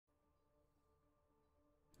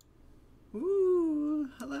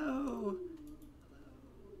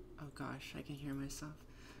gosh, I can hear myself.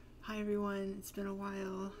 Hi everyone, it's been a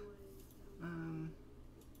while.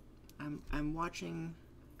 I'm watching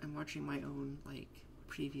my own like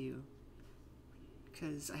preview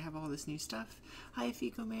because I have all this new stuff. Hi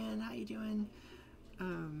Fico Man, how you doing?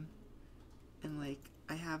 And like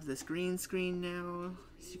I have this green screen now,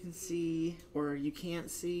 as you can see, or you can't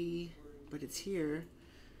see, but it's here.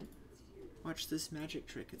 Watch this magic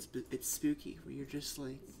trick. It's spooky where you're just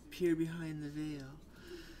like peer behind the veil.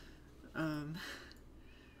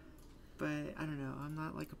 But I don't know. I'm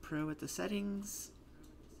not like a pro at the settings.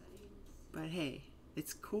 But hey,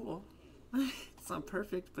 it's cool. It's not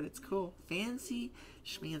perfect, but it's cool. Fancy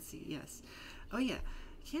schmancy, yes. Oh yeah.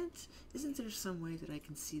 Isn't there some way that I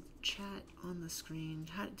can see the chat on the screen?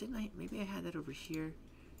 Maybe I had that over here.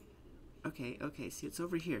 Okay, see it's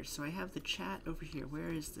over here. So I have the chat over here.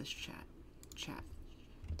 Where is this chat? Chat.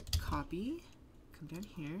 Copy. Come down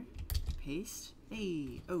here. Paste.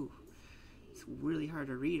 Hey, oh. It's really hard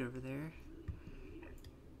to read over there.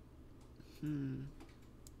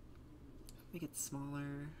 Make it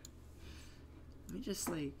smaller. Let me just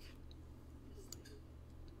like...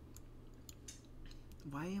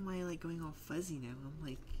 Why am I like going all fuzzy now? I'm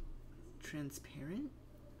like transparent?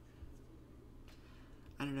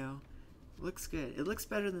 I don't know. It looks good. It looks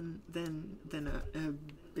better than a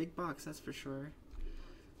big box, that's for sure.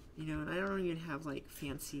 You know, and I don't even have like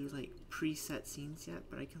fancy like preset scenes yet,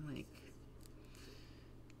 but I can like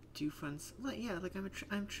do fun. Yeah, like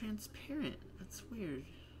I'm transparent. That's weird.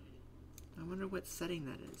 I wonder what setting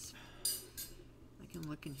that is. I can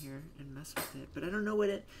look in here and mess with it, but I don't know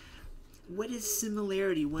what is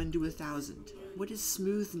similarity 1 to 1,000? What is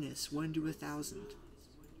smoothness 1 to 1,000?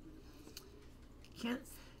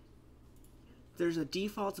 There's a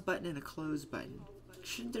default button and a close button.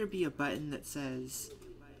 Shouldn't there be a button that says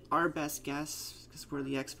our best guess, because we're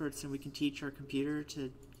the experts and we can teach our computer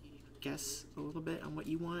to guess a little bit on what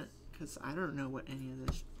you want? Because I don't know what any of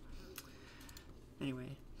this...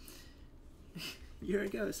 Anyway. You're a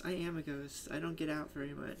ghost. I am a ghost. I don't get out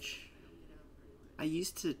very much. I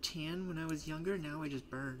used to tan when I was younger, now I just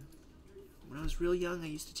burn. When I was real young, I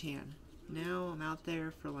used to tan. Now I'm out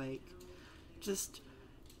there for like just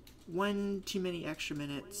one too many extra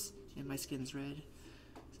minutes and my skin's red.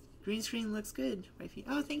 Green screen looks good, wifey.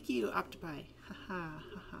 Oh, thank you, Optipi. Haha,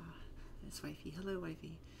 haha. That's wifey. Hello,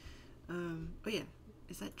 wifey. Oh yeah,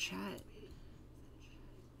 is that chat?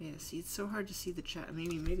 Yeah, see, it's so hard to see the chat.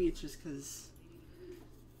 Maybe it's just because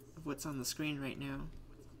of what's on the screen right now.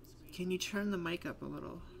 Can you turn the mic up a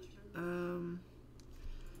little?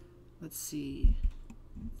 Let's see.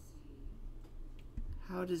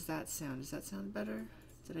 How does that sound? Does that sound better?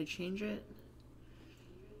 Did I change it?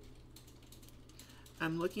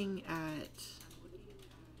 I'm looking at...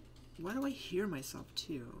 Why do I hear myself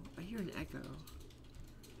too? I hear an echo.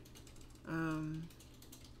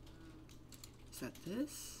 Is that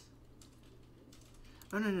this?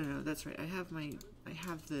 Oh no, that's right. I have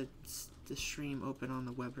the stream open on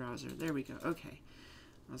the web browser. There we go. Okay.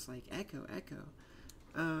 I was like, echo.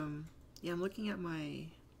 Yeah, I'm looking at my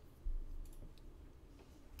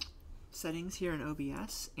settings here in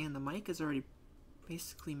OBS, and the mic is already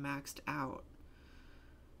basically maxed out.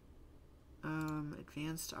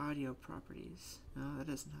 Advanced audio properties. No, that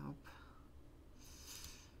doesn't help.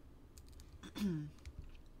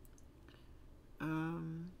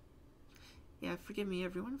 Yeah, forgive me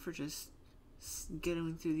everyone for just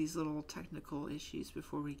getting through these little technical issues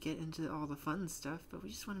before we get into all the fun stuff, but we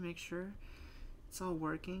just want to make sure it's all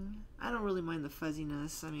working. I don't really mind the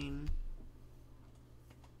fuzziness.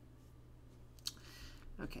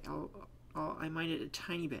 Okay, I mind it a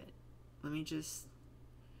tiny bit. Let me just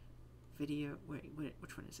video. Wait,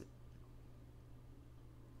 which one is it?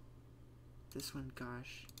 This one,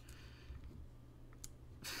 gosh.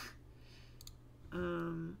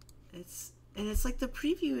 It's like the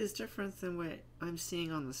preview is different than what I'm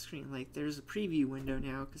seeing on the screen. Like there's a preview window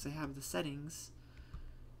now because I have the settings.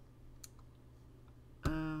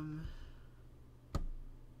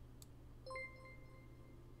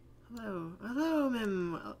 Hello,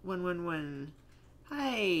 Mim111.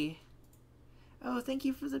 Hi. Oh, thank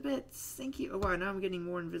you for the bits. Thank you. Oh wow, now I'm getting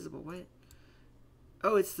more invisible. What?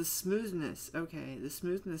 Oh, it's the smoothness. Okay, the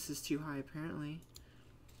smoothness is too high apparently.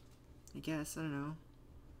 I guess, I don't know.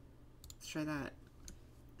 Let's try that.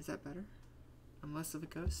 Is that better? I'm less of a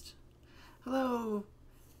ghost. Hello!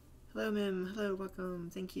 Hello, Mim. Hello,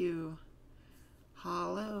 welcome. Thank you.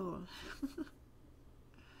 Hello.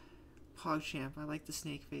 PogChamp. I like the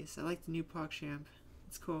snake face. I like the new PogChamp.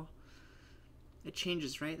 It's cool. It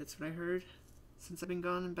changes, right? That's what I heard. Since I've been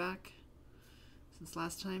gone and back. Since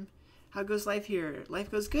last time. How goes life here?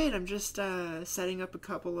 Life goes good. I'm just setting up a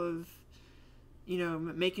couple of,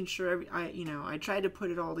 making sure I tried to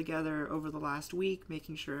put it all together over the last week,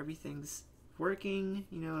 making sure everything's working,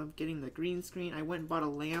 getting the green screen. I went and bought a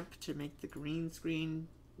lamp to make the green screen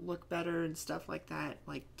look better and stuff like that,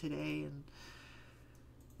 like today. And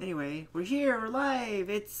anyway, we're here, we're live.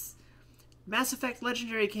 It's Mass Effect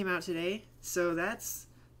Legendary came out today, so that's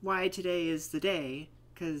why today is the day,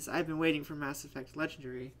 because I've been waiting for Mass Effect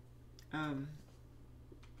Legendary.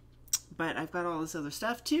 But I've got all this other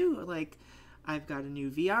stuff too, like I've got a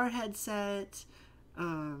new VR headset.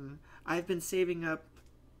 I've been saving up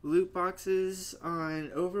loot boxes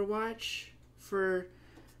on Overwatch for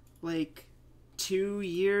like 2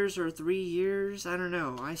 years or 3 years. I don't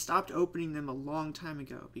know. I stopped opening them a long time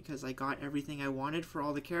ago because I got everything I wanted for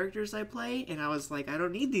all the characters I play, and I was like, I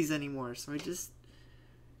don't need these anymore. So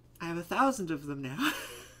I have 1,000 of them now.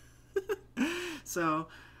 So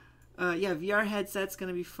yeah, VR headset's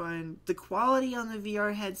gonna be fun. The quality on the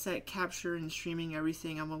VR headset, capture and streaming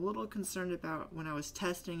everything, I'm a little concerned about. When I was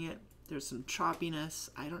testing it, there's some choppiness.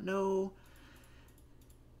 I don't know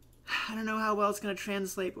how well it's gonna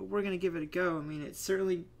translate, but we're gonna give it a go. I mean, it's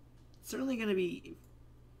certainly gonna be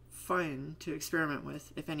fun to experiment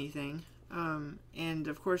with, if anything. And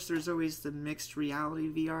of course, there's always the mixed reality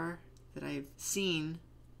VR that I've seen,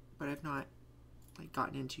 but I've not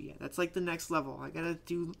gotten into yet. That's like the next level. I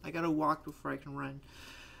gotta walk before I can run.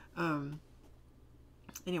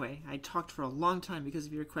 Anyway, I talked for a long time because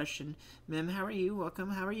of your question. Mim, how are you?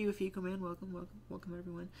 Welcome. How are you, Afiko Man? Welcome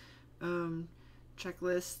everyone.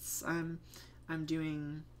 Checklists. I'm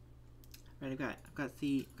doing right. I've got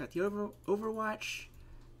the Overwatch.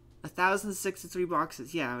 1,063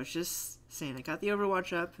 boxes. Yeah, I was just saying, I got the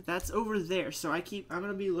Overwatch up. That's over there. So I'm going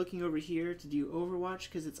to be looking over here to do Overwatch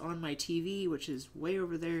because it's on my TV, which is way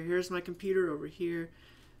over there. Here's my computer over here.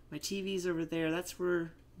 My TV's over there. That's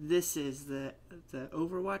where this is, the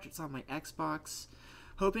Overwatch. It's on my Xbox.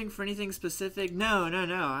 Hoping for anything specific? No.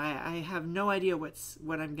 I have no idea what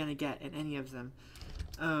I'm going to get in any of them.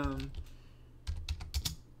 Oh,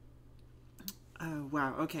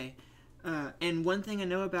 wow. Okay. And one thing I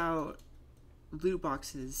know about loot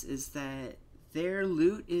boxes is that their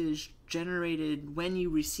loot is generated when you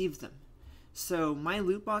receive them. So my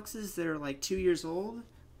loot boxes that are like 2 years old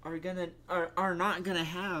are not gonna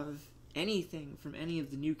have anything from any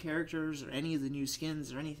of the new characters or any of the new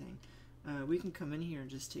skins or anything. We can come in here and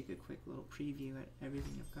just take a quick little preview at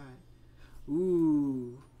everything I've got.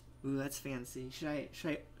 Ooh, that's fancy. Should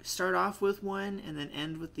I start off with one and then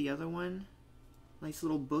end with the other one? Nice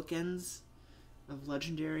little bookends of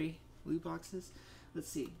legendary loot boxes. Let's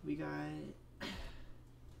see. We got,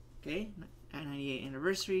 okay, 98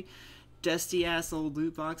 anniversary. Dusty ass old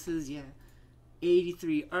loot boxes. Yeah.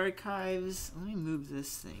 83 archives. Let me move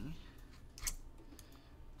this thing.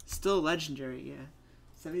 Still legendary. Yeah.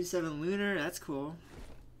 77 lunar. That's cool.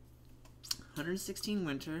 116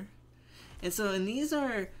 winter. And so, and these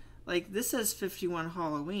are, like, this says 51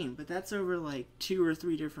 Halloween, but that's over like 2 or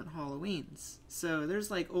 3 different Halloweens. So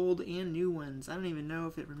there's like old and new ones. I don't even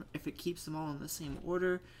know if it keeps them all in the same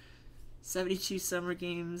order. 72 summer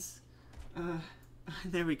games.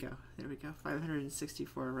 There we go.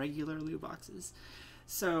 564 regular loot boxes.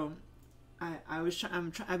 So I've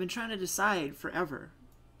been trying to decide forever.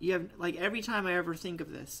 You have, like, every time I ever think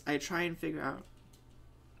of this, I try and figure out,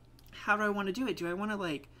 how do I want to do it? Do I want to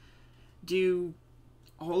like do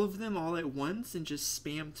all of them all at once and just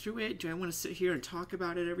spam through it? Do I want to sit here and talk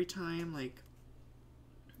about it every time? Like,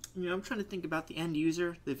 I'm trying to think about the end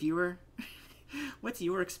user, the viewer. What's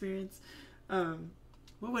your experience?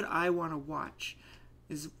 What would I want to watch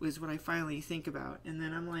is what I finally think about. And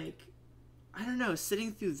then I'm like, I don't know,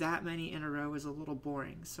 sitting through that many in a row is a little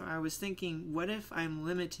boring. So I was thinking, what if I'm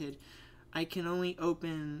limited? I can only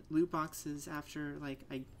open loot boxes after, like,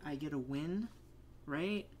 I get a win,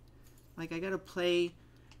 right? Like, I gotta play.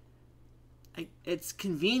 It's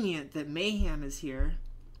convenient that Mayhem is here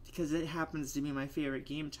because it happens to be my favorite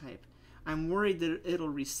game type. I'm worried that it'll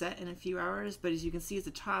reset in a few hours, but as you can see at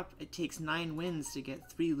the top, it takes 9 wins to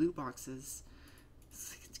get 3 loot boxes.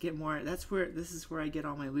 To get more, this is where I get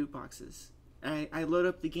all my loot boxes. I load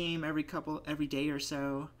up the game every day or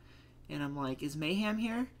so, and I'm like, is Mayhem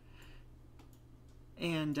here?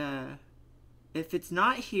 And if it's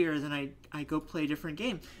not here, then I go play a different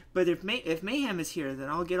game. But if Mayhem is here, then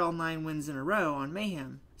I'll get all 9 wins in a row on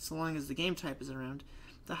Mayhem, so long as the game type is around.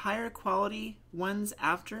 The higher quality ones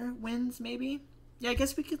after wins, maybe? Yeah, I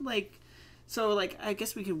guess we could, like, so, like, I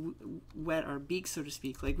guess we could wet our beak, so to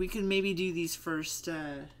speak. Like, we could maybe do these first,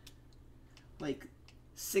 like,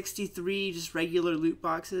 63 just regular loot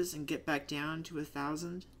boxes and get back down to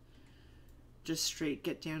 1,000. just straight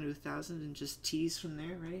get down to 1,000 and just tease from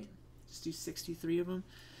there, right? Just do 63 of them.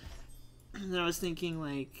 And I was thinking,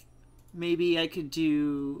 like, maybe I could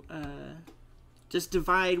do, just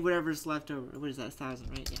divide whatever's left over. What is that, 1,000,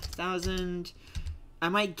 right? Yeah, 1,000. I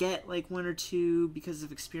might get, like, 1 or 2 because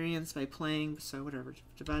of experience by playing, so whatever.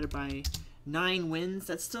 Divided by 9 wins,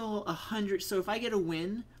 that's still 100. So if I get a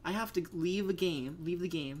win, I have to leave the game,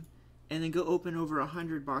 and then go open over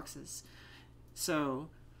 100 boxes. So,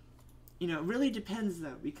 you know, it really depends,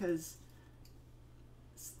 though, because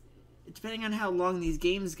depending on how long these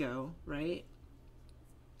games go, right?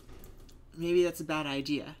 Maybe that's a bad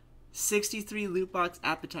idea. 63 loot box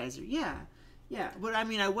appetizer. Yeah. But I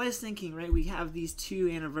mean, I was thinking, right? We have these 2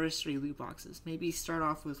 anniversary loot boxes. Maybe start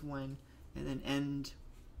off with 1 and then end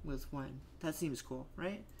with 1. That seems cool,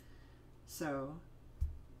 right? So,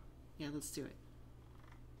 yeah, let's do it.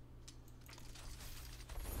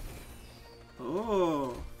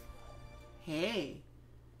 Oh. Hey.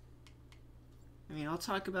 I mean, I'll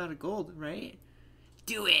talk about a gold, right?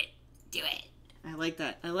 Do it! Do it! I like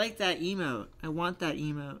that. I like that emote. I want that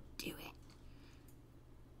emote. Do it.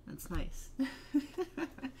 That's nice.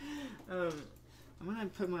 I'm gonna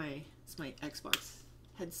put my Xbox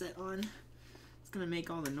headset on. It's gonna make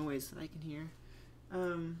all the noise that I can hear.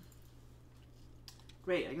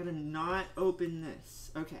 Great, I gotta not open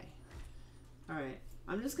this. Okay. Alright.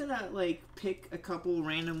 I'm just gonna, like, pick a couple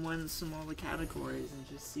random ones from all the categories and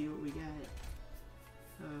just see what we get.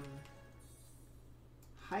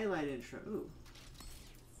 Highlight intro. Ooh.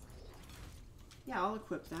 Yeah, I'll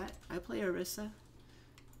equip that. I play Orisa.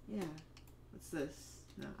 Yeah. What's this?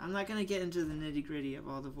 No, I'm not gonna get into the nitty-gritty of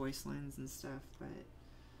all the voice lines and stuff, but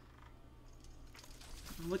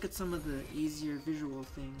look at some of the easier visual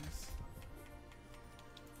things.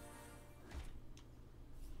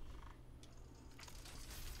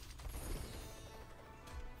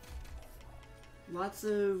 Lots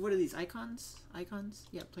of, what are these, icons? Icons?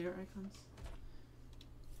 Yeah, player icons.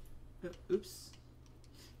 Oops.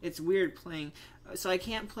 It's weird playing. So I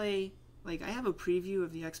can't play, like, I have a preview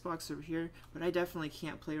of the Xbox over here, but I definitely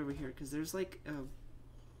can't play over here because there's like a,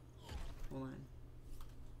 hold on,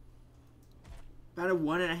 about a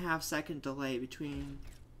 1.5 second delay between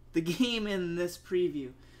the game and this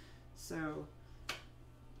preview. So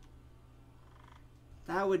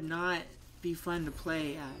that would not be fun to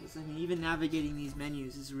play as. I mean, even navigating these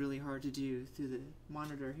menus is really hard to do through the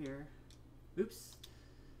monitor here. Oops.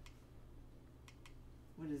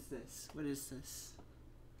 What is this? What is this?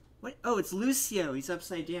 What? Oh, it's Lucio. He's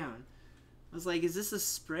upside down. I was like, is this a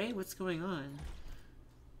spray? What's going on?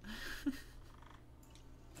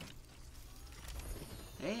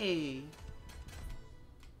 Hey.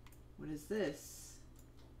 What is this?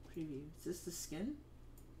 Preview. Is this the skin?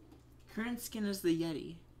 Current skin is the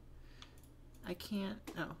Yeti. I can't...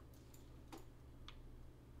 Oh.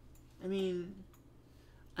 I mean,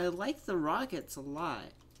 I like the rockets a lot.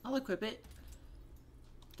 I'll equip it.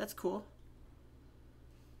 That's cool.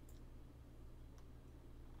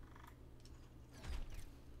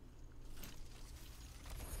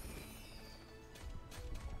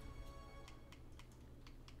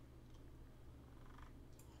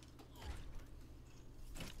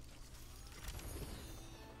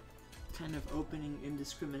 Kind of opening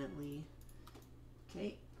indiscriminately.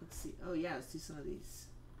 Okay, let's see. Oh yeah, let's do some of these.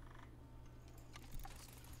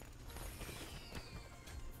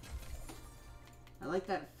 I like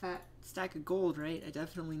that fat stack of gold, right? I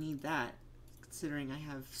definitely need that, considering I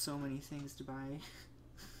have so many things to buy.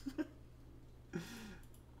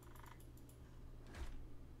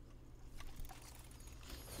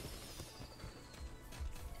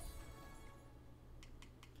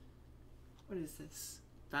 What is this?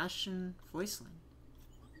 Bastion voice line.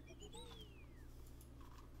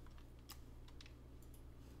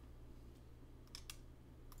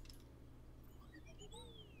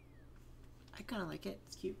 I kind of like it.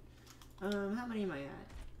 It's cute. How many am I at?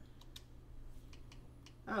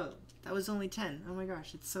 Oh, that was only 10. Oh my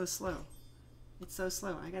gosh, it's so slow. It's so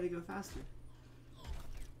slow. I gotta go faster.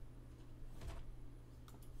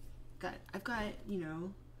 I've got, you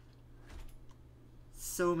know,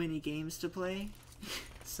 so many games to play.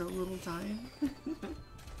 So little time.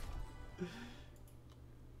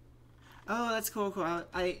 Oh, that's cool, cool.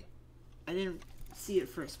 I didn't see it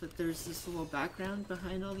first, but there's this little background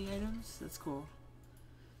behind all the items. That's cool.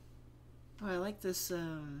 Oh, I like this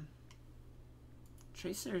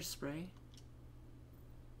tracer spray.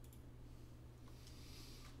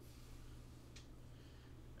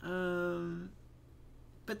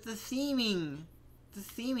 But the theming,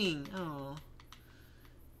 oh,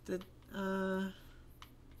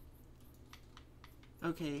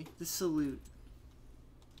 okay, the salute.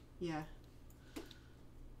 Yeah,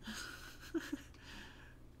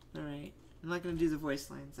 Alright. I'm not gonna do the voice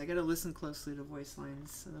lines. I gotta listen closely to voice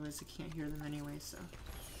lines, otherwise I can't hear them anyway, so.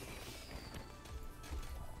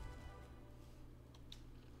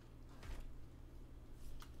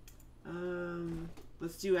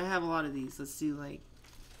 Let's do, I have a lot of these. Let's do like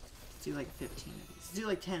 15 of these. Let's do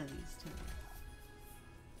like 10 of these. 10 of these.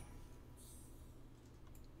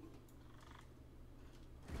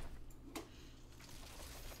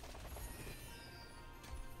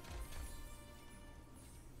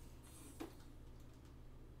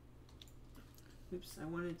 Oops, I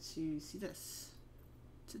wanted to see this.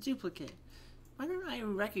 It's a duplicate. Why don't I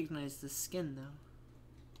recognize the skin though?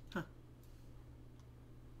 Huh.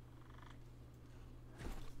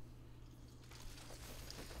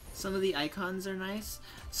 Some of the icons are nice.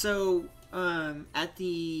 So at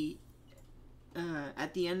the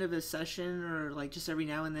end of a session, or like just every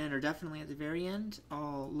now and then, or definitely at the very end,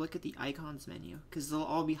 I'll look at the icons menu because they'll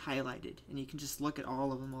all be highlighted and you can just look at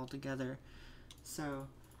all of them all together. So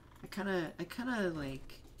I kind of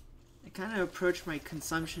approach my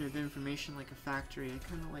consumption of information like a factory. I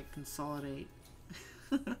kind of like consolidate.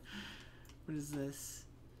 What is this?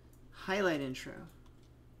 Highlight intro.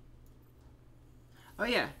 Oh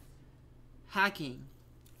yeah. Hacking.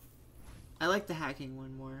 I like the hacking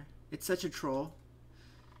one more. It's such a troll.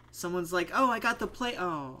 Someone's like, oh, I got the play.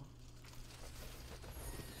 Oh.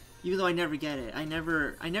 Even though I never get it. I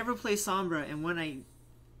never play Sombra, and when I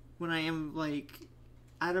am like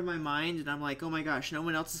out of my mind and I'm like, oh my gosh, no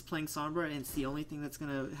one else is playing Sombra and it's the only thing that's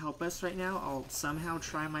gonna help us right now, I'll somehow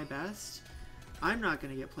try my best. I'm not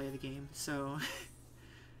gonna get play of the game, so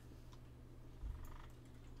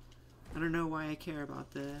I don't know why I care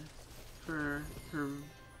about the her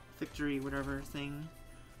victory whatever thing.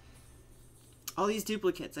 All these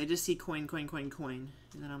duplicates, I just see coin, coin, coin, coin,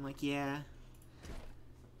 and then I'm like, yeah.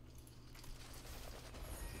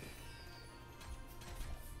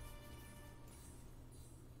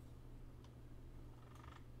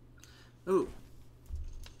 Ooh.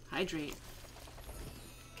 Hydrate.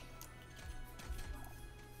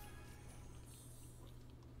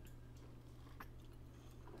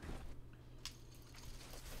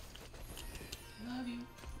 Love you.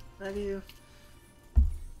 Love you.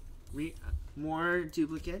 More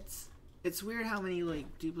duplicates. It's weird how many like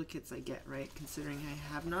duplicates I get, right? Considering I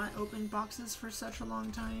have not opened boxes for such a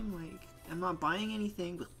long time. Like, I'm not buying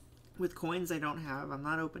anything, but with coins I don't have. I'm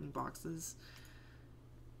not opening boxes.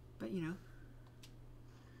 But, you know,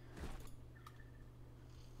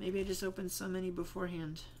 maybe I just opened so many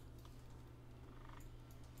beforehand.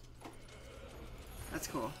 That's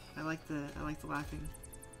cool. I like the laughing.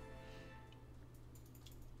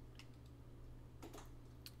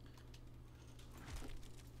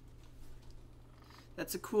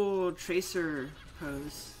 That's a cool tracer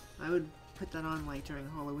pose. I would put that on like during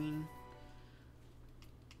Halloween.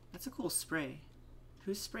 That's a cool spray.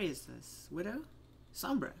 Whose spray is this? Widow?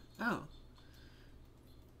 Sombra. Oh.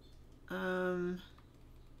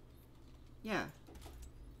 Yeah.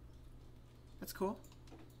 That's cool.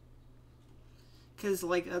 Because,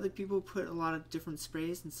 like, other people put a lot of different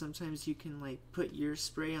sprays, and sometimes you can, like, put your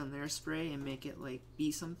spray on their spray and make it, like,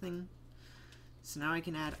 be something. So now I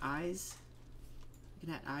can add eyes. I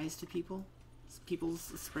can add eyes to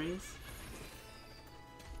people's sprays.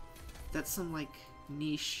 That's some, like,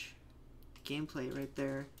 niche gameplay right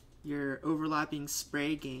there. Your overlapping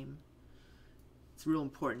spray game. It's real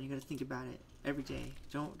important. You gotta think about it every day.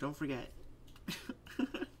 Don't forget.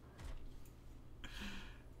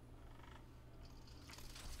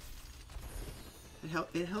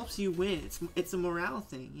 It helps you win. It's a morale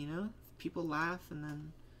thing, you know? People laugh and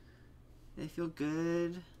then they feel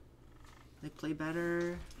good. They play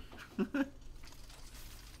better.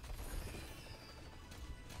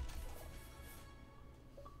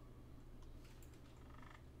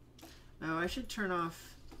 Oh, I should turn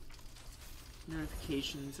off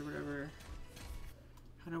notifications or whatever.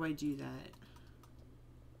 How do I do that?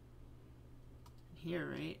 Here,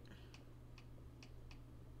 right?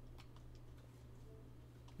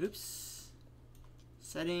 Oops.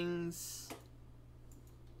 Settings.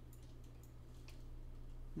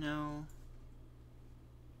 No.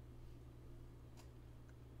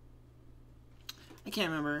 I can't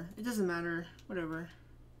remember. It doesn't matter. Whatever.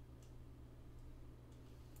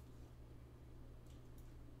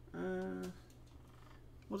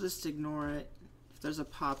 We'll just ignore it. If there's a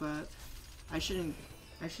pop-up, I shouldn't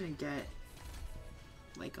get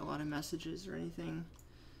like a lot of messages or anything.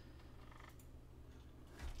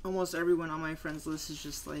 Almost everyone on my friends list is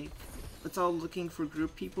just like, it's all looking for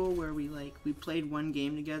group people where we played one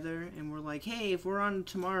game together and we're like, hey, if we're on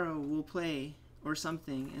tomorrow, we'll play or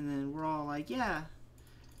something, and then we're all like, yeah.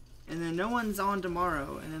 and then no one's on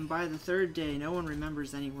tomorrow, and then by the third day, no one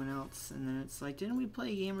remembers anyone else, and then it's like, didn't we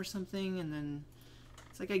play a game or something? And then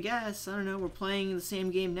it's like, I guess, I don't know, we're playing the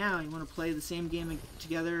same game now. You want to play the same game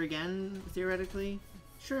together again, theoretically?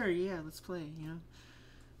 Sure, yeah, let's play, you know?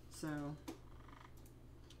 So,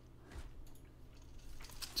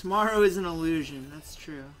 tomorrow is an illusion, that's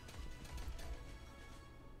true.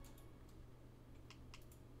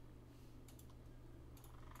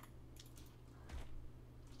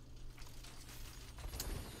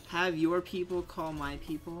 Have your people call my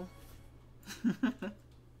people.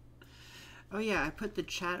 Oh yeah, I put the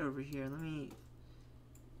chat over here. Let me.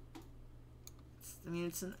 I mean,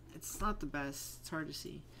 it's not the best. It's hard to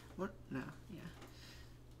see. What? No.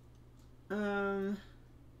 Yeah.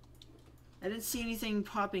 I didn't see anything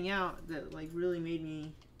popping out that like really made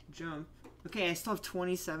me jump. Okay, I still have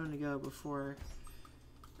 27 to go before.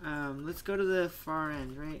 Let's go to the far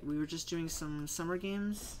end. Right? We were just doing some summer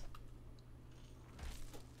games.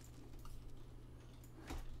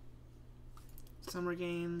 Summer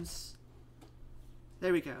games.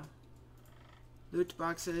 There we go. Loot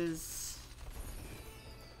boxes.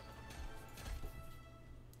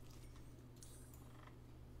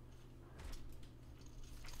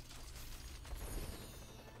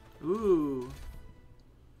 Ooh.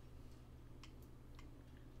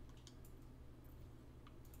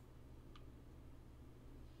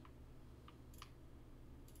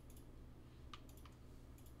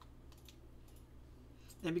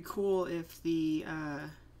 That'd be cool if the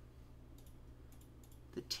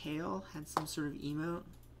tail had some sort of emote,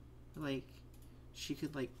 like she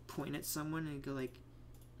could like point at someone and go like,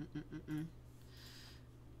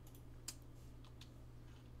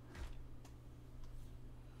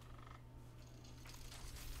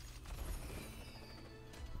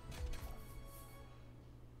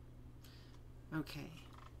 Okay.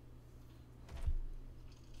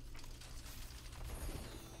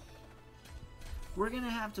 We're gonna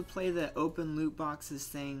have to play the open loot boxes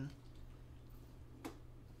thing.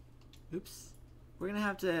 Oops. We're gonna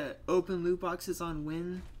have to open loot boxes on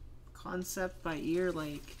win concept by ear,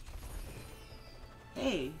 like,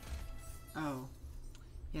 hey. Oh.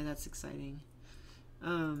 Yeah, that's exciting.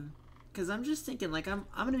 Cause I'm just thinking, like, I'm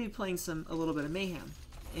gonna be playing a little bit of Mayhem.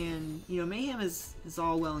 And, you know, Mayhem is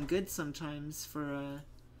all well and good sometimes for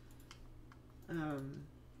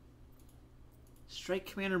Strike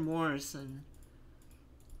Commander Morrison.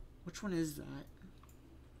 Which one is that?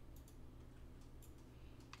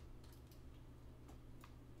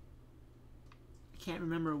 I can't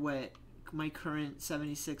remember what my current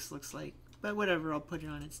 76 looks like, but whatever, I'll put it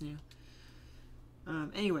on, it's new.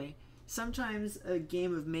 Anyway, sometimes a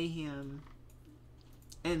game of Mayhem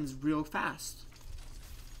ends real fast.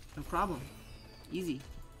 No problem. Easy.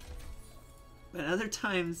 But other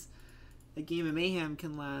times, a game of Mayhem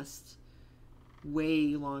can last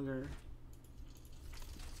way longer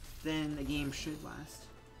than a game should last.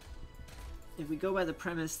 If we go by the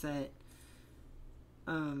premise that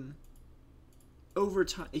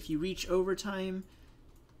overtime, if you reach overtime,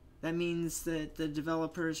 that means that the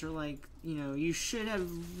developers are like, you know, you should have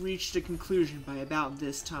reached a conclusion by about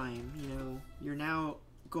this time. You know, you're now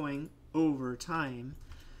going over time.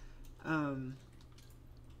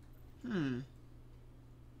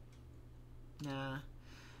 Nah.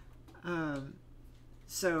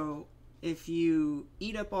 So if you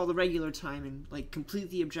eat up all the regular time and like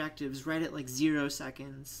complete the objectives right at like 0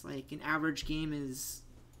 seconds, like an average game is,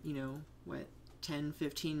 you know, what,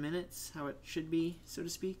 10-15 minutes, how it should be, so to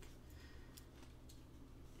speak.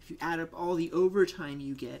 If you add up all the overtime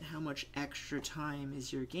you get, how much extra time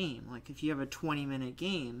is your game? Like if you have a 20-minute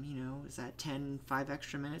game, you know, is that 5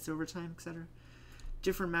 extra minutes overtime, etc.?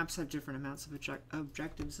 Different maps have different amounts of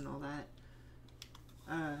objectives and all that.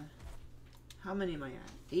 How many am I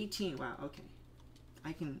at? 18. Wow. Okay.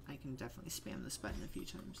 I can definitely spam this button a few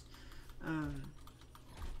times.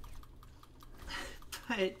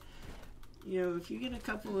 But you know, if you get a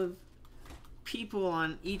couple of people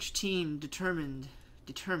on each team determined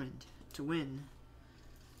to win,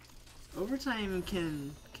 overtime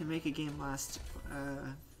can make a game last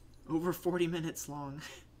over 40 minutes long.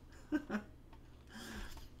 A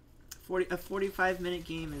 45-minute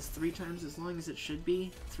game is 3 times as long as it should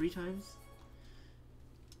be. 3 times.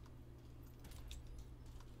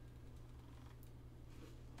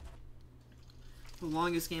 The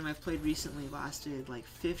longest game I've played recently lasted like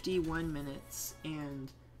 51 minutes,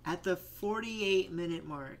 and at the 48-minute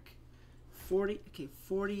mark,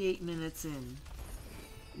 48 minutes in,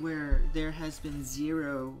 where there has been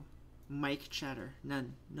 0 mic chatter,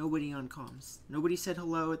 none, nobody on comms, nobody said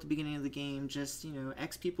hello at the beginning of the game, just, you know,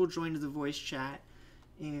 X people joined the voice chat,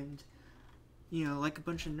 and you know, like a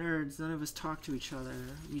bunch of nerds, none of us talk to each other.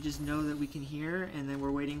 We just know that we can hear, and then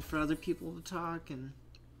we're waiting for other people to talk, and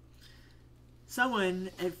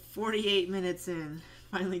someone at 48 minutes in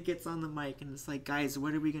finally gets on the mic and it's like, guys,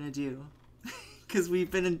 what are we gonna do? Because we've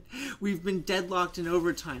been deadlocked in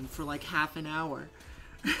overtime for like half an hour.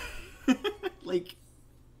 Like,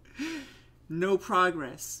 no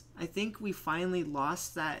progress. I think we finally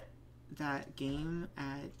lost that game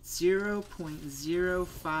at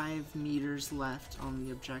 0.05 meters left on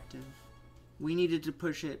the objective. We needed to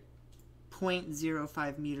push it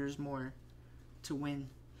 0.05 meters more to win.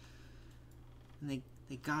 And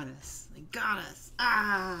they got us. They got us.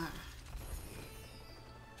 Ah!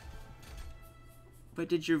 But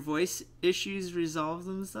did your voice issues resolve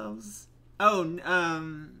themselves? Oh,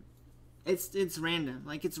 it's random.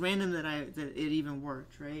 Like, it's random that it even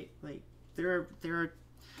worked, right? Like, there are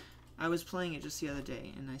I was playing it just the other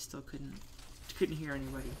day and I still couldn't hear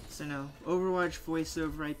anybody. So no, Overwatch voice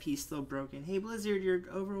over IP still broken. Hey Blizzard, your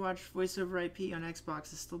Overwatch voice over IP on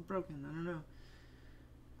Xbox is still broken. I don't know.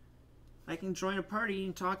 I can join a party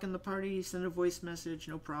and talk in the party, send a voice message,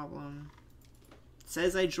 no problem. It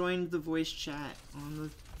says I joined the voice chat on the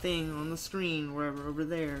thing on the screen, wherever over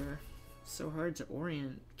there. So hard to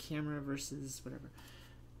orient camera versus whatever.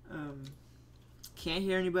 Can't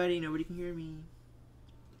hear anybody, nobody can hear me.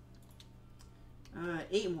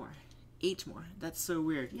 8 more. 8 more. That's so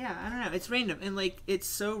weird. Yeah, I don't know. It's random. And, like, it's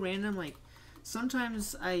so random. Like,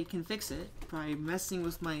 sometimes I can fix it by messing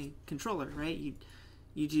with my controller, right?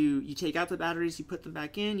 You take out the batteries, you put them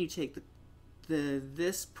back in, you take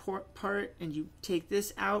this part and you take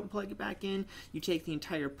this out and plug it back in. You take the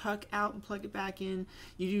entire puck out and plug it back in.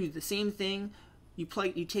 You do the same thing. You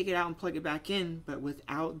take it out and plug it back in, but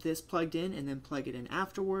without this plugged in, and then plug it in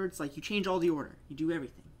afterwards. Like, you change all the order. You do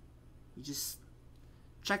everything. You just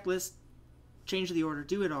checklist, change the order,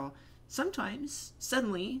 do it all. Sometimes,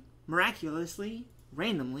 suddenly, miraculously,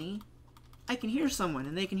 randomly, I can hear someone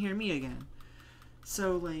and they can hear me again.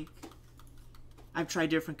 So, like, I've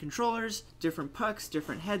tried different controllers, different pucks,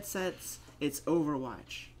 different headsets. It's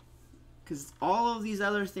Overwatch. Because all of these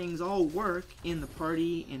other things all work in the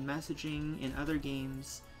party, in messaging, in other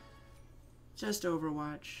games. Just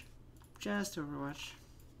Overwatch. Just Overwatch.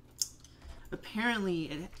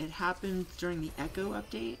 Apparently, it happened during the Echo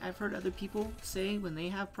update. I've heard other people say when they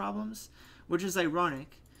have problems, which is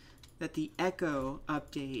ironic that the Echo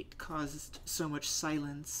update caused so much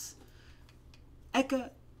silence. Echo.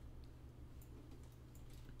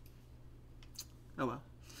 Oh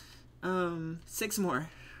well. 6 more.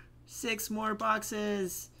 6 more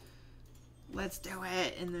boxes. Let's do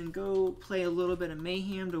it, and then go play a little bit of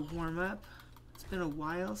Mayhem to warm up. It's been a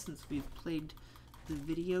while since we've played the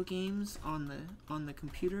video games on the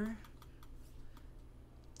computer.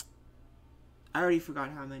 I already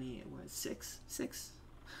forgot how many it was. 6? 6?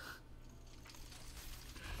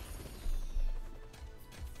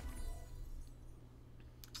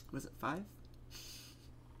 Was it 5?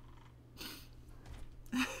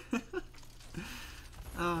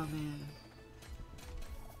 Oh man.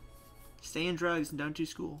 Stay in drugs and don't do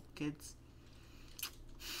school, kids.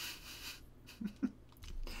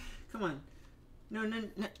 Come on. No.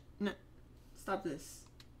 Stop this.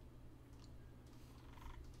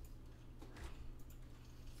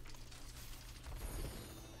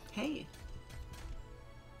 Hey.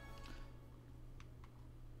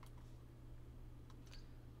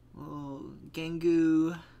 Oh,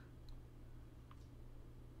 Gengu.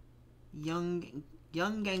 Young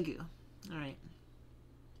Gengu. All right.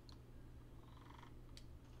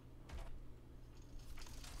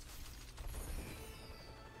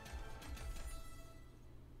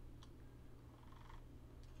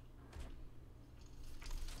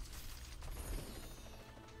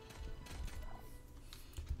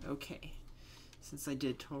 Okay. Since I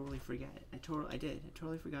did totally forget. I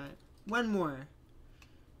totally forgot. One more.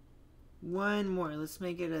 Let's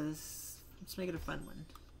make it a fun one.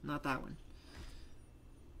 Not that one.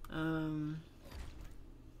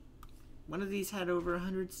 One of these had over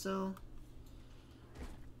 100 still.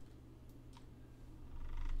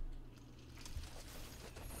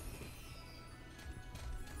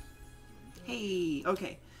 Hey,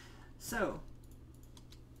 okay. So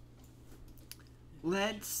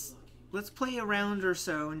let's play a round or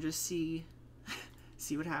so and just see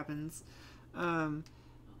what happens.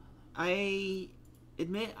 I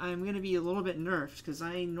admit I'm gonna be a little bit nerfed because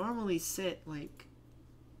I normally sit like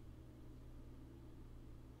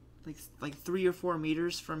 3 or 4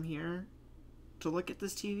 meters from here to look at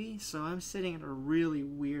this TV, so I'm sitting at a really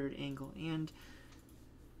weird angle, and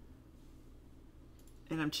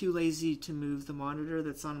I'm too lazy to move the monitor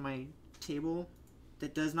that's on my table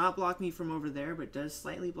that does not block me from over there, but does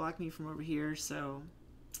slightly block me from over here, so,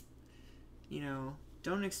 you know,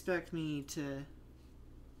 don't expect me to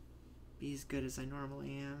be as good as I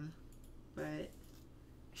normally am, but I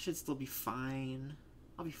should still be fine.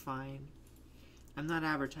 I'll be fine. I'm not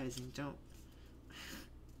advertising, don't.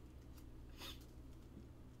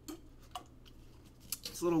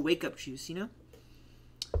 It's a little wake-up juice, you know?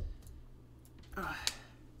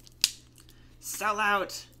 Sell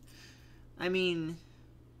out! I mean,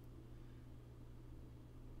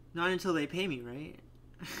 not until they pay me, right?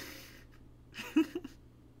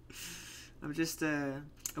 I'm just a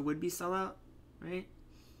would-be sellout, right?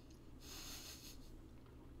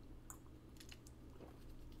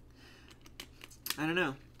 I don't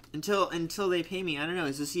know. Until they pay me, I don't know.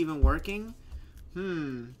 Is this even working?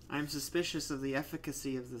 I'm suspicious of the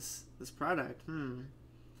efficacy of this product.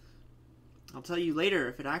 I'll tell you later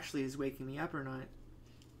if it actually is waking me up or not.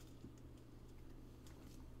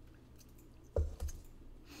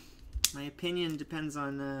 My opinion depends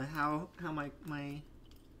on how my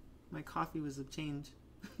coffee was obtained.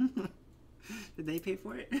 Did they pay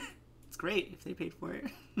for it? It's great if they paid for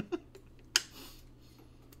it.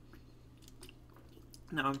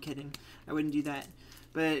 No, I'm kidding. I wouldn't do that.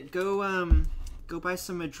 But go buy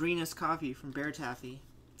some Madrinas coffee from Bear Taffy.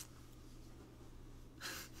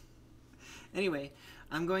 Anyway,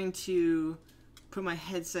 I'm going to put my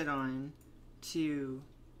headset on to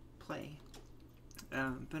play.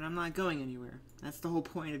 But I'm not going anywhere. That's the whole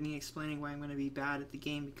point of me explaining why I'm going to be bad at the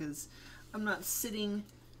game, because I'm not sitting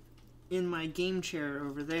in my game chair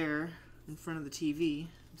over there in front of the TV.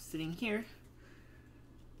 I'm sitting here.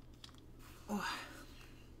 Oh.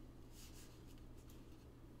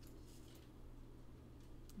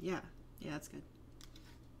 Yeah, that's good.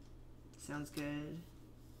 Sounds good.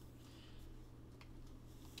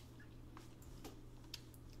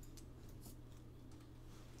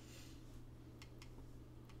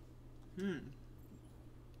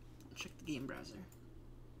 Check the game browser.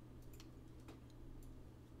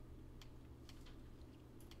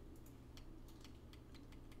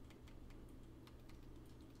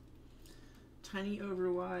 Tiny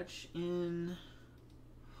Overwatch in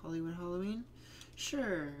Hollywood Halloween?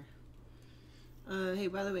 Sure. Hey,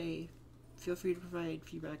 by the way, feel free to provide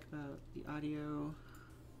feedback about the audio.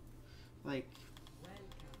 Like,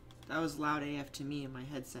 that was loud AF to me in my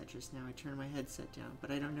headset just now. I turned my headset down,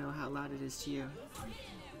 but I don't know how loud it is to you.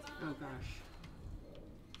 Oh gosh.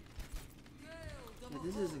 Yeah,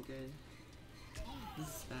 this isn't good. This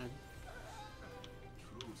is bad.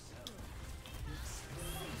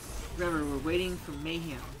 Remember, we're waiting for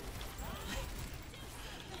Mayhem.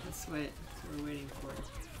 That's what we're waiting for.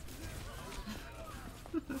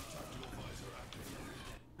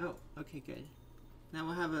 Oh, okay, good. Now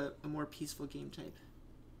we'll have a more peaceful game type.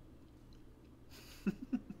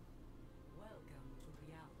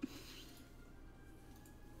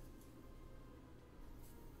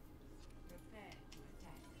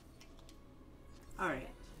 Alright,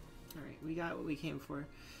 we got what we came for.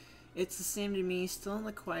 It's the same to me, still on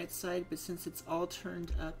the quiet side, but since it's all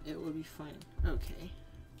turned up, it will be fine. Okay.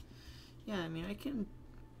 Yeah, I mean, I can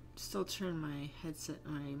still turn my headset,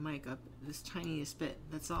 my mic up this tiniest bit,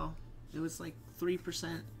 that's all. It was like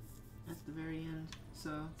 3% at the very end,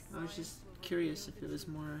 so I was just curious if it was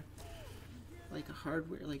more like a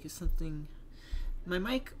hardware, like it's something... My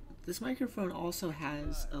mic, this microphone also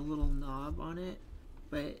has a little knob on it,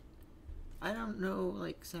 but I don't know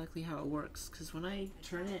like exactly how it works, because when I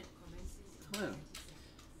turn it, hello,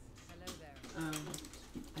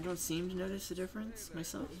 I don't seem to notice a difference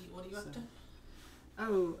myself. What are you up to?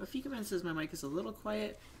 Oh, a few comments says my mic is a little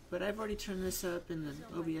quiet, but I've already turned this up and the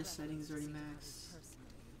OBS settings already maxed.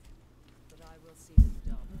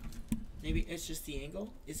 Maybe it's just the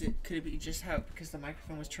angle? Could it be just how, because the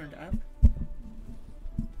microphone was turned up?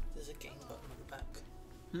 There's a gain button on the back.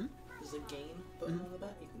 Hmm? There's a gain button on the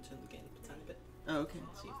back. You can turn the gain up a tiny bit. Oh, okay.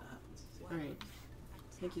 See if that happens. Alright.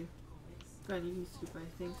 Thank you. Go ahead, you can scoop by.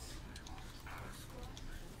 Thanks.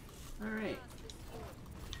 Alright.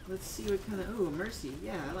 Let's see what kind of... Oh, Mercy.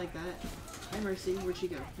 Yeah, I like that. Hi, Mercy. Where'd she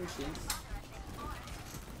go? There she is.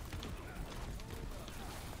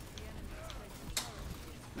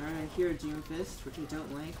 Alright, I hear a Doomfist, which I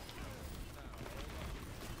don't like.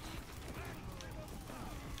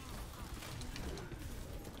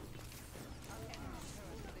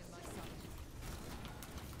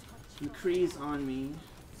 McCree's on me,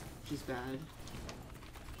 which is bad.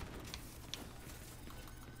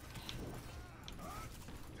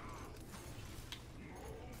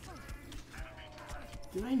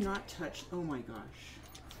 Did I not touch? Oh my gosh.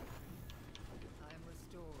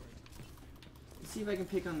 Let's see if I can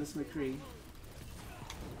pick on this McCree.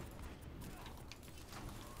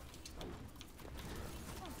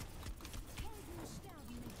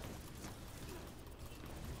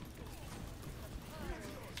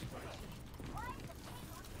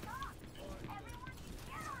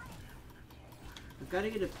 Gotta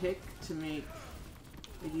get a pick to make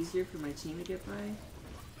it easier for my team to get by.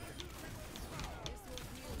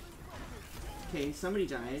 Okay, somebody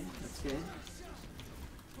died. That's good.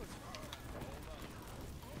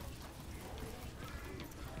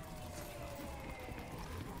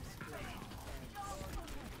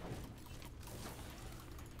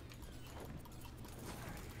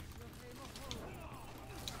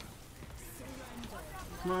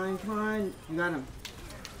 Come on, come on. You got him.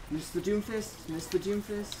 Missed the Doomfist. Missed the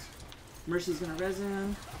Doomfist. Mercy's gonna res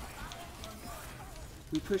him.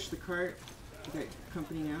 We push the cart. We got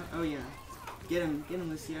company now. Oh yeah. Get him,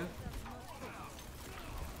 Lucio.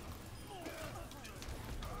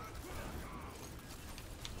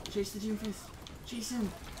 Chase the Doomfist. Chase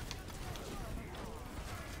him.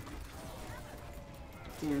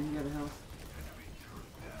 Damn, he got a health.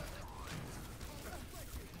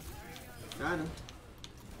 Got him.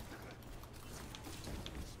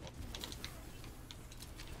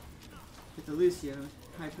 Get the Lucio.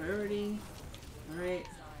 High priority. Alright.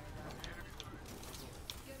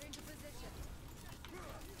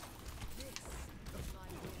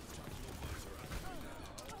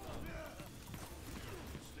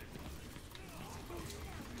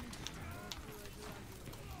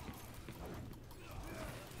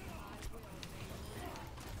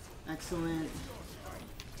 Excellent.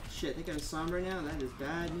 Shit, they got a Sombra now? That is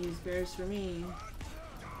bad news bears for me.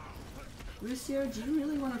 Lucio, do you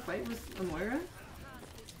really want to fight with a Moira?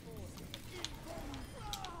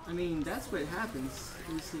 I mean, that's what happens,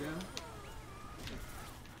 Lucio.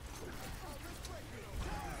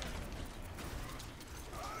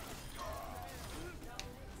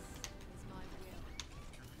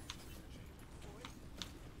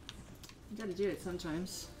 You gotta do it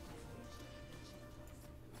sometimes.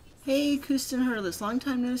 Hey, Kustin Hurless, long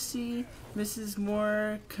time no see. Mrs.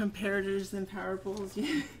 More comparators than power pools.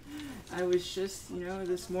 Yeah. I was just, you know,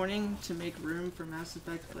 this morning to make room for Mass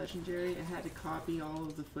Effect Legendary, I had to copy all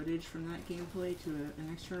of the footage from that gameplay to an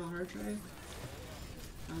external hard drive.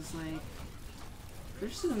 I was like,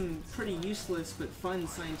 there's some pretty useless but fun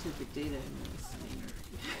scientific data in this.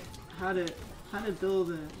 I mean, how to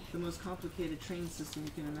build the most complicated train system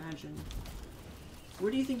you can imagine.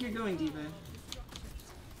 Where do you think you're going, Diva?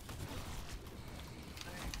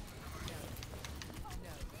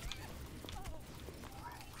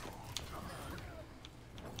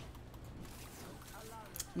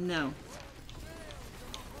 No.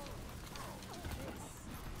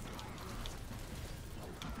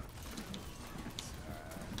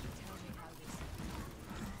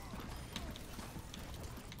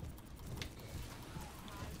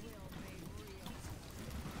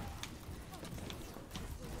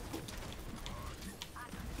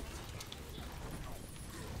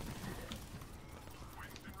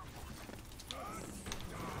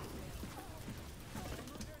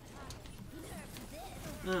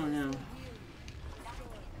 Oh no.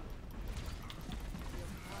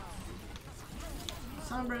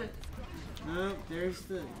 Sombra. Oh, there's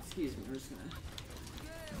the. Excuse me, we're just gonna.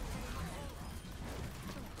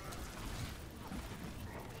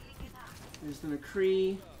 There's the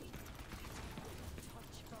McCree.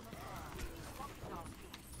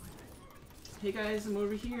 Hey guys, I'm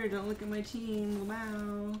over here. Don't look at my team.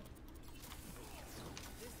 Wow.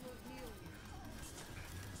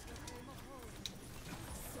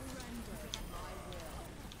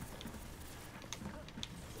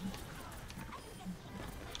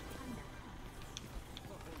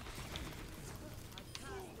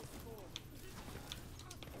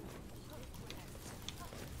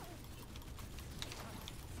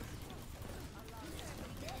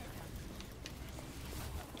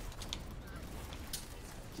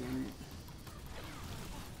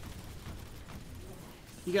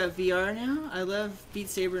 You got VR now? I love Beat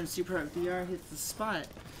Saber and Super Hot VR hits the spot.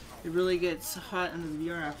 It really gets hot under the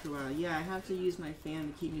VR after a while. Yeah, I have to use my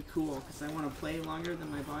fan to keep me cool because I want to play longer than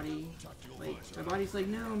my body. Like, my body's like,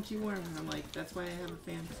 no, I'm too warm. And I'm like, that's why I have a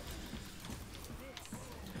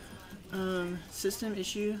fan. System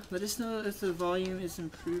issue. Let us know if the volume is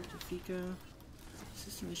improved, Fico.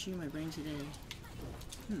 System issue, my brain today.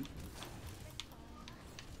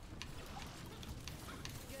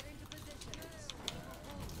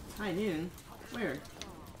 High noon? Where?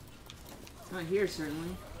 Not here,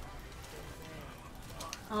 certainly.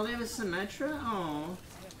 Oh, they have a Symmetra? Oh.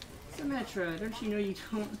 Symmetra, don't you know you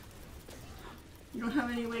don't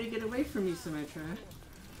have any way to get away from me, Symmetra.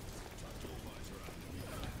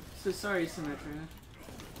 So sorry, Symmetra.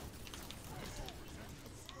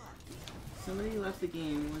 Somebody left the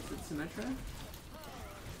game. Was it Symmetra?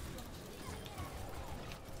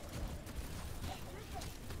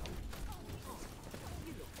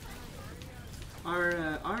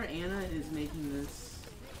 Our Anna is making this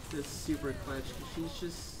super clutch because she's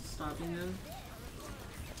just stopping them.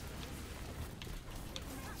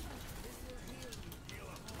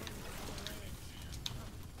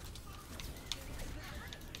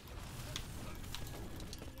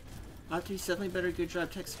 Octopu's definitely better. Good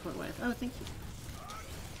job, tech support wife. Oh, thank you.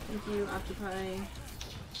 Thank you, Octopi. I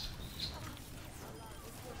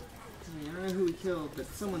mean, I don't know who we killed, but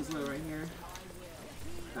someone's low right here.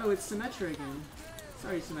 Oh, it's Symmetra again.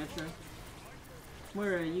 Sorry, Symmetra.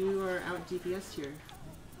 Moira, you are out DPS here.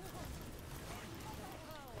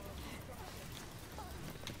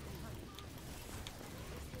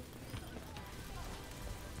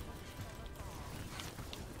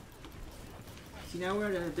 See, now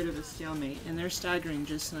we're at a bit of a stalemate, and they're staggering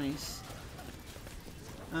just nice.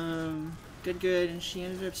 Good, and she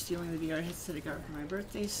ended up stealing the VR headset I got for my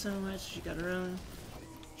birthday so much. She got her own.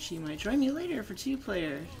 She might join me later for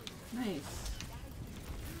 2-player. Nice.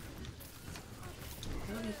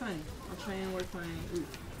 That'll be fun. I'll try and work my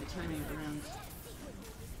timing around.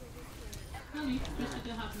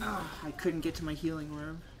 I couldn't get to my healing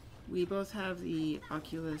orb. We both have the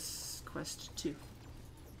Oculus Quest 2.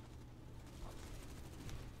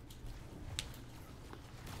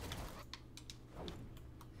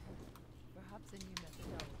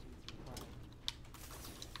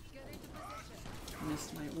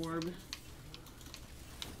 Missed my orb.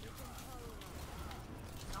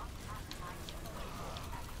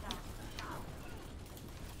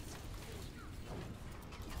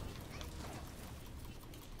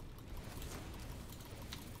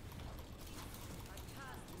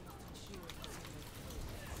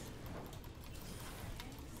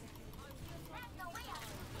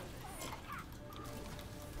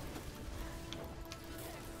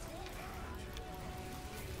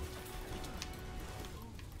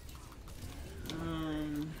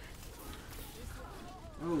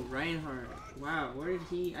 Reinhardt. Wow, where did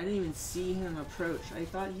he... I didn't even see him approach. I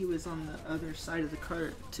thought he was on the other side of the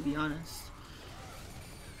cart, to be honest.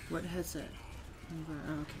 What headset?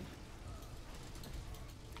 Oh, okay.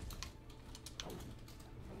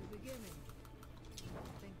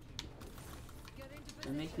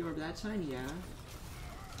 Did I make the orb that time? Yeah.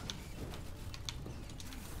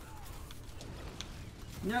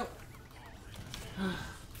 Nope.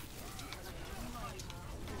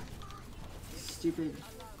 Stupid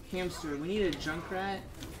hamster. We need a Junkrat.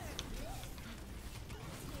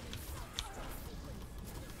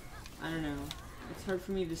 I don't know. It's hard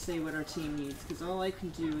for me to say what our team needs because all I can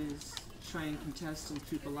do is try and contest and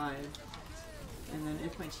keep alive. And then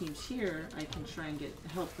if my team's here, I can try and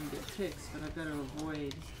help them get picks, but I've got to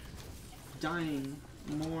avoid dying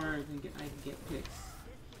more than I can get picks.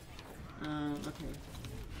 Okay.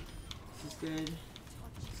 This is good.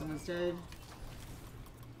 Someone's dead.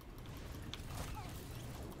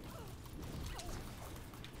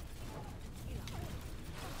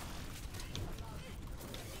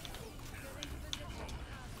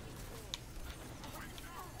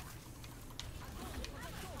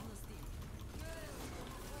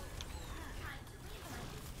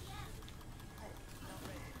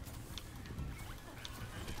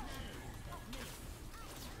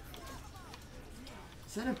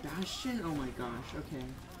 Is that a Bastion? Oh my gosh, okay.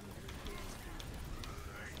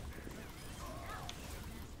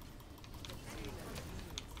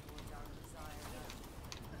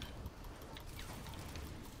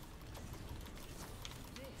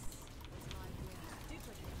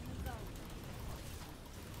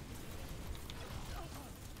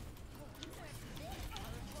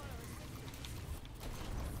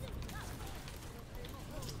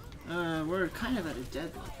 We're kind of at a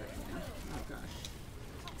deadlock right now. Oh gosh.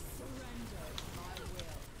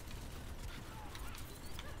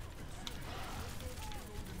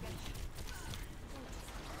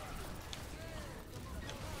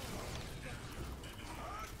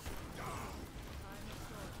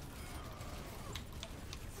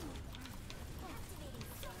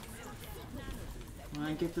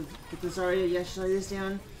 Get the Zarya. Yes, Zarya's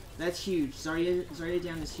down. That's huge. Zarya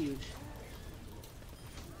down is huge.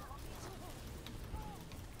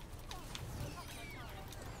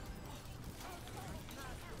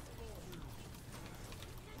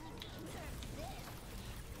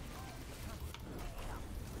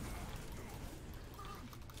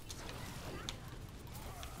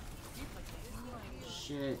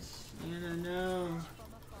 Shit. Anna, no.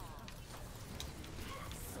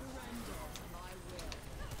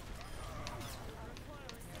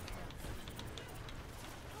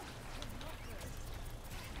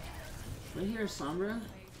 Do I hear Sombra?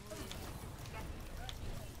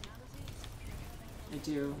 I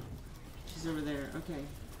do. She's over there. Okay.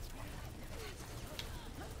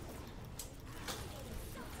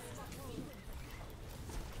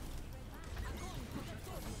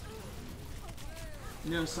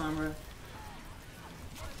 No, Sombra.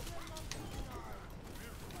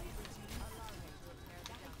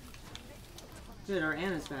 Good, our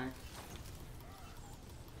Anna's back.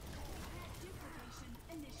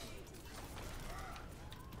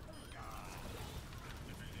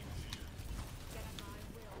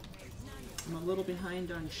 I'm a little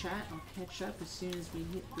behind on chat. I'll catch up as soon as we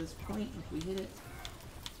hit this point, if we hit it.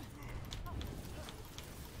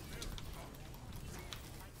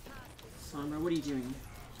 Sombra, what are you doing?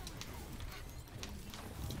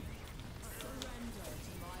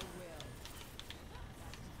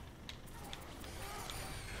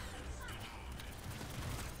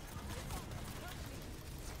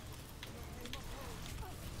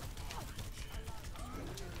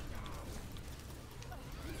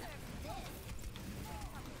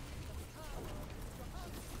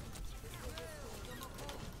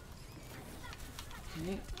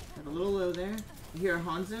 Okay, got a little low there. You hear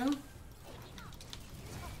Hanzo?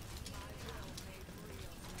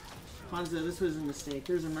 Hanzo, this was a mistake.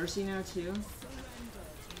 There's a Mercy now, too.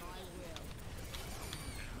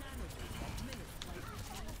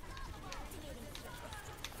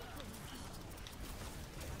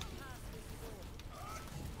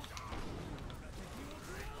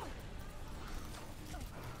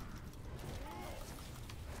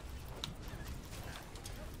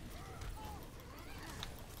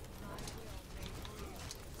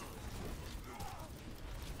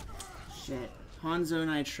 Shit. Hanzo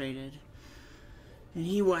and I traded. And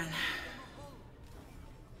he won.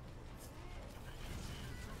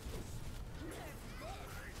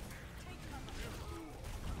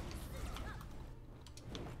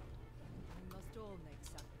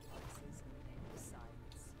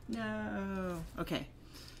 No. Okay.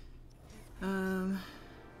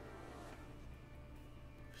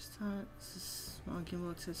 First thought, this is small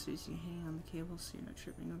gimbal accessories you hang on the cable so you're not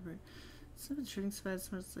tripping over it. Some of the tripping spots,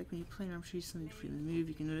 it's like when you play an arm tree, something to freely move,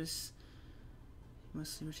 you can notice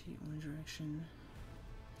mostly rotate one direction.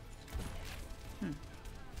 Yeah,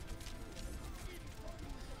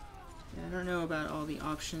 I don't know about all the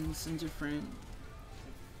options and different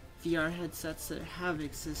VR headsets that have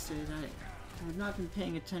existed. I have not been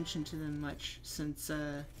paying attention to them much since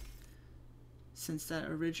that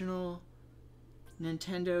original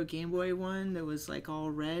Nintendo Game Boy one that was like all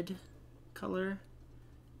red color.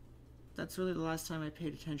 That's really the last time I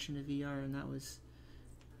paid attention to VR, and that was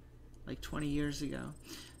like 20 years ago.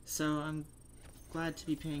 So I'm glad to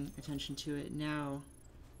be paying attention to it now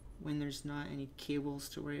when there's not any cables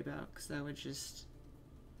to worry about, because that would just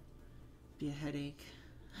be a headache.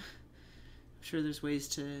 I'm sure there's ways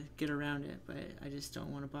to get around it, but I just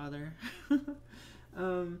don't want to bother.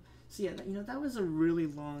 So yeah, you know, that was a really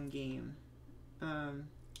long game.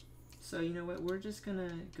 So you know what, we're just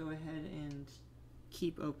gonna go ahead and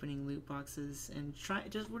keep opening loot boxes and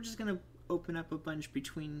we're just gonna open up a bunch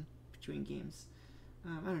between games.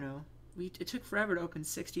 I don't know, it took forever to open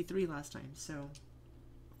 63 last time, so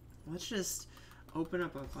let's just open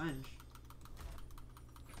up a bunch.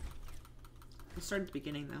 We'll start at the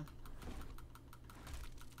beginning though.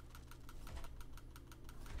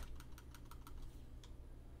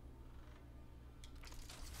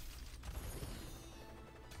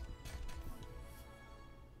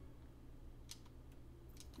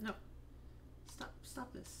 No.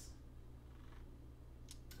 Stop this.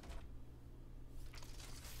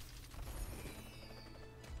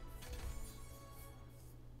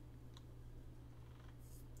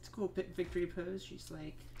 It's a cool victory pose. She's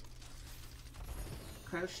like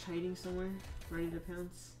crouched, hiding somewhere, ready to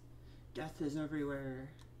pounce. Death is everywhere.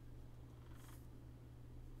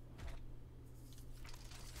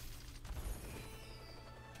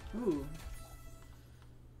 Ooh.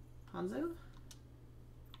 Hanzo?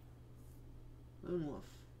 Lone Wolf.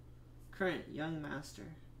 Current Young Master.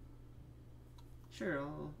 Sure,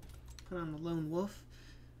 I'll put on the Lone Wolf.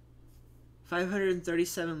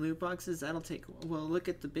 537 loot boxes, that'll take... Well, look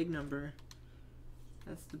at the big number.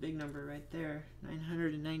 That's the big number right there.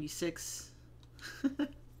 996.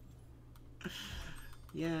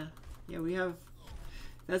 Yeah, we have...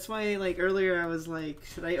 That's why, like, earlier I was like,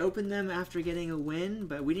 should I open them after getting a win?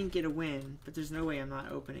 But we didn't get a win. But there's no way I'm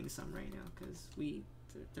not opening some right now, because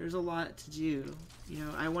there's a lot to do. You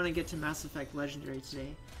know, I want to get to Mass Effect Legendary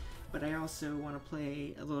today, but I also want to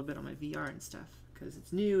play a little bit on my VR and stuff, because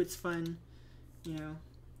it's new, it's fun, you know.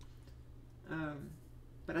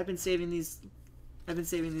 But I've been saving these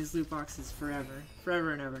loot boxes forever and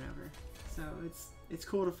ever and ever. So it's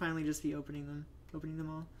cool to finally just be opening them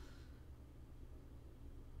all.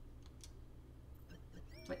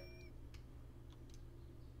 Wait.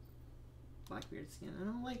 Blackbeard skin. I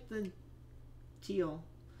don't like the teal.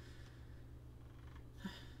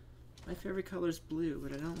 My favorite color is blue,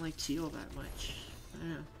 but I don't like teal that much. I don't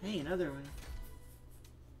know. Hey, another one.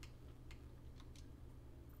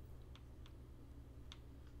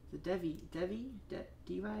 The Devi, I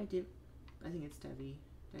think it's Devi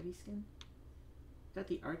skin. Got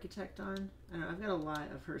the Architect on. I don't know, I've got a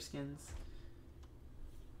lot of her skins.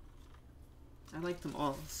 I like them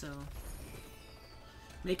all, so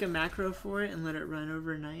make a macro for it and let it run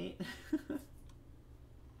overnight.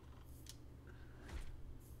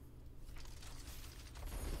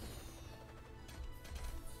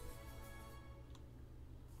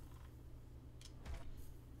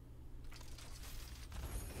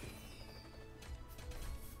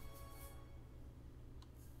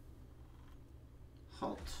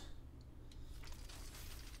 Halt.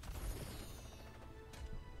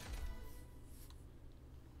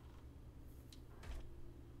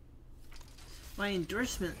 My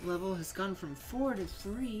endorsement level has gone from 4 to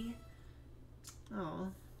 3. Oh.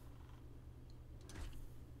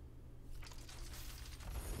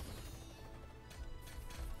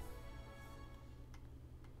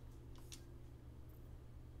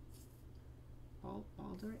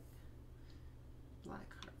 Baldric?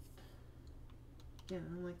 Blackheart. Yeah,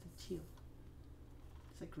 I don't like the teal.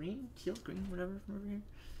 Is that green? Teal, green, whatever from over here?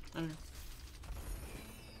 I don't know.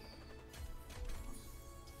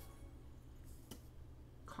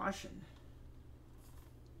 Caution.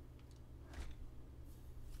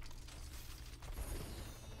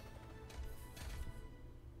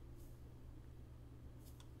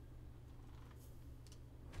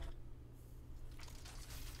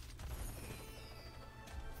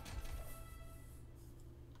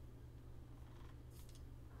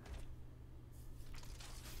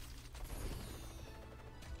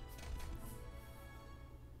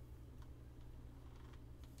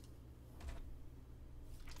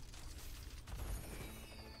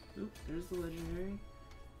 Oop, there's the legendary.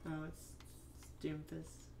 Oh, it's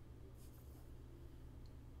Doomfist.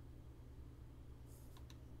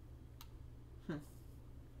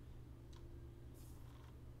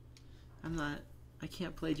 I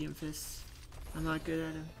can't play Doomfist. I'm not good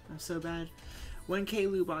at him. I'm so bad. 1K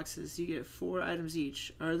loot boxes. You get 4 items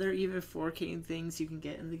each. Are there even 4K things you can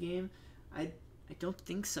get in the game? I don't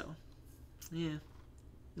think so. Yeah.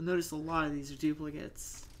 You'll notice a lot of these are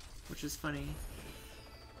duplicates, which is funny.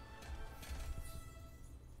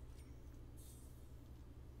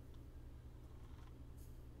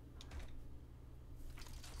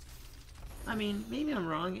 I mean, maybe I'm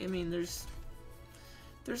wrong. I mean, there's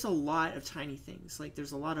a lot of tiny things. Like,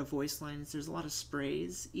 there's a lot of voice lines. There's a lot of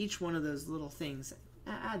sprays. Each one of those little things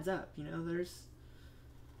adds up, you know?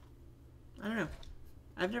 I don't know.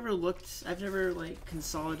 I've never, like,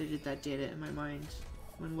 consolidated that data in my mind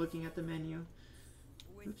when looking at the menu.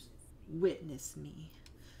 Oops. Witness me.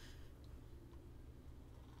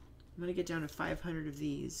 I'm gonna get down to 500 of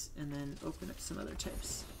these and then open up some other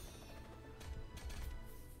types.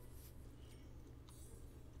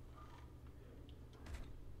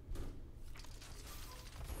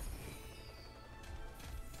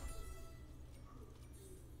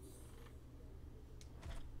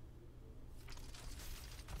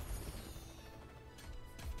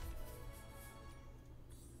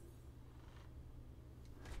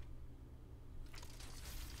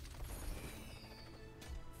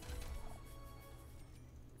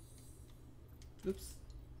 Oops.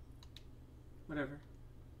 Whatever.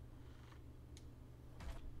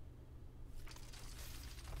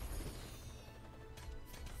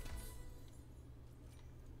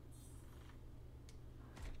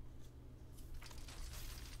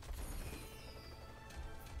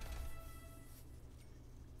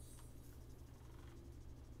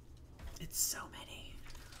 It's so many.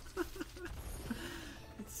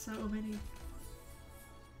 It's so many.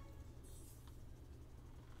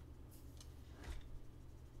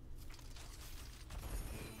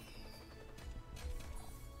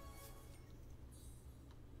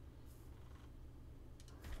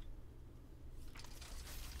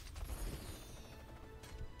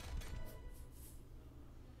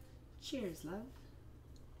 Cheers, love.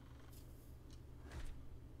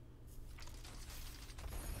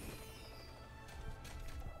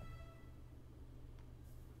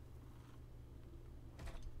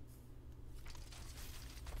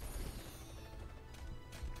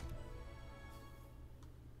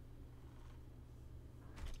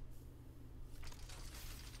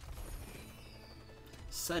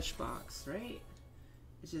 Such box, right?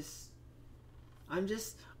 It's just,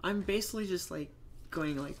 I'm basically just like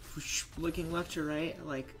going like whoosh, looking left to right,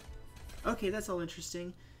 like, okay, that's all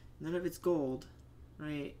interesting. None of it's gold,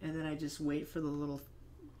 right? And then I just wait for the little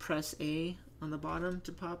press A on the bottom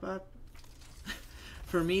to pop up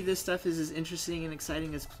For me, this stuff is as interesting and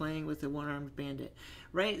exciting as playing with a one-armed bandit,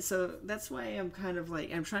 right? So that's why I'm kind of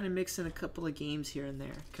like, I'm trying to mix in a couple of games here and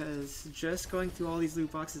there, because just going through all these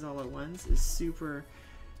loot boxes all at once is super,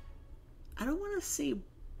 I don't want to say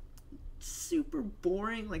super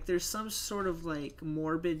boring. Like, there's some sort of like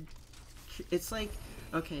morbid, it's like,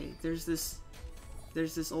 okay, there's this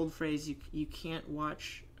old phrase, you can't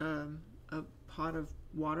watch a pot of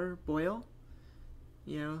water boil.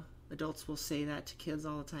 You know, adults will say that to kids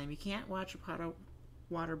all the time. You can't watch a pot of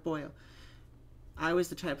water boil. I was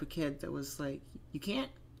the type of kid that was like, you can't?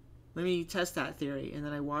 Let me test that theory. And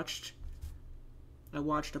then I watched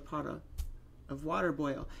a pot of water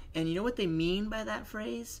boil. And you know what they mean by that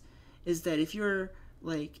phrase? Is that if you're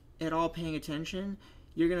like at all paying attention,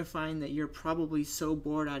 you're going to find that you're probably so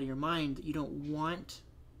bored out of your mind that you don't want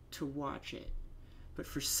to watch it. But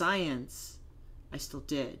for science, I still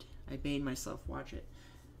did. I made myself watch it.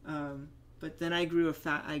 But then I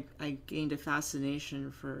I gained a fascination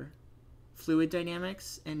for fluid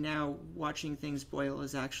dynamics, and now watching things boil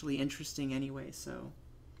is actually interesting anyway. So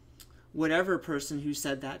whatever person who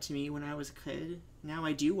said that to me when I was a kid, now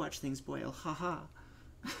I do watch things boil. Haha.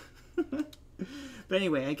 But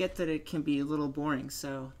anyway, I get that it can be a little boring,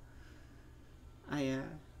 so I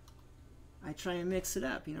try and mix it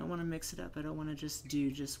up. You know, I want to mix it up. I don't want to just do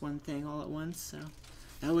just one thing all at once. So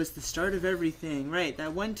that was the start of everything, right?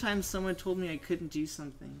 That one time someone told me I couldn't do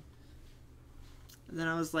something, and then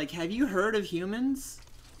I was like, "Have you heard of humans?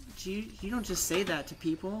 You don't just say that to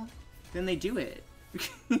people, then they do it."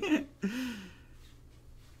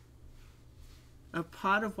 A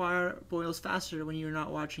pot of water boils faster when you're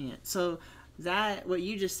not watching it. So that, what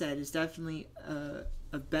you just said, is definitely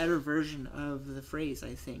a better version of the phrase,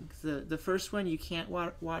 I think. The first one, you can't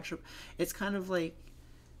watch, it's kind of like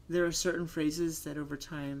there are certain phrases that over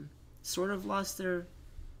time sort of lost their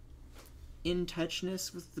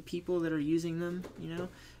in-touchness with the people that are using them, you know?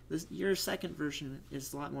 Your second version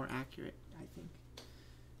is a lot more accurate, I think.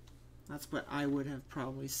 That's what I would have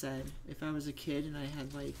probably said. If I was a kid and I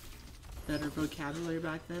had, like, better vocabulary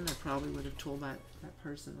back then, I probably would have told that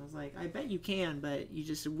person. I was like, I bet you can, but you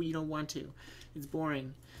don't want to. It's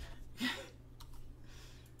boring.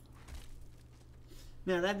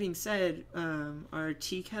 Now, that being said, our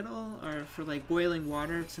tea kettle are for like boiling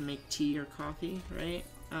water to make tea or coffee, right?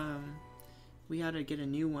 We had to get a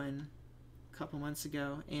new one a couple months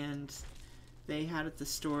ago, and they had at the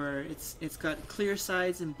store, it's got clear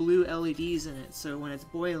sides and blue LEDs in it, so when it's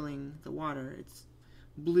boiling the water, it's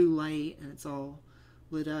blue light and it's all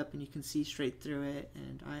lit up and you can see straight through it.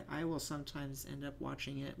 And I will sometimes end up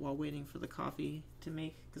watching it while waiting for the coffee to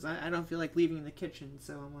make, because I don't feel like leaving the kitchen,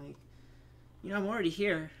 so I'm like, you know, I'm already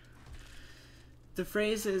here. The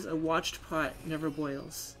phrase is, a watched pot never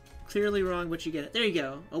boils. Clearly wrong, but you get it. There you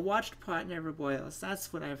go. A watched pot never boils.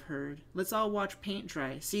 That's what I've heard. Let's all watch paint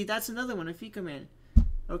dry. See, that's another one, a Fika Man.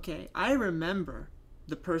 Okay, I remember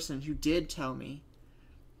the person who did tell me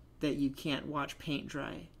that you can't watch paint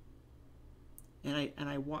dry. And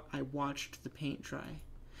I watched the paint dry.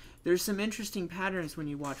 There's some interesting patterns when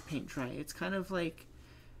you watch paint dry. It's kind of like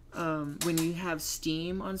when you have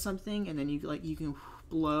steam on something and then you can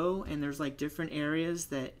blow, and there's like different areas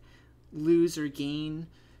that lose or gain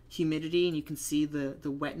humidity, and you can see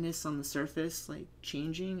the wetness on the surface like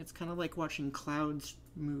changing. It's kind of like watching clouds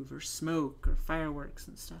move or smoke or fireworks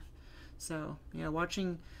and stuff. So yeah,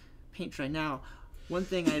 watching paint dry. Now, one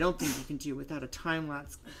thing I don't think you can do without a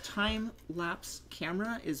time-lapse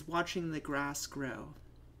camera is watching the grass grow.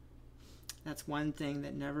 That's one thing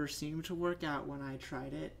that never seemed to work out when I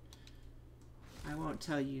tried it. I won't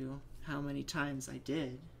tell you how many times I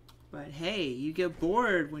did, but hey, you get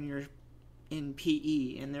bored when you're in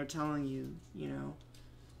PE and they're telling you, you know,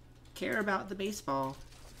 care about the baseball.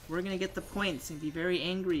 We're going to get the points and be very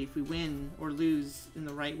angry if we win or lose in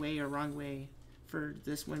the right way or wrong way for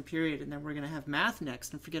this one period, and then we're going to have math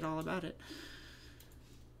next and forget all about it.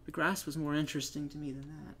 The grass was more interesting to me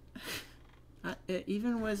than that. It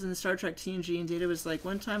even was in Star Trek TNG, and Data was like,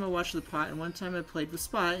 one time I watched the pot and one time I played with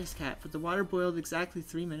Spot, his cat, but the water boiled exactly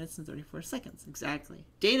 3 minutes and 34 seconds. Exactly.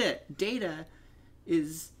 Data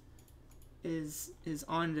is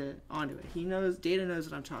onto it. He knows, Data knows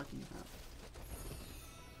what I'm talking about.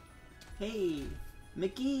 Hey,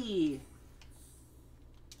 Mickey!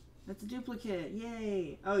 That's a duplicate.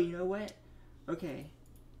 Yay! Oh, you know what? Okay.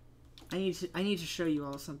 I need to show you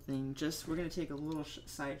all something. Just, we're gonna take a little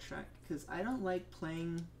sidetrack because I don't like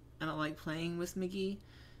playing with McGee.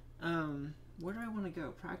 Where do I want to go?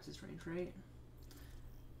 Practice range, right?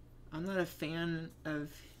 I'm not a fan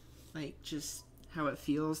of like just how it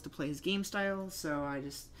feels to play his game style, so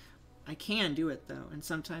I can do it though. And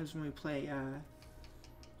sometimes when we play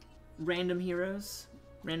random heroes,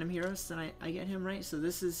 then I get him, right? So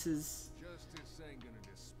this is his,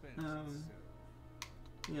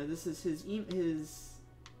 you know, this is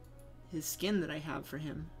his skin that I have for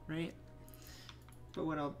him, right? But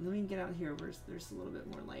what I'll, let me get out here where there's a little bit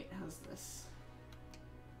more light. How's this?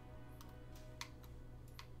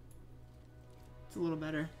 It's a little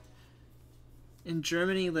better. In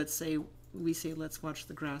Germany, let's say, we say, let's watch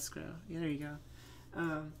the grass grow. Yeah, there you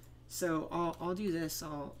go. So I'll do this.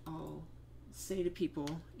 I'll say to people,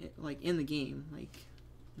 like in the game, like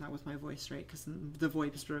not with my voice, right? Because the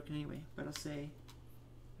VoIP is broken anyway. But I'll say,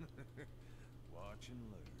 watch and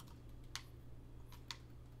learn.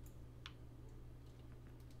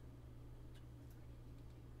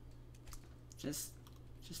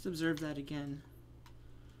 just observe that again.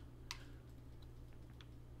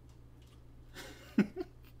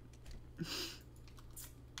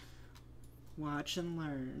 Watch and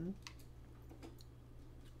learn.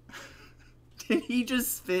 Did he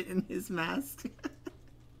just spit in his mask?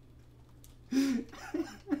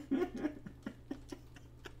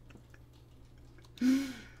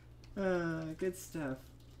 Good stuff.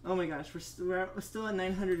 Oh my gosh, we're still at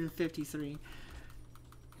 953.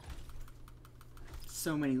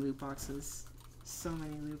 So many loot boxes. So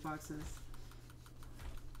many loot boxes.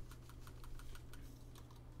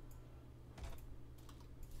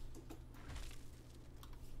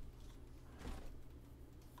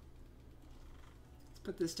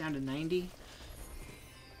 Put this down to 90.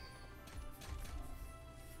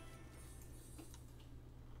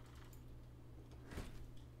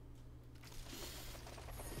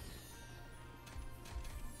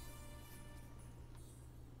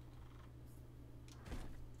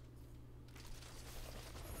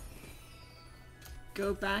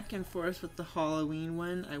 Go back and forth with the Halloween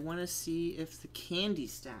one. I want to see if the candy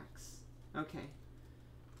stacks. Okay.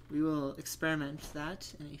 We will experiment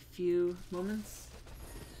that in a few moments.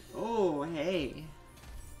 Oh, hey.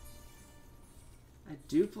 A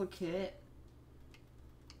duplicate.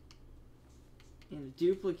 And a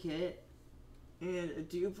duplicate. And a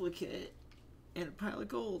duplicate. And a pile of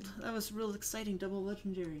gold. That was real exciting. Double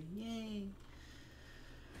legendary. Yay.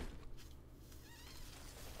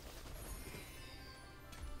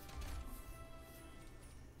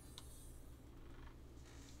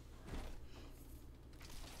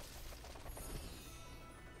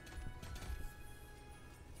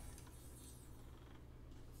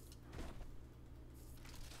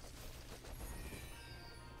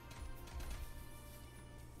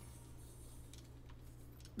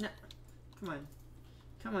 No. Come on.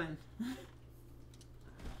 Come on.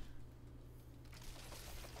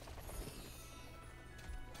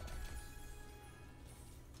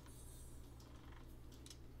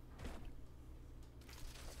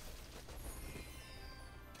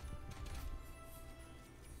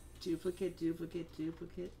 Duplicate, duplicate,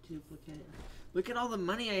 duplicate, duplicate. Look at all the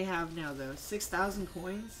money I have now, though. 6,000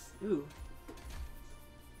 coins? Ooh.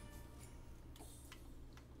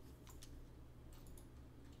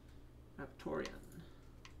 Raptorian.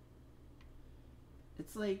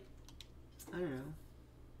 It's like, I don't know.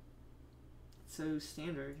 It's so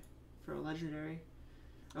standard for a legendary.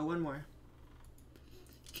 Oh, one more.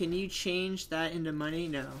 Can you change that into money?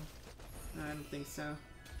 No. No, I don't think so.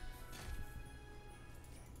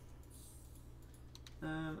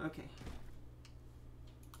 Okay.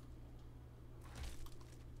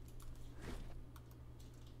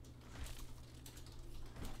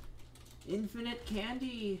 Infinite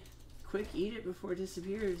candy! Quick, eat it before it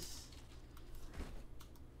disappears.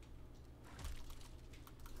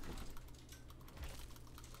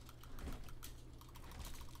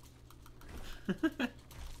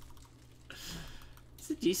 It's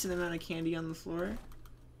a decent amount of candy on the floor.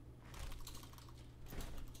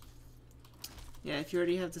 Yeah, if you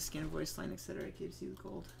already have the skin, voice line, etc., it gives you the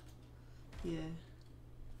gold. Yeah.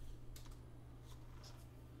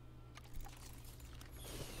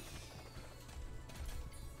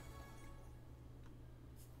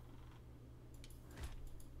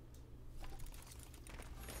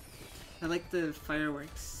 I like the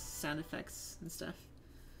fireworks sound effects and stuff.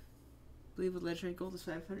 I believe with legendary gold is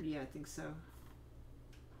 500. Yeah, I think so.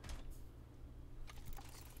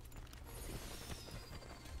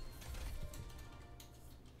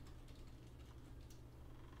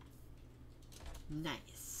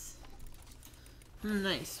 Nice.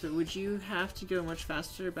 Nice, but would you have to go much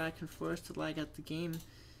faster back and forth to lag out the game?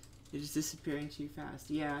 It is disappearing too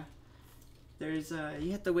fast. Yeah. There's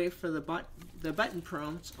you have to wait for the button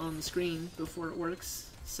prompt on the screen before it works.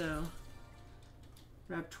 So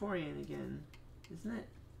Raptorian again, isn't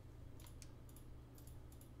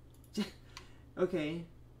it? Okay.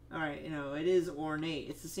 Alright, you know, it is ornate.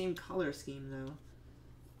 It's the same color scheme, though.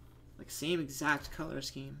 Like, same exact color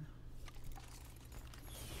scheme.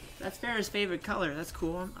 That's Farrah's favorite color. That's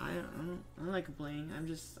cool. I like a bling.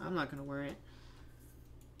 I'm not gonna wear it.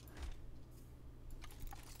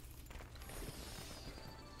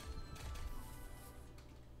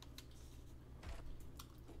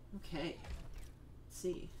 Okay. Let's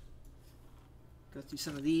see. Go through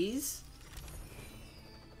some of these.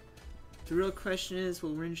 The real question is,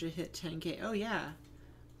 will Rinja hit 10k? Oh yeah.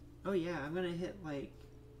 Oh yeah, I'm gonna hit like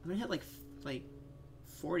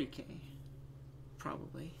 40k.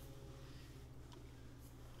 Probably.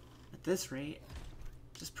 At this rate.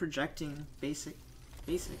 Just projecting basic.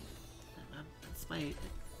 That's my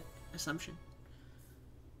assumption.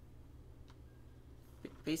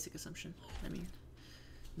 Basic assumption, I mean.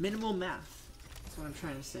 Minimal math. That's what I'm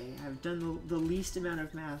trying to say. I've done the least amount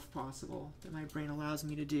of math possible that my brain allows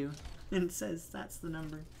me to do. And it says that's the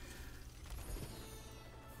number.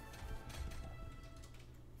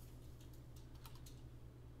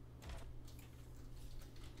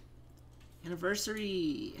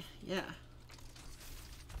 Anniversary! Yeah.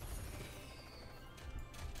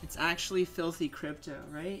 It's actually filthy crypto,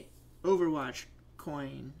 right? Overwatch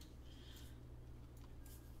coin.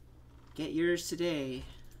 Get yours today.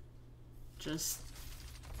 Just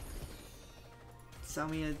sell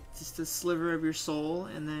me just a sliver of your soul,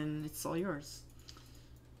 and then it's all yours.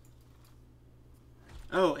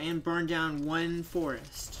 Oh, and burn down one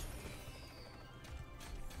forest.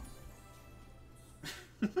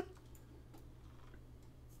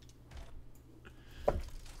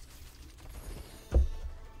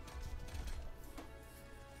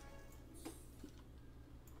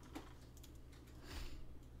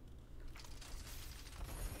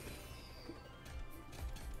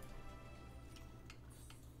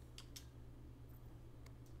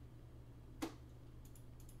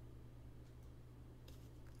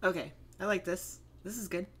 Okay, I like this. This is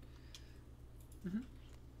good.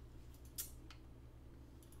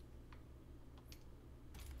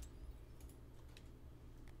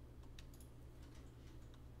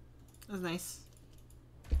 That was nice.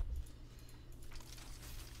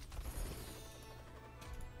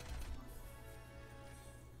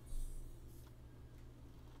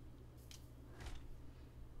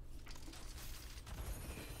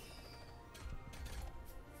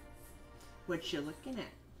 What you looking at?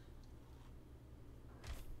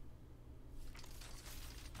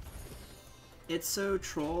 It's so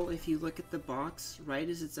troll if you look at the box right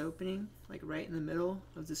as it's opening, like right in the middle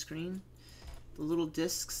of the screen. The little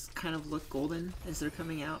discs kind of look golden as they're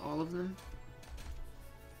coming out, all of them.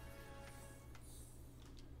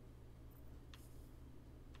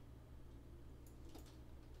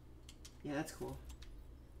 Yeah, that's cool.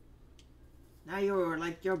 Now you're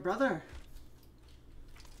like your brother.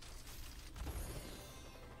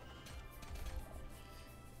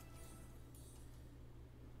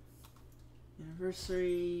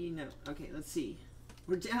 Anniversary, no. Okay, let's see.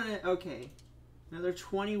 We're down at, okay. Another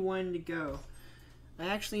 21 to go. I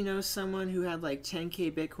actually know someone who had like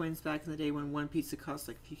 10k bitcoins back in the day when one pizza cost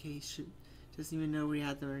like a few k. Doesn't even know where he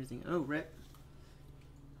had them or anything. Oh, rip.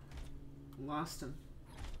 Lost him.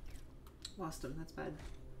 Lost him, that's bad.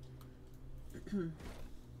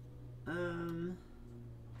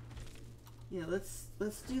 Yeah, let's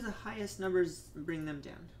do the highest numbers and bring them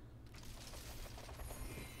down.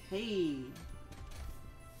 Hey.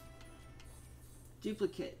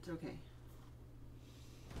 Duplicate, okay.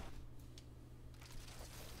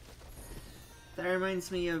 That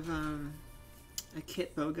reminds me of a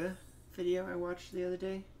Kit Boga video I watched the other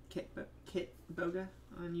day. Kit Boga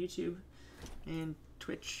on YouTube and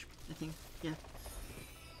Twitch, I think. Yeah.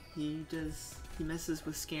 He messes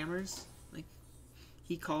with scammers. Like,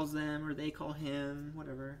 he calls them or they call him,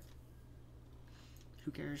 whatever.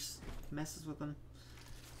 Who cares? He messes with them.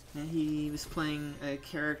 And he was playing a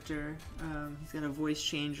character. He's got a voice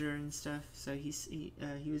changer and stuff. So he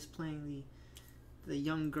was playing the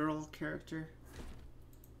young girl character,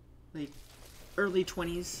 like early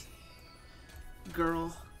 20s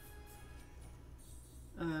girl.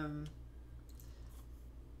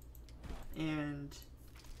 And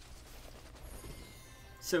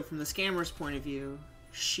so from the scammer's point of view,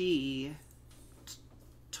 she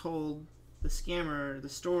told the scammer the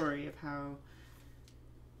story of how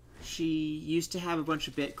she used to have a bunch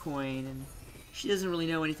of Bitcoin and she doesn't really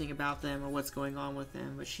know anything about them or what's going on with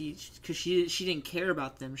them, but because she didn't care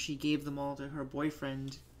about them, she gave them all to her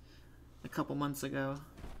boyfriend a couple months ago.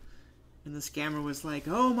 And the scammer was like,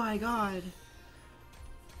 "Oh my god,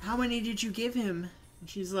 how many did you give him?" And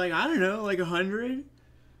she's like, "I don't know, like 100."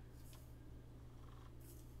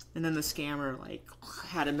 And then the scammer, like,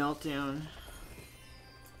 had a meltdown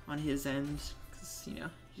on his end. Because, you know,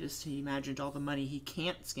 he imagined all the money he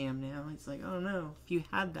can't scam now. He's like, oh no, if you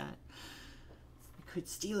had that, I could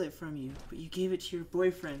steal it from you, but you gave it to your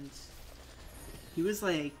boyfriend. He was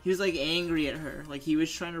like angry at her. Like, he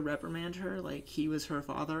was trying to reprimand her, like he was her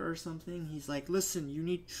father or something. He's like, listen, you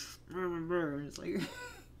need... And it's like,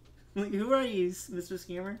 like, who are you, Mr.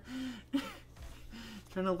 Scammer?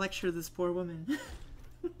 Trying to lecture this poor woman.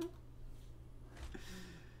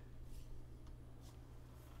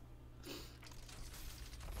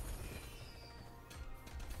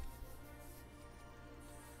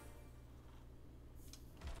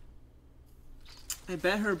 I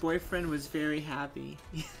bet her boyfriend was very happy.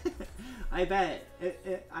 I bet.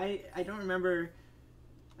 I don't remember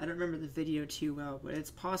the video too well, but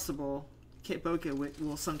it's possible Kit Boca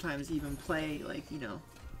will sometimes even play, like, you know,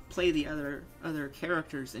 play the other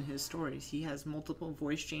characters in his stories. He has multiple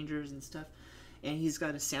voice changers and stuff, and he's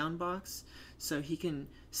got a sound box, so he can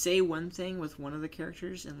say one thing with one of the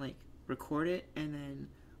characters and, like, record it, and then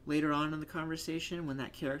later on in the conversation, when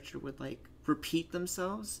that character would, like, repeat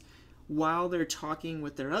themselves, while they're talking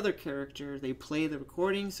with their other character, they play the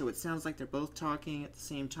recording, so it sounds like they're both talking at the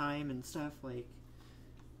same time and stuff. Like,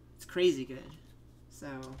 it's crazy good. So,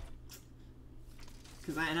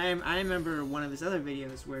 because I remember one of his other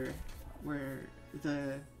videos where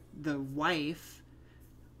the wife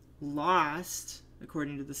lost,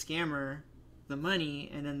 according to the scammer, the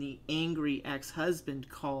money, and then the angry ex-husband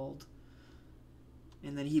called,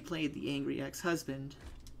 and then he played the angry ex-husband.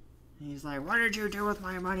 And he's like, what did you do with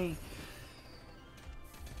my money?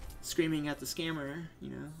 Screaming at the scammer, you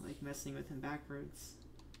know, like messing with him backwards.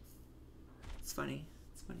 It's funny.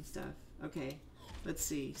 It's funny stuff. Okay, let's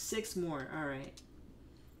see. 6 more. Alright.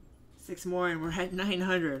 6 more and we're at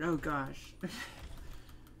 900. Oh gosh.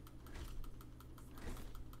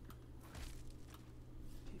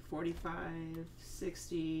 45,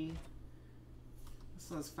 60. This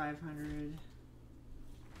was 500.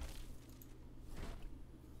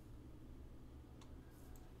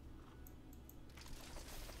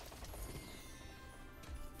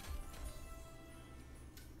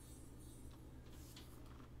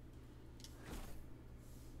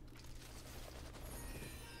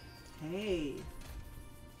 Hey.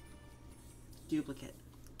 Duplicate.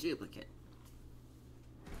 Duplicate.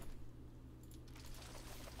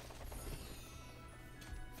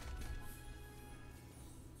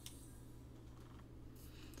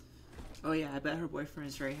 Oh yeah, I bet her boyfriend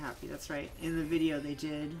is very happy. That's right. In the video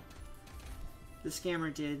the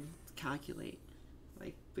scammer did calculate,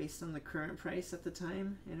 like, based on the current price at the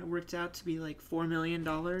time, and it worked out to be like $4 million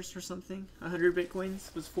or something. 100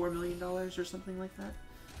 bitcoins was $4 million or something like that.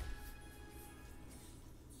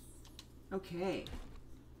 Okay.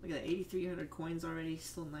 Look at that, 8,300 coins already,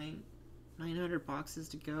 still 900 boxes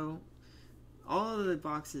to go. All of the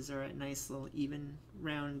boxes are at nice little even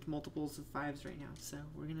round multiples of 5s right now, so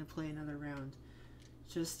we're gonna play another round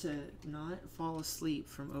just to not fall asleep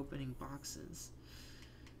from opening boxes.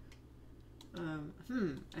 I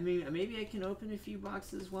mean, maybe I can open a few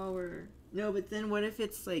boxes while we're... No, but then what if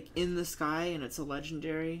it's like in the sky and it's a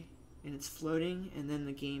legendary and it's floating, and then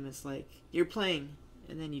the game is like, you're playing,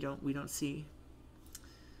 and then we don't see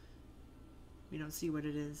what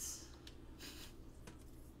it is.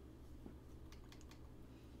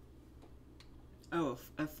 Oh,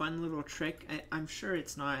 a fun little trick. I'm sure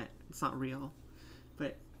it's not real,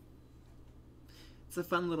 but it's a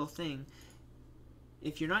fun little thing.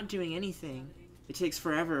 If you're not doing anything, it takes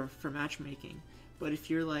forever for matchmaking. But if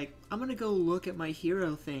you're like, I'm gonna go look at my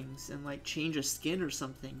hero things and like change a skin or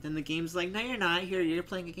something, then the game's like, no, you're not. Here, you're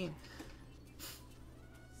playing a game.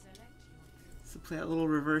 So play that little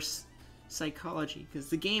reverse psychology, because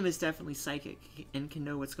the game is definitely psychic and can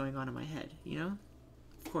know what's going on in my head, you know?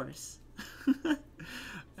 Of course.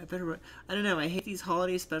 I don't know, I hate these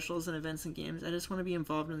holiday specials and events and games. I just want to be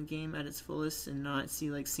involved in the game at its fullest and not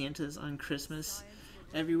see like Santa's on Christmas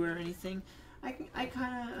everywhere or anything. I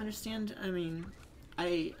kind of understand. I mean,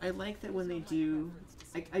 I like that when they do,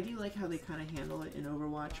 I do like how they kind of handle it in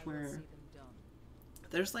Overwatch, where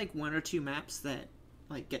there's like 1 or 2 maps that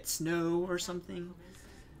like get snow or something,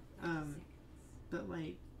 but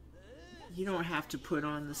like you don't have to put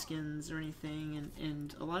on the skins or anything,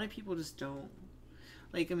 and a lot of people just don't.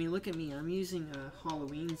 Like, I mean, look at me, I'm using a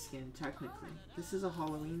Halloween skin, technically. This is a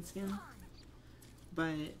Halloween skin,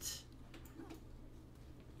 but,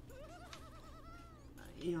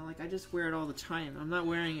 you know, like, I just wear it all the time. I'm not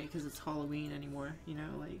wearing it because it's Halloween anymore, you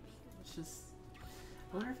know, like, it's just...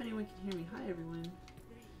 I wonder if anyone can hear me. Hi, everyone.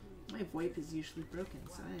 My VoIP is usually broken,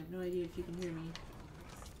 so I have no idea if you can hear me.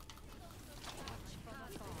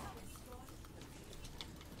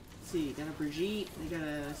 see, got a Brigitte, they got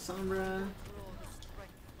a Sombra.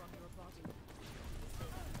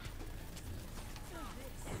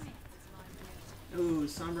 Ooh,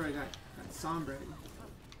 Sombra got Sombra.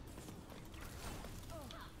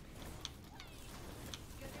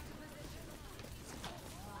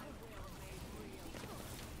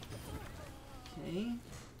 Okay.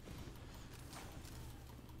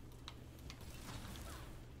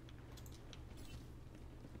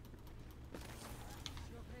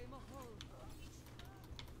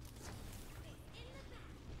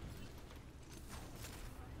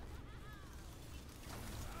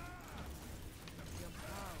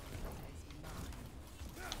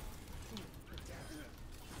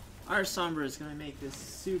 Our Sombra is gonna make this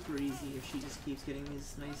super easy if she just keeps getting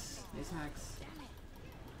these nice hacks.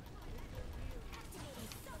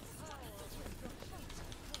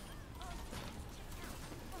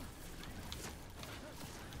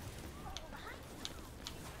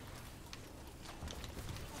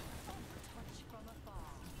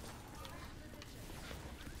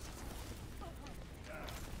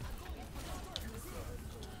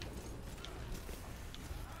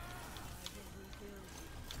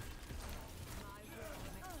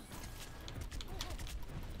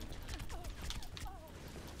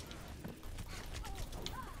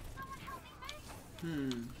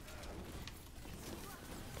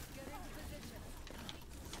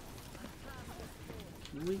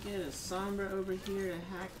 Can we get a Sombra over here to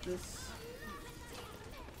hack this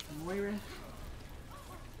Moira?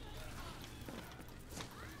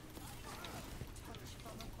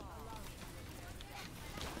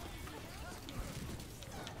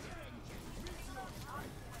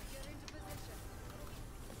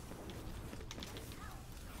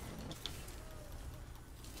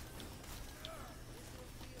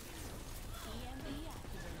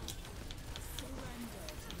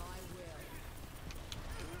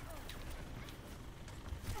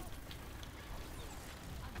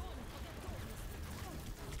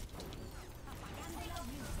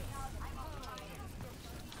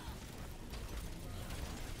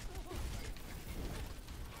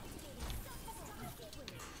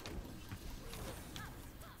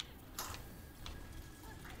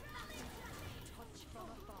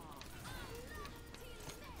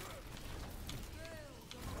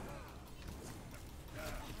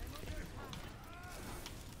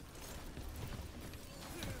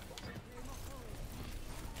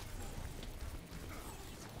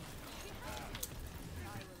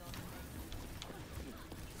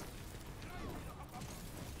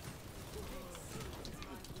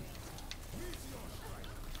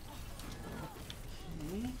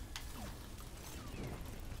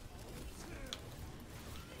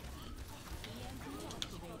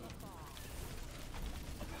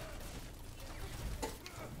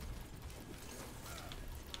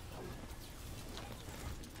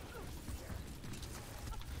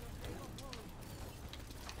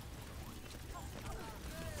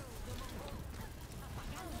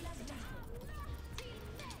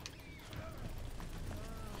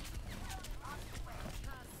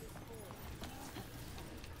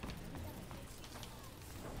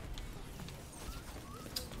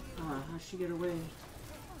 How'd she get away?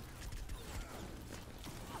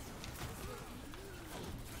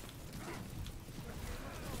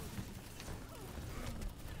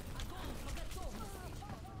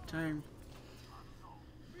 Time.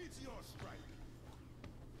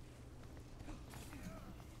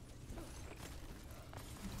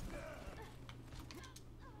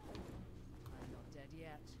 I'm not dead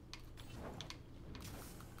yet.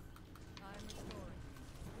 I'm restoring.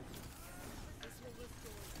 This will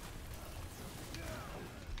restore.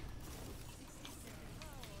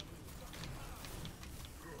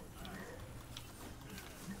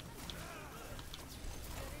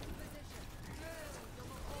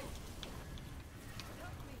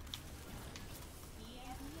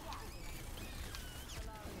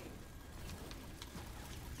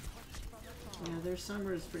 Yeah, their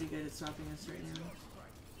Sombra is pretty good at stopping us right now.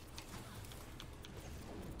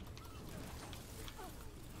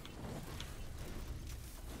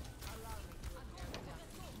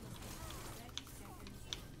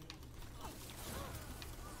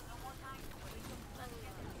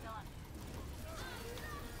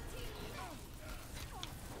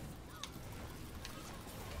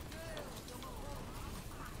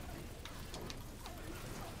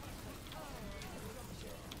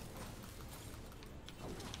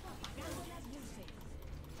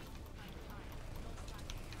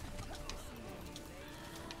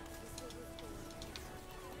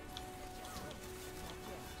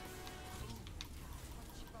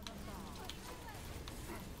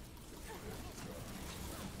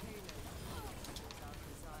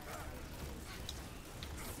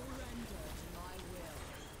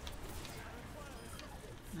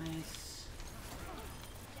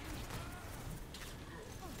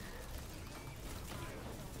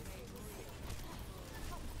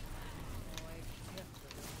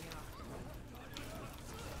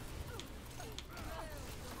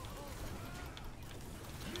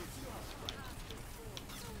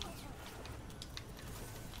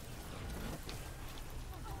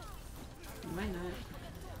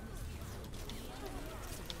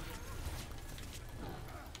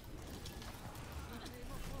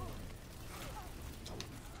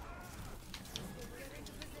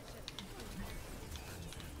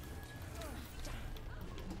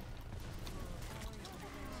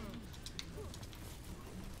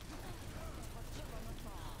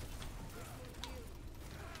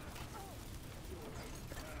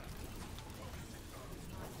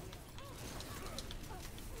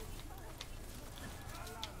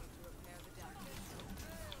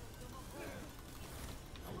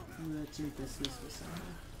 Ooh, that dude, this was the summer.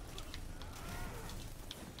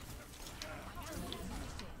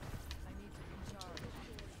 I need to recharge.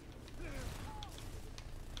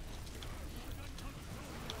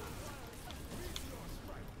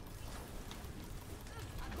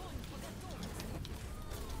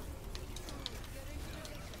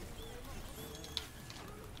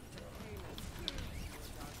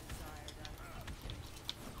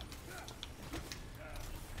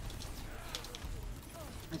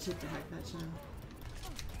 I took the heck that time.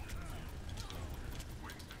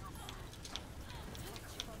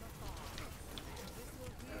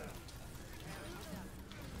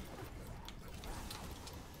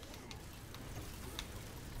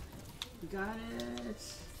 You got it.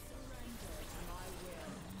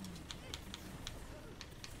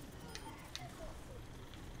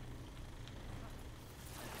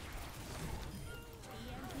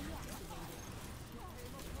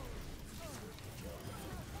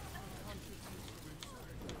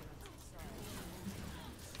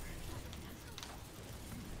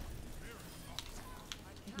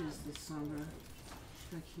 Here's the Sombra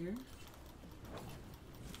back here.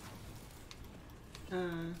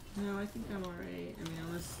 No, I think I'm alright. I mean,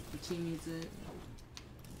 unless the team needs it.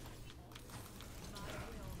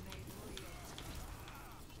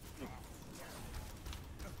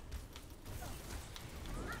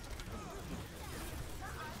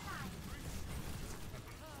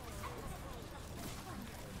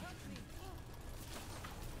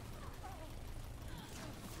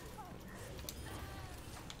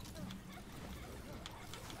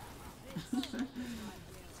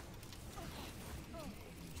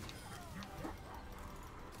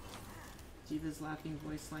 Diva's laughing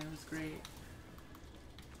voice line was great.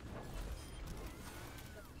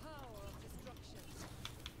 The power of destruction.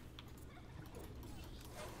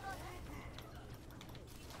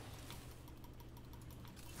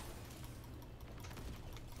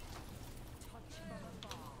 Touch from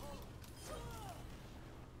afar.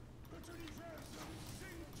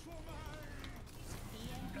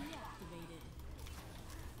 EMP activated.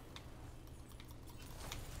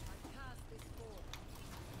 I cast this forth.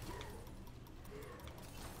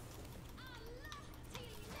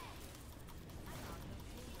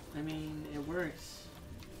 I mean, it works.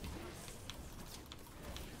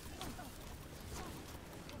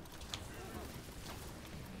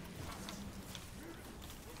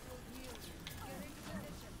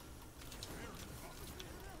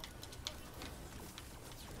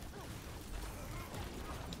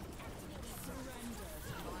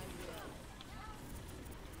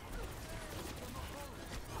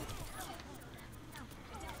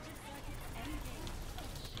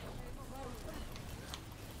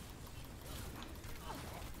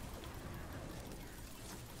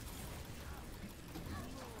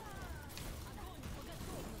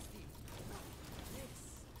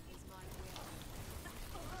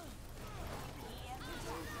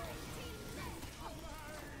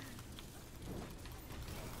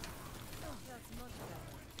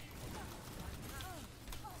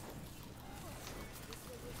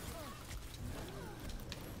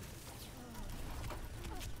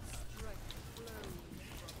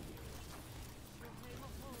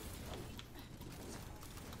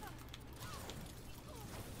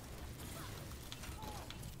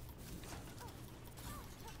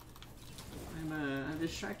 I'm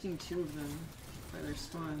distracting two of them by their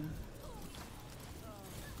spawn.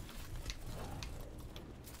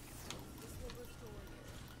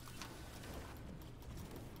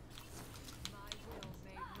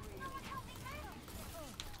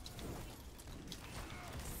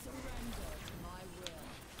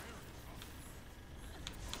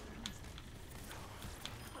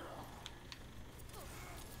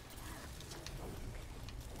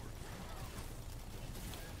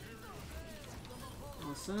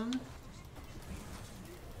 Awesome.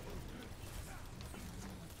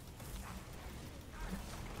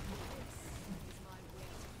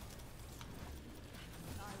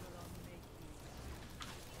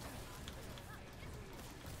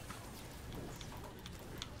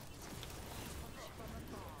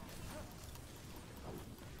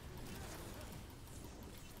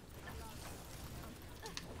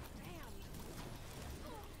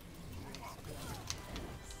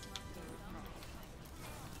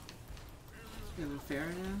 You have a fair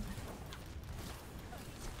now?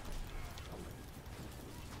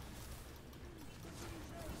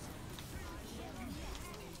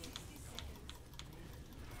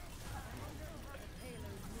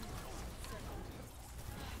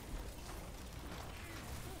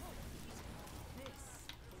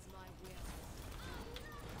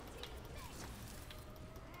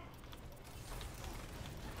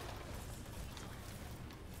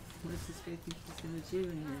 What does this guy think he's gonna do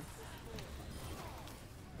in here?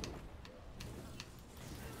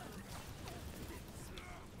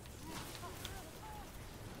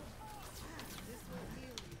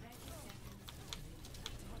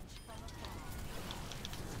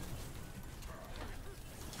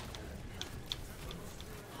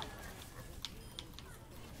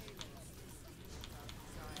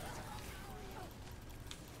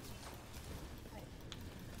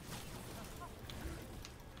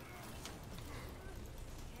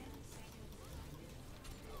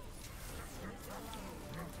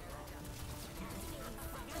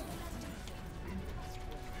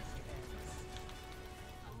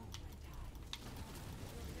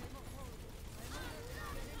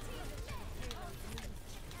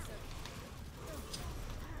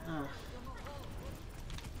 Oh.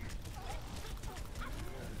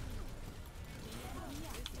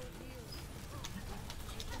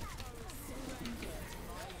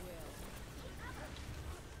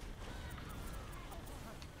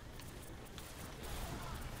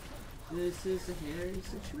 This is a hairy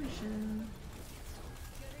situation.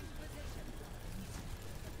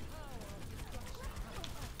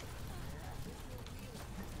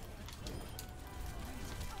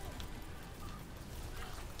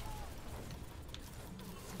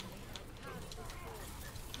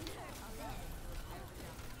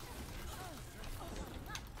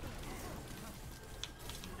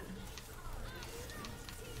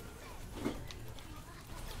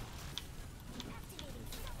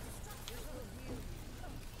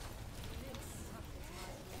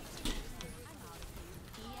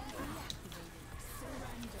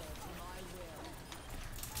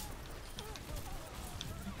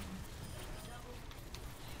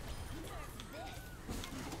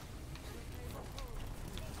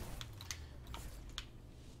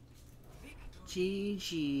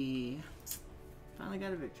 GG. Finally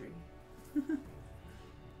got a victory.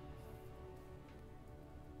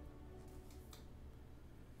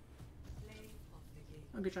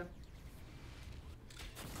 Oh, good job.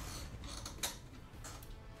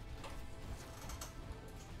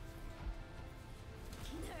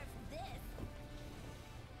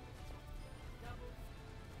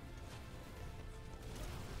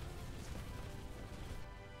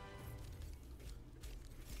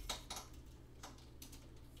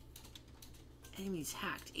 Enemies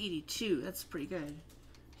hacked 82. That's pretty good.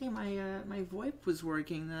 Hey, my VoIP was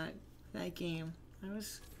working that game. I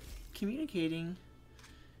was communicating.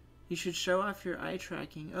 You should show off your eye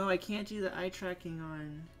tracking. Oh, I can't do the eye tracking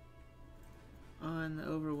on the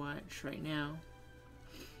Overwatch right now.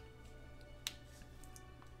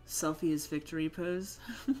 Selfie is victory pose.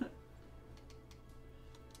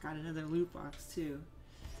 Got another loot box too.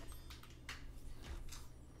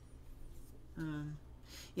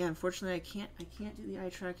 Yeah, unfortunately, I can't do the eye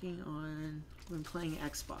tracking on when playing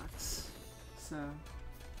Xbox. So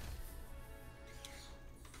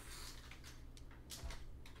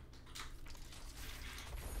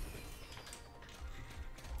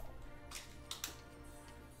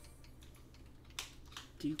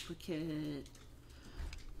duplicate.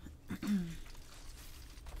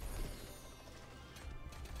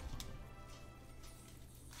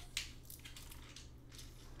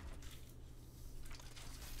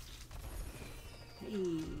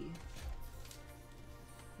 Hey,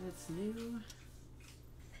 that's new.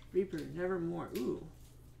 Reaper, Nevermore. Ooh,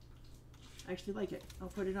 I actually like it. I'll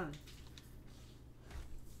put it on.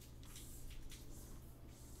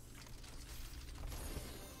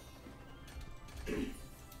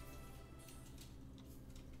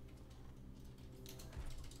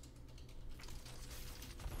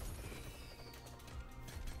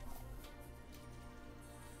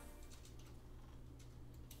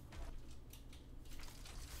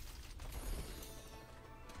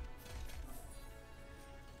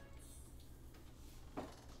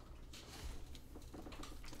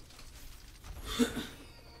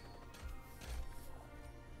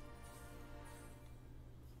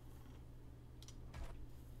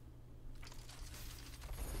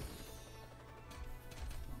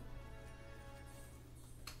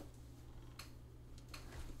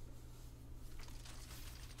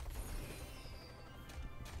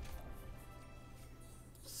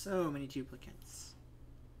 So many duplicates.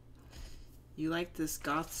 You like this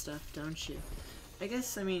goth stuff, don't you? I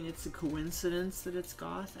guess, I mean, it's a coincidence that it's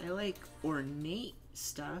goth. I like ornate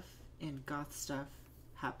stuff, and goth stuff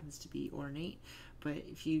happens to be ornate. But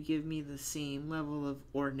if you give me the same level of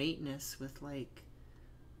ornateness with, like,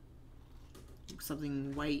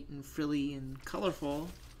 something white and frilly and colorful,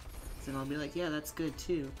 then I'll be like, yeah, that's good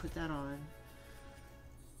too. Put that on.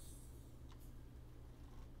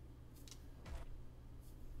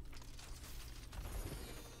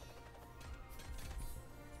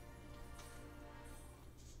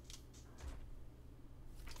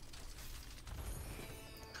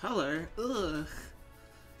 color? Ugh.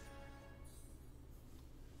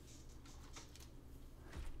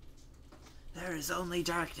 There is only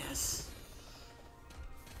darkness.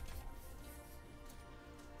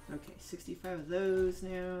 Okay, 65 of those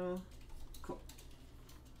now. Cool.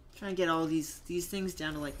 Try and get all these things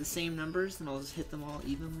down to like the same numbers, and I'll just hit them all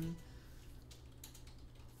evenly.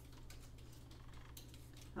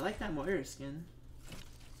 I like that Moira skin.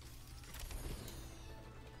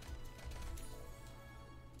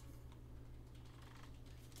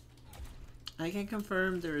 I can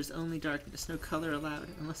confirm there is only darkness, no color allowed,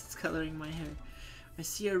 unless it's coloring my hair. I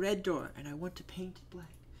see a red door, and I want to paint it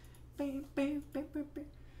black. Bam, bam, bam, bam, bam.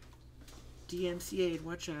 DMCA'd,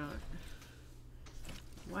 watch out.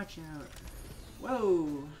 Watch out.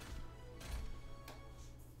 Whoa!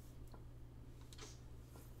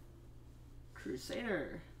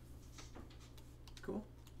 Crusader. Cool.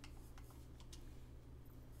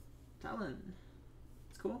 Talon.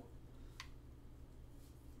 It's cool.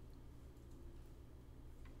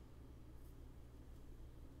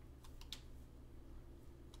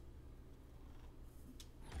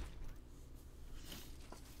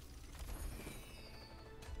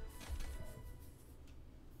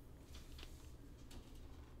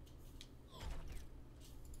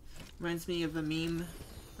 Reminds me of a meme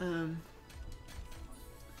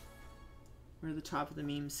where the top of the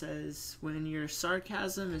meme says, when your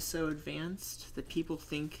sarcasm is so advanced that people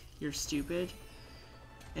think you're stupid,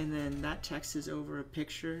 and then that text is over a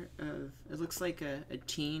picture of, it looks like a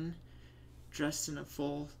teen dressed in a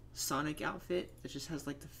full Sonic outfit that just has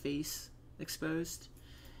like the face exposed,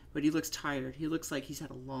 but he looks tired. He looks like he's had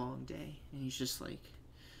a long day, and he's just like,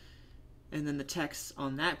 and then the text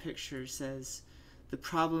on that picture says, the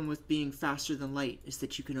problem with being faster than light is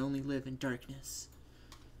that you can only live in darkness.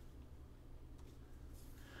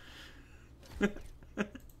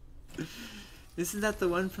 Isn't that the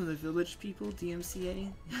one from the Village People, DMCA?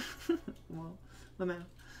 Well, Lamau.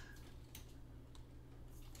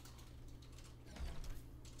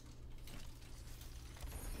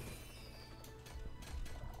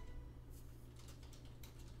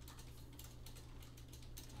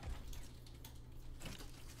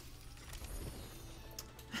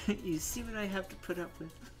 You see what I have to put up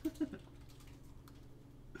with.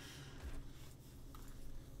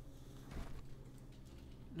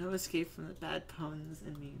 No escape from the bad puns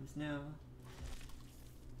and memes. No.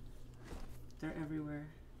 They're everywhere.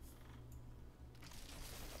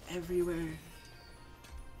 Everywhere.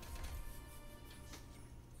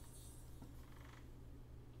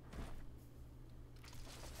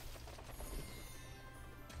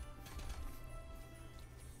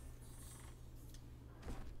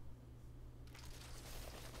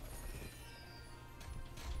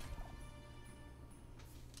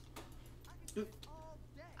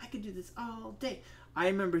 I could do this all day. I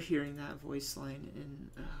remember hearing that voice line in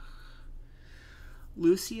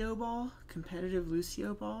Lucio Ball, competitive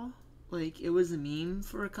Lucio Ball. Like, it was a meme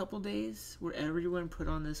for a couple days where everyone put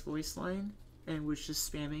on this voice line and was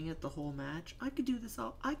just spamming it the whole match. I could do this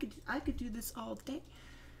all. I could do this all day.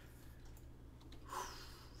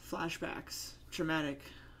 Flashbacks, traumatic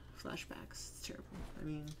flashbacks. It's terrible. I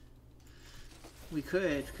mean, we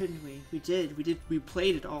could, couldn't we? We did. We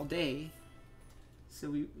played it all day. So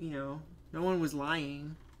we, you know, no one was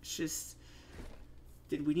lying. It's just,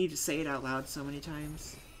 did we need to say it out loud so many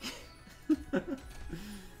times?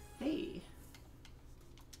 Hey.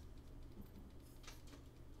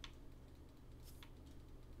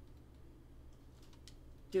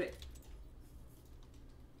 Do it.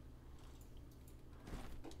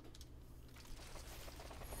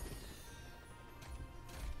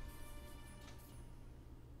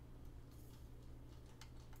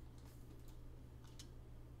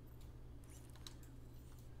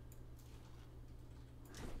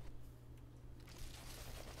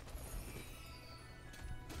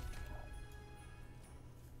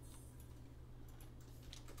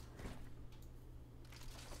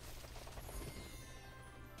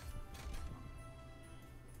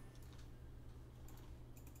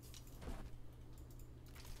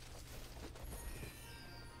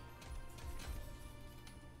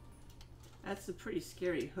 That's a pretty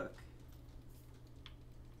scary hook.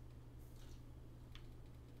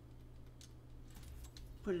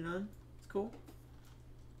 Put it on. It's cool.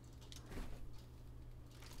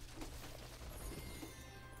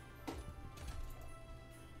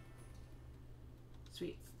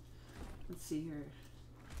 Sweet. Let's see here.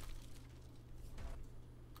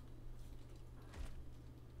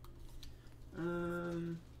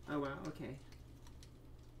 Oh wow, okay.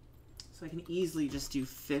 So I can easily just do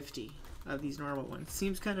 50 of these normal ones.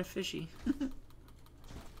 Seems kind of fishy.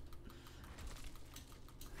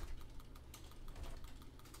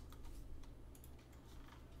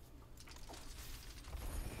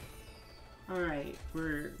 Alright,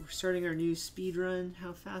 we're starting our new speed run.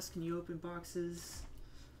 How fast can you open boxes?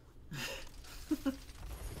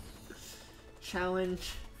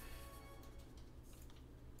 Challenge.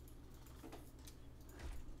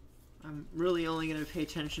 I'm really only going to pay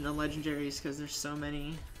attention to legendaries because there's so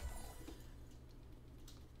many.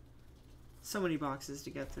 So many boxes to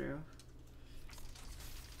get through.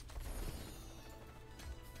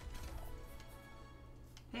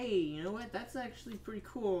 Hey, you know what? That's actually pretty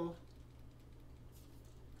cool.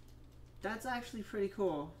 That's actually pretty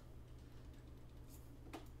cool.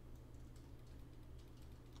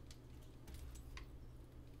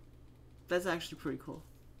 That's actually pretty cool.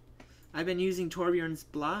 I've been using Torbjorn's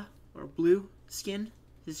blah or blue skin.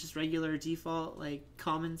 It's just regular default, like,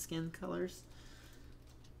 common skin colors.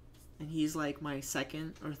 And he's like my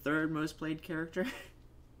second or third most played character.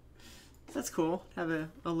 That's cool. Have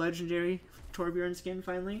a legendary Torbjorn skin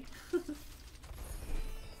finally.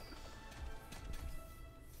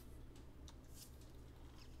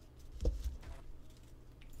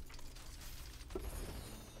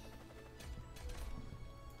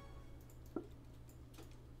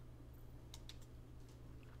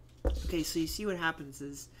 Okay, so you see what happens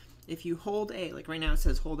is if you hold A, like right now it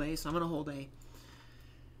says hold A, so I'm going to hold A.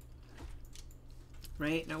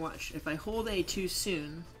 Right? Now watch. If I hold A too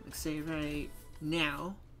soon, like say right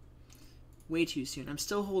now, way too soon, I'm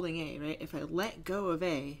still holding A, right? If I let go of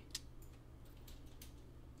A,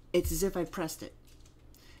 it's as if I pressed it.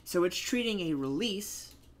 So it's treating a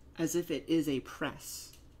release as if it is a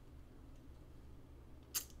press.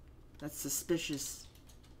 That's suspicious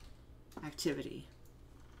activity.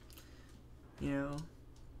 You know,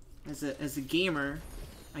 as a gamer,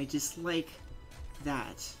 I dislike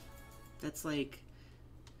that. That's like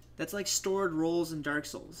stored roles in Dark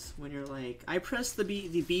Souls when you're like, I pressed the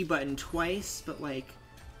B button twice, but like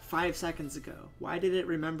 5 seconds ago. Why did it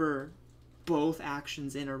remember both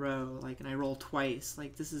actions in a row? Like, and I roll twice.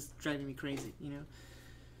 Like, this is driving me crazy. You know,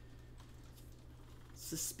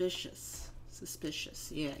 suspicious.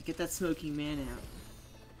 Yeah, get that smoking man out.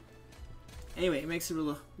 Anyway, it makes it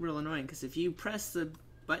real annoying because if you press the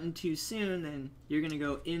button too soon, then you're gonna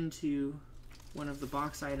go into one of the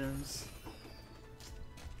box items.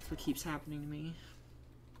 That's what keeps happening to me.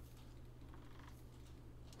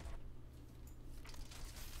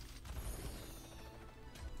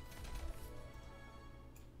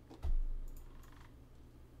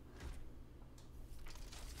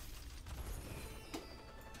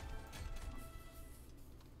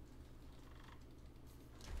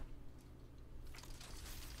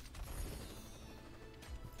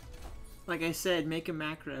 Like I said, make a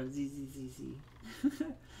macro. ZZZZ.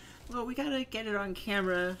 Well, we gotta get it on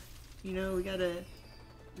camera. You know, we gotta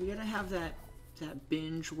have that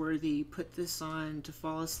binge-worthy, put this on to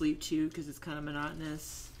fall asleep to, because it's kind of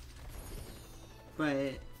monotonous,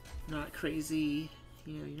 but not crazy.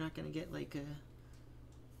 You know, you're not gonna get like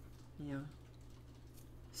a, you know,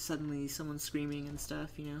 suddenly someone screaming and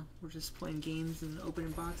stuff. You know, we're just playing games and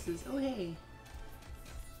opening boxes. Oh hey.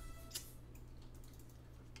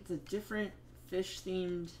 It's a different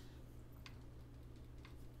fish-themed...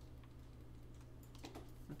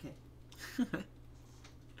 Okay.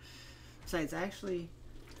 Besides, actually,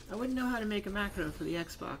 I wouldn't know how to make a macro for the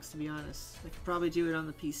Xbox, to be honest. I could probably do it on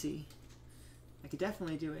the PC. I could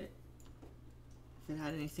definitely do it if it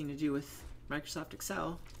had anything to do with Microsoft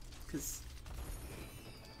Excel, because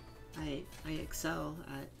I excel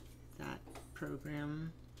at that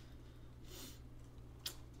program.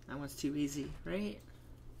 That one's too easy, right?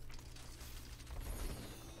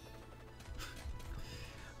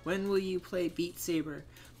 When will you play Beat Saber?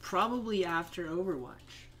 Probably after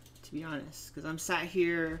Overwatch, to be honest. Because I'm sat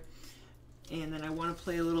here, and then I want to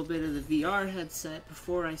play a little bit of the VR headset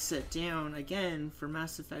before I sit down again for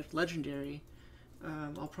Mass Effect Legendary.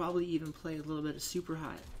 I'll probably even play a little bit of Super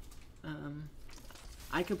Hot.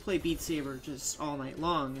 I could play Beat Saber just all night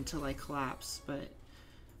long until I collapse, but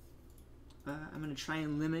I'm going to try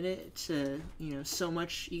and limit it to, you know, so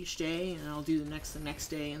much each day, and I'll do the next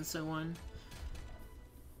day, and so on.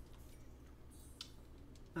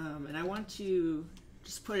 And I want to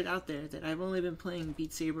just put it out there that I've only been playing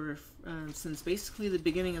Beat Saber since basically the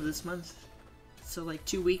beginning of this month, so like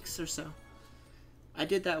 2 weeks or so. I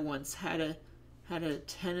did that once. Had a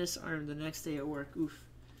tennis arm the next day at work. Oof.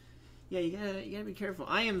 Yeah, you gotta be careful.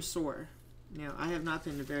 I am sore. Now, I have not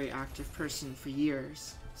been a very active person for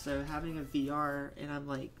years, so having a VR and I'm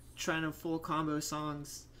like trying to full combo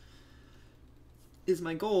songs is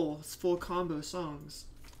my goal. It's full combo songs.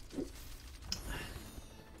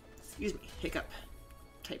 Excuse me, hiccup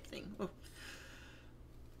type thing. Oh.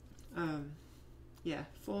 Yeah,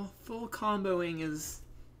 full comboing is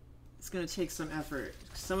it's gonna take some effort.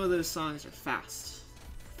 Some of those songs are fast,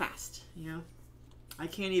 you know. I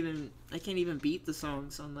can't even beat the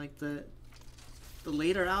songs on like the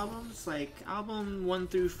later albums. Like album 1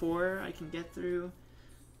 through 4, I can get through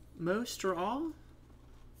most or all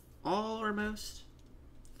or most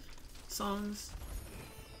songs.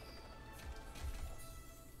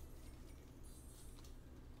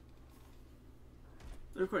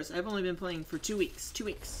 But of course, I've only been playing for 2 weeks,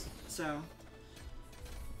 so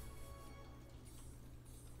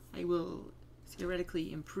I will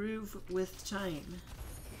theoretically improve with time.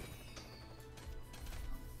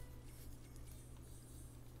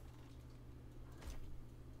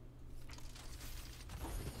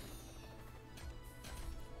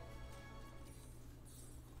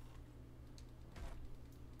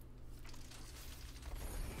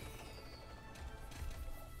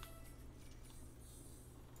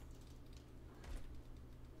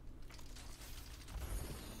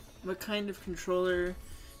 What kind of controller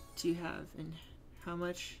do you have, and how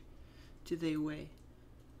much do they weigh?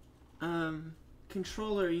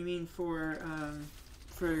 Controller, you mean for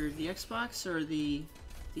the Xbox or the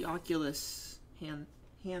Oculus the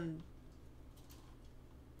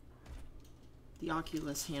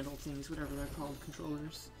Oculus handle things, whatever they're called,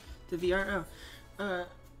 controllers. The VR.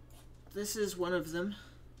 This is one of them.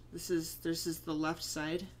 This is the left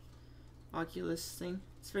side Oculus thing.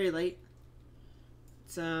 It's very light.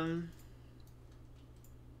 It's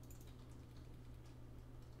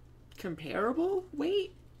comparable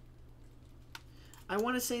weight. I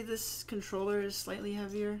want to say this controller is slightly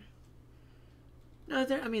heavier. No,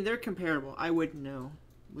 they're comparable. I wouldn't know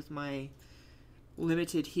with my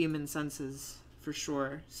limited human senses for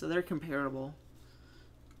sure. So they're comparable.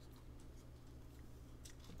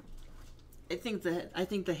 I think the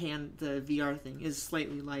VR thing is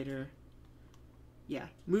slightly lighter. Yeah,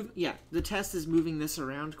 the test is moving this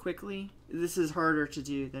around quickly. This is harder to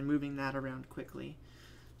do than moving that around quickly.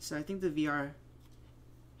 So I think the VR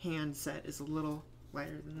handset is a little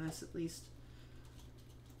lighter than this, at least.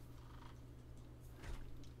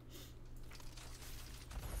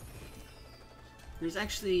 There's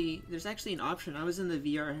actually an option. I was in the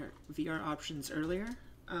VR options earlier,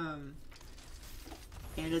 and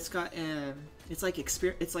it's got it's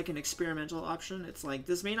like an experimental option. It's like,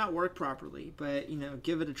 this may not work properly, but you know,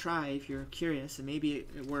 give it a try if you're curious, and maybe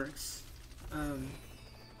it works.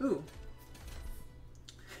 Ooh.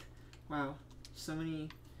 Wow, so many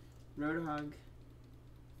Roadhog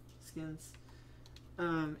skins.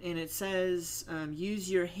 And it says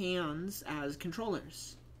use your hands as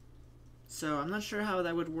controllers. So I'm not sure how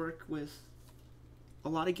that would work with a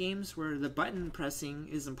lot of games where the button pressing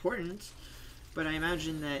is important, but I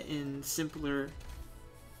imagine that in simpler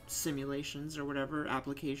simulations or whatever,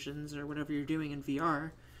 applications or whatever you're doing in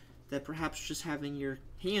VR, that perhaps just having your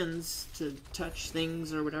hands to touch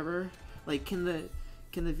things or whatever, like can the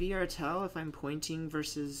VR tell if I'm pointing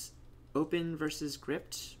versus open versus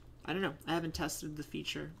gripped? I don't know. I haven't tested the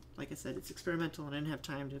feature. Like I said, it's experimental and I didn't have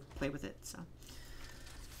time to play with it, so.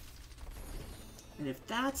 And if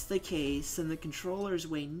that's the case, then the controllers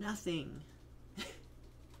weigh nothing.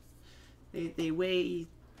 They weigh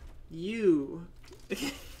you.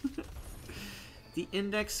 The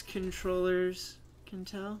index controllers can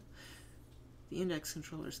tell? The index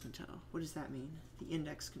controllers can tell. What does that mean? The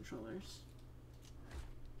index controllers.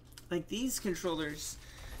 Like these controllers,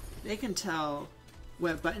 they can tell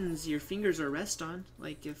what buttons your fingers are rest on.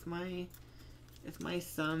 Like if my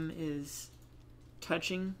thumb is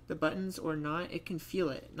touching the buttons or not, it can feel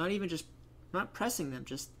it. Not pressing them,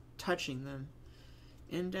 just touching them.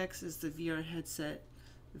 Index is the VR headset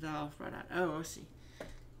valve right out. Oh, I see.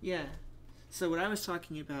 Yeah. So what I was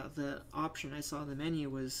talking about, the option I saw in the menu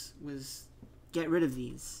was get rid of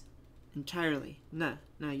these entirely. No,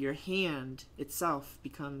 your hand itself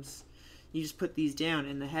becomes, you just put these down,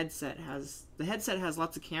 and the headset has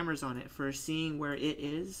lots of cameras on it for seeing where it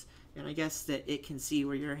is, and I guess that it can see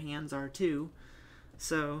where your hands are too.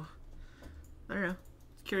 So I don't know.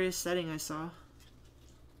 Curious setting I saw.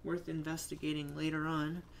 Worth investigating later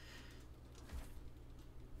on.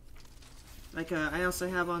 Like I also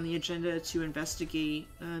have on the agenda to investigate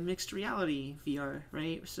mixed reality VR,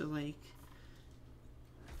 right? So like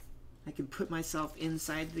I can put myself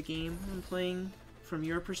inside the game I'm playing from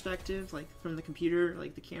your perspective, like from the computer,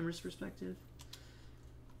 like the camera's perspective.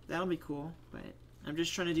 That'll be cool, but I'm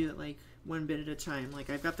just trying to do it like one bit at a time. Like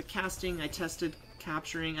I've got the casting, I tested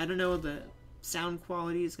capturing. I don't know if the sound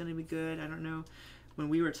quality is going to be good. I don't know. When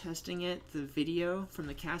we were testing it, the video from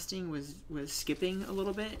the casting was skipping a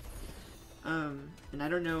little bit. And I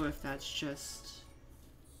don't know if that's just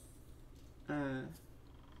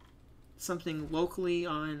something locally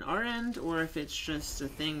on our end, or if it's just a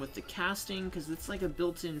thing with the casting, because it's like a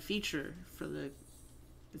built-in feature for the.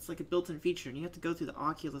 It's like a built-in feature, and you have to go through the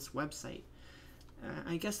Oculus website.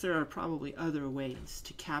 I guess there are probably other ways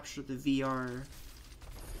to capture the VR,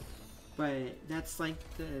 but that's like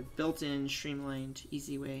the built-in, streamlined,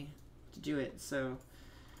 easy way to do it. So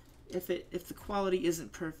if the quality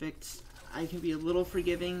isn't perfect, I can be a little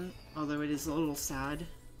forgiving, although it is a little sad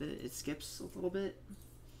that it skips a little bit.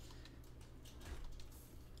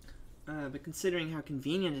 But considering how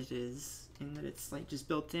convenient it is, and that it's like just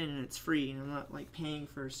built in and it's free, and I'm not like paying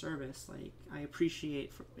for a service, like I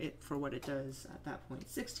appreciate it for what it does at that point.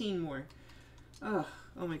 16 more. Oh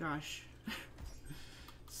my gosh.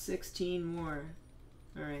 16 more.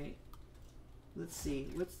 Alright. Let's see.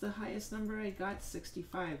 What's the highest number I got?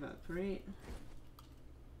 65 up, right?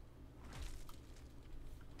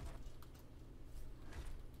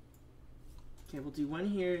 Okay, we'll do one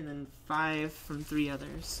here and then 5 from 3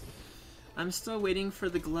 others. I'm still waiting for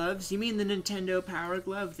the gloves. You mean the Nintendo Power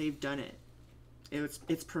Glove? They've done it.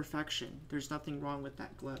 It's perfection. There's nothing wrong with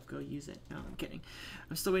that glove. Go use it. No, I'm kidding.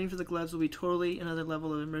 I'm still waiting for the gloves. Will be totally another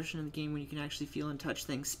level of immersion in the game when you can actually feel and touch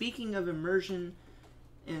things. Speaking of immersion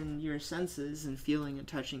in your senses and feeling and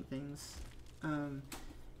touching things,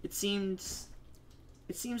 it seems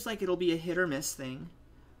like it'll be a hit or miss thing,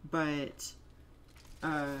 but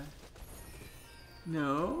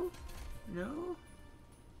no.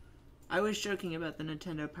 I was joking about the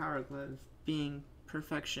Nintendo Power Glove being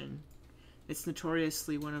perfection. It's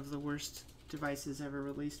notoriously one of the worst devices ever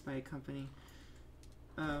released by a company.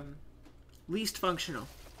 Least functional,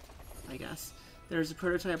 I guess. There's a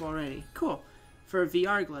prototype already. Cool. For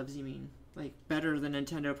VR gloves, you mean? Like, better than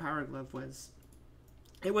Nintendo Power Glove was.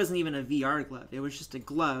 It wasn't even a VR glove. It was just a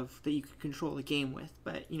glove that you could control a game with.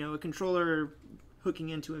 But, you know, a controller hooking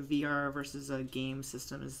into a VR versus a game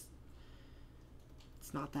system is...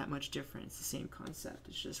 It's not that much different. It's the same concept.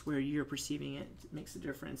 It's just where you're perceiving it makes a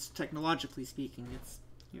difference. Technologically speaking, it's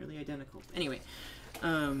nearly identical. Anyway,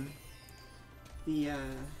 I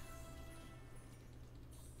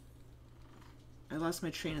lost my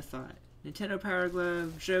train of thought. Nintendo Power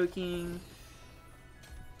Glove, joking.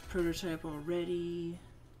 Prototype already.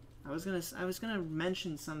 I was gonna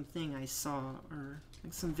mention something I saw, or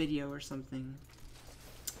like some video or something.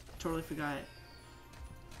 Totally forgot.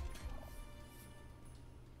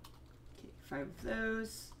 5 of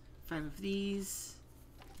those, 5 of these.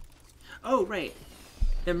 Oh, right.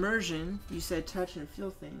 Immersion. You said touch and feel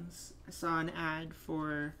things. I saw an ad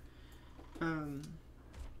for,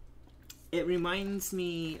 it reminds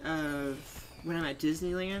me of when I'm at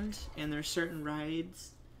Disneyland and there's certain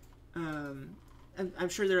rides. I'm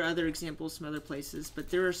sure there are other examples from other places, but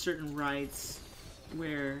there are certain rides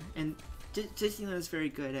where, and Disneyland is very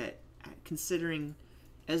good at considering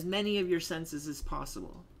as many of your senses as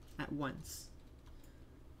possible at once.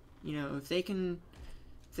 You know, if they can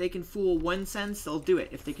fool one sense, they'll do it.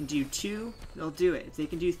 If they can do 2, they'll do it. If they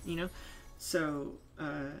can do, you know, so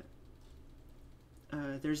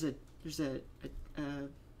there's a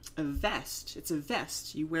vest. It's a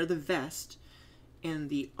vest. You wear the vest, and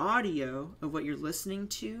the audio of what you're listening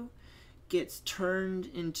to gets turned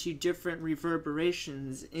into different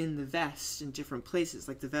reverberations in the vest in different places.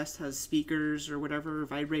 Like the vest has speakers or whatever,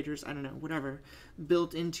 vibrators, I don't know, whatever,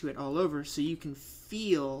 built into it all over, so you can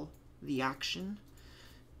feel the action.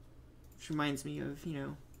 Which reminds me of, you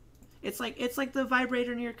know, it's like the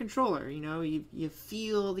vibrator in your controller, you know, you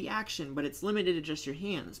feel the action, but it's limited to just your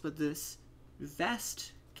hands. But this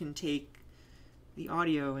vest can take the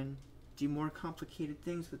audio and do more complicated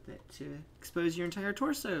things with it to expose your entire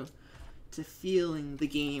torso to feeling the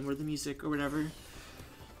game or the music or whatever.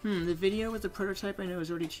 The video with the prototype I know is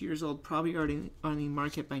already 2 years old, probably already on the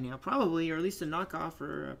market by now, probably, or at least a knockoff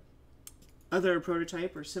or a other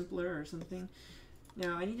prototype or simpler or something.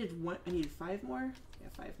 Now I needed 5 more. Yeah,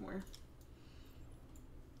 5 more.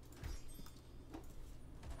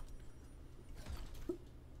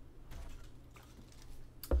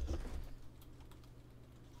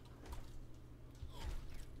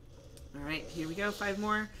 All right, here we go. 5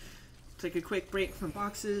 more. Take a quick break from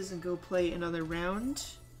boxes and go play another round.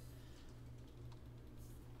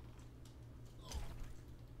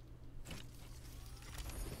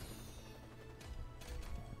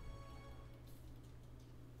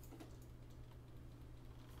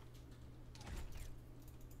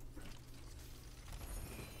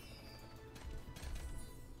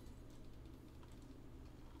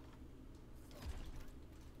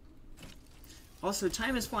 Also,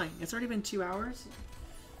 time is flying. It's already been 2 hours.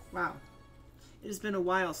 Wow. It has been a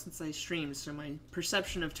while since I streamed, so my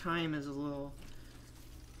perception of time is a little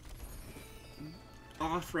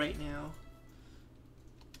off right now.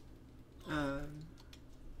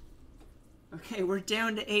 Okay, we're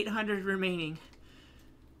down to 800 remaining.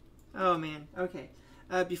 Oh man, okay.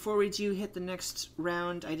 Before we do hit the next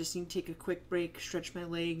round, I just need to take a quick break, stretch my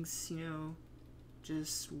legs, you know,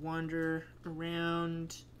 just wander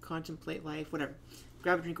around, contemplate life, whatever.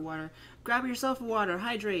 Grab a drink of water, grab yourself a water,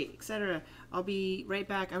 hydrate, etc. I'll be right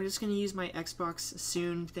back. I'm just going to use my Xbox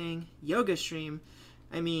Soon thing, yoga stream.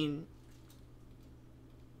 I mean,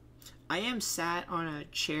 I am sat on a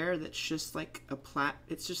chair that's just like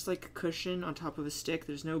it's just like a cushion on top of a stick.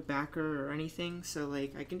 There's no backer or anything, so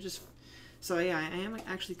like I can just, so yeah, I am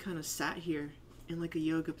actually kind of sat here in like a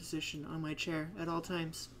yoga position on my chair at all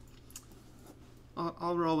times.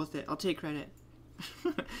 I'll roll with it. I'll take credit.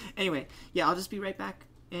 Anyway, yeah, I'll just be right back,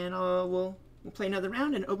 and we'll play another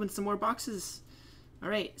round and open some more boxes. All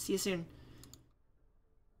right, see you soon.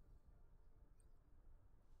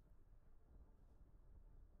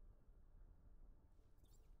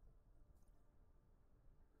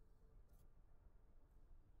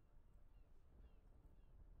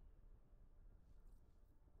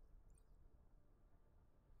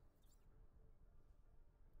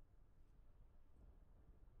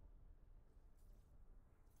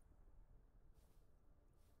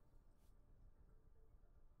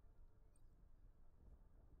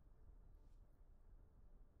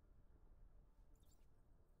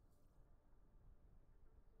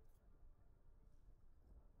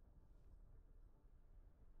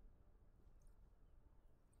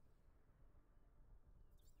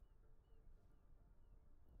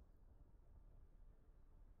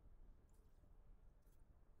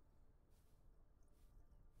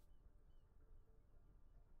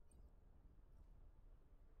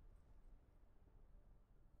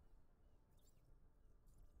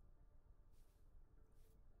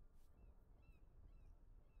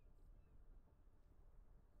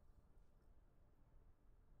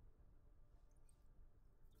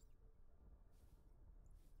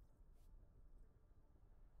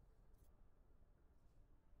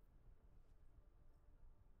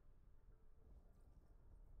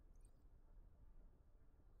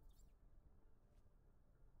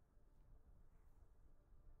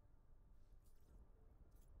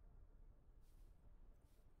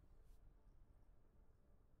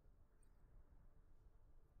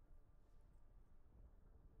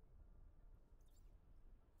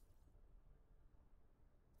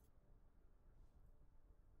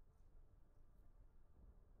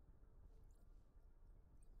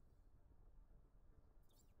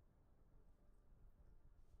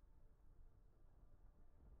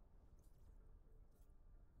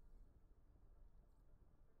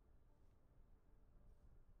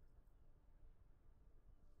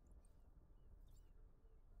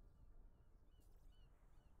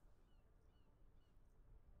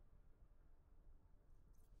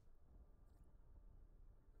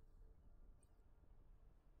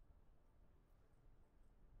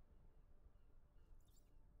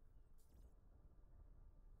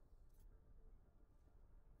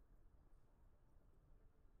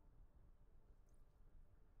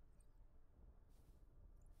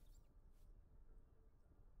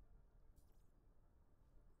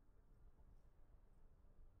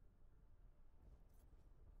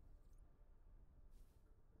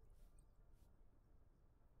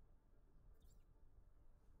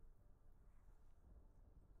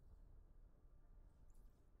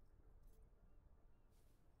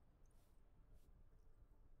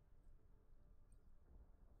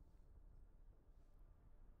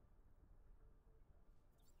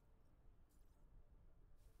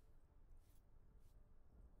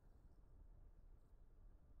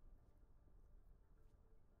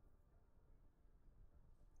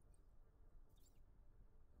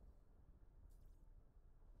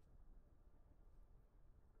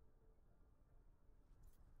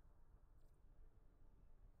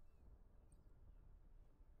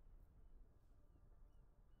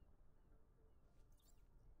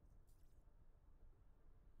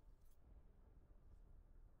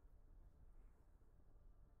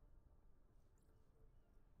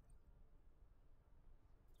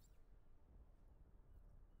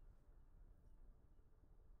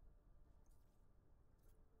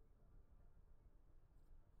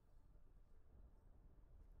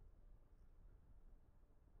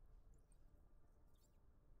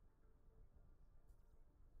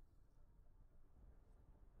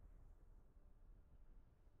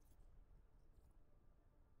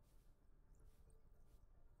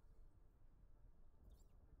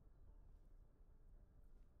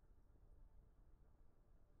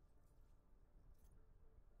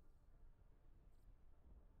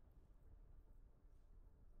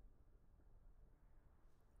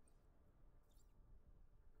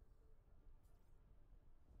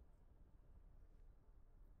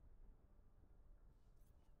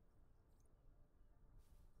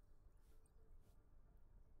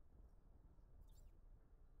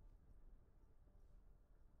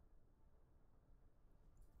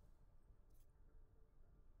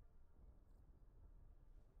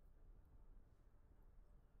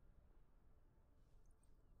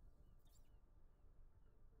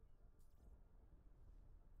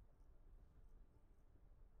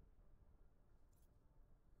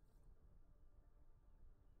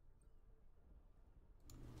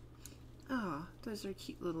 those are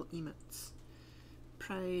cute little emotes.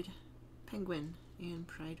 Pride penguin and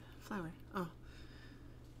pride flower. Oh,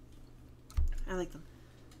 I like them.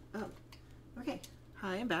 Oh, okay.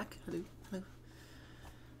 Hi, I'm back. Hello,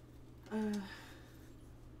 hello.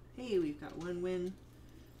 Hey, we've got one win.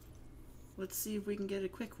 Let's see if we can get a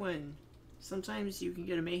quick one. Sometimes you can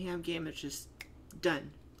get a Mayhem game that's just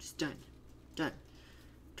done. Just done. Done.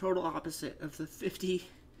 Total opposite of the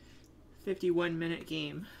 51 minute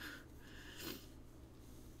game.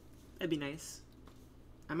 That'd be nice.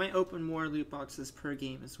 I might open more loot boxes per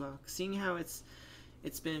game as well. Seeing how it's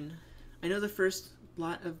been, I know the first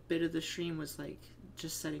bit of the stream was like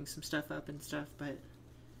just setting some stuff up and stuff, but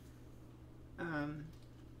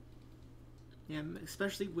yeah,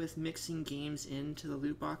 especially with mixing games into the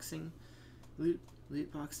loot boxing,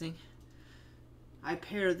 I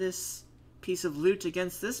pair this piece of loot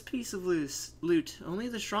against this piece of loot. Only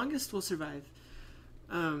the strongest will survive.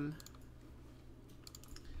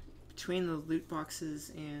 Between the loot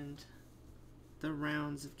boxes and the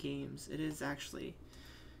rounds of games, it is actually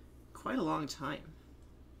quite a long time.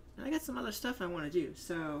 And I got some other stuff I want to do,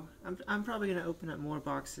 so I'm probably going to open up more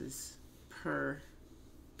boxes per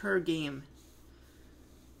game.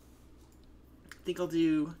 I think I'll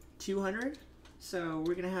do 200. So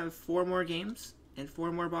we're going to have 4 more games and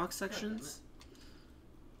 4 more box sections.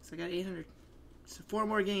 So I got 800. So 4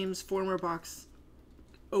 more games, 4 more box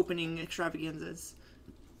opening extravaganzas.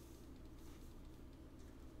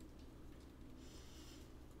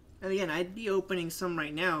 And again, I'd be opening some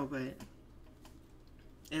right now, but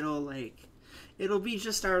it'll be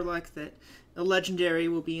just our luck that a legendary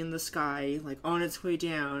will be in the sky, like on its way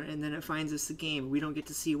down, and then it finds us the game. We don't get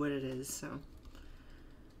to see what it is, so.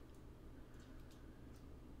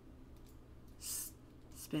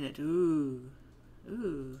 Spin it. Ooh.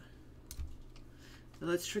 Ooh. So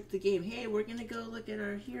let's trick the game. Hey, we're gonna go look at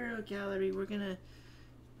our hero gallery. We're gonna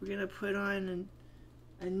put on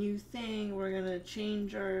a new thing. We're gonna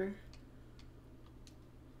change our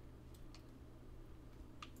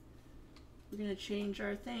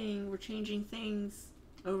thing. We're changing things.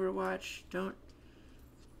 Overwatch, don't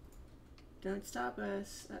stop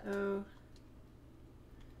us. Uh-oh.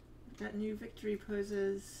 Got new victory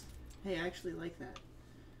poses. Hey, I actually like that.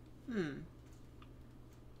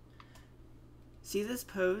 See this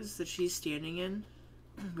pose that she's standing in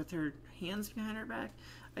with her hands behind her back?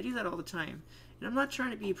 I do that all the time. And I'm not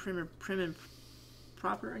trying to be prim and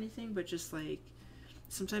proper or anything, but just like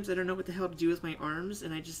sometimes I don't know what the hell to do with my arms,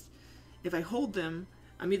 and if I hold them,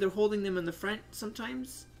 I'm either holding them in the front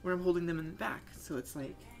sometimes or I'm holding them in the back. So it's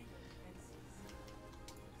like,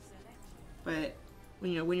 but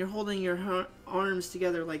when you're holding your arms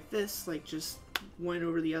together like this, like just one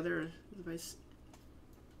over the other.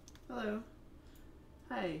 Hello.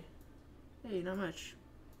 Hi. Hey, not much.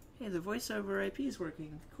 Hey, the voiceover IP is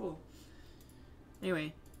working. Cool.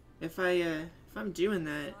 Anyway, if I'm doing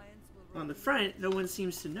that on the front, no one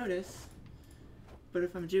seems to notice. But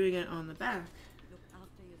if I'm doing it on the back,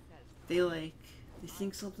 they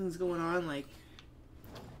think something's going on, like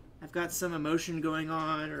I've got some emotion going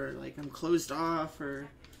on, or like I'm closed off, and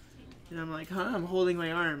I'm like, huh, I'm holding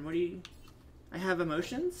my arm. What do you... I have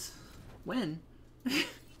emotions? When? This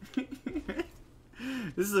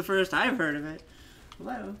is the first I've heard of it.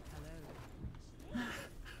 Hello. Hello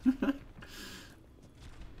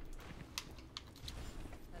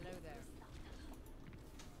there.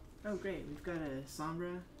 Oh great, we've got a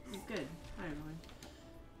Sombra. Good. Hi everyone.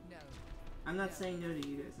 No. I'm not saying no to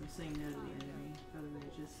you guys, I'm saying no to the enemy. By the way,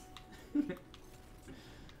 just...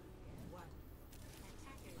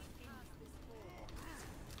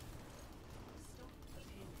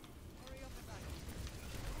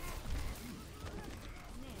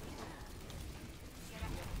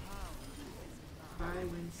 Bye,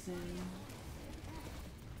 Winston.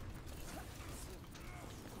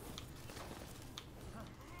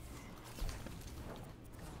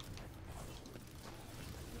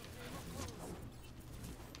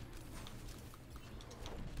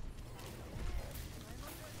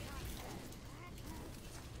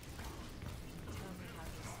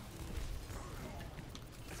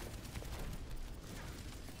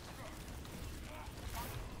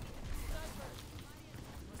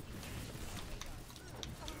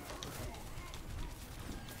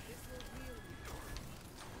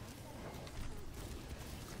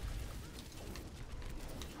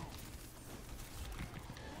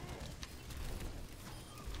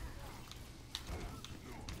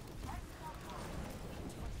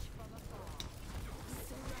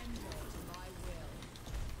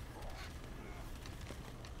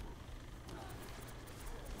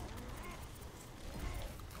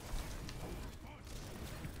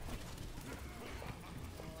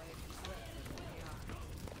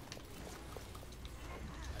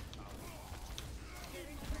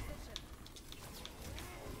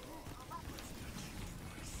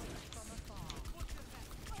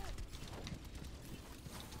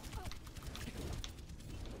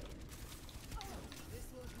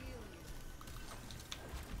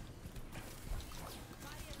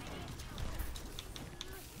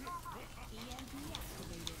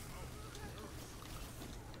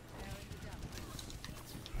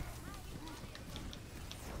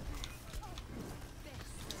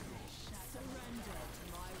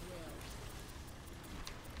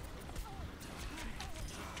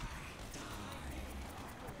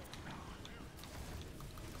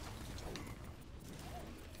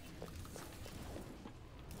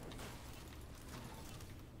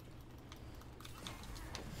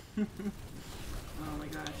 Oh my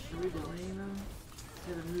gosh, are we delaying them?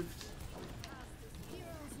 They have moved.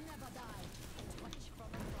 Heroes never die. Touch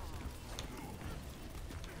from afar.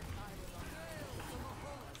 I will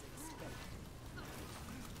unveil as expected.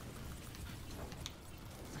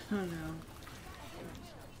 Oh no.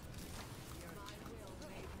 My will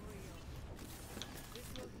made real. This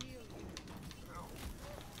will heal you.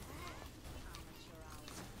 Amateur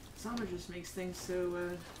hour. Sombra just makes things so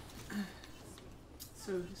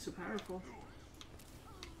so powerful.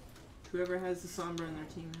 Whoever has the Sombra in their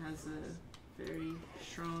team has a very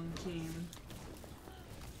strong team.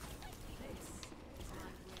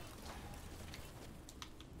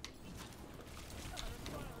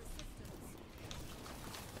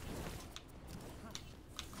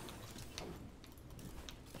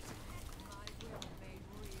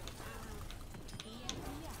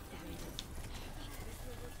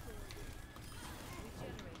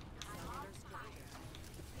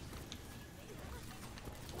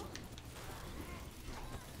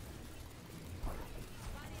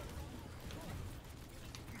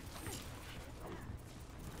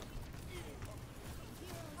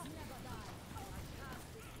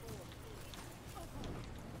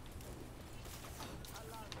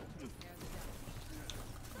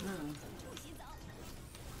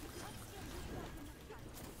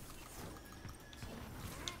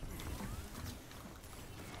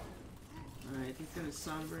 Alright, I think there's a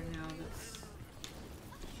Sombra now that's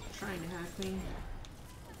trying to hack me.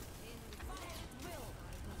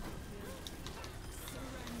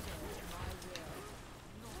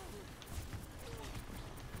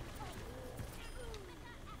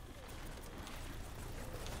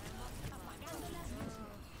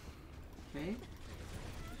 Okay.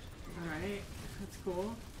 Alright, that's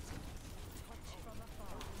cool.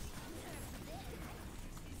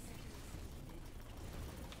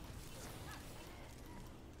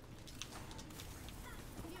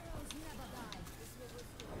 Heroes never die. This will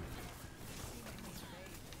restore.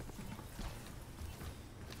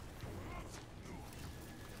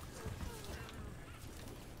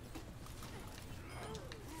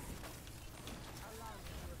 Allow me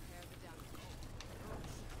to repair the damage.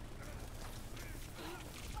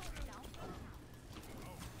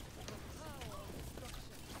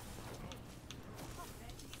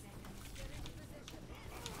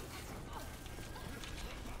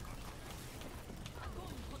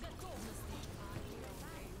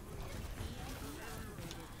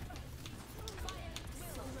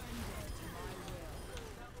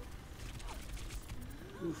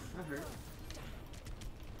 Oof, that hurt.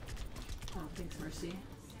 Oh, thanks, Mercy.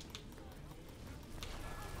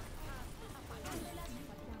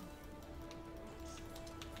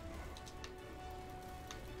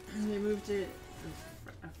 They moved it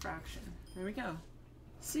a fraction. There we go.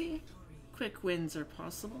 See? Quick wins are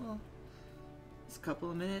possible. Just a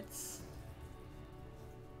couple of minutes.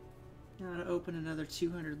 Now to open another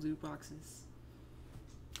 200 loot boxes.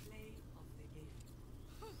 Play of the game.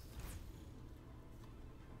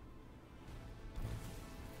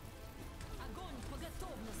 Огонь по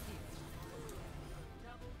готовности.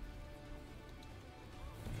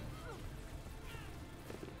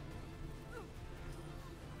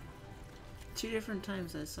 Two different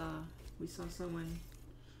times we saw someone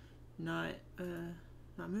not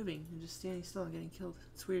moving and just standing still and getting killed.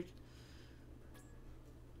 It's weird.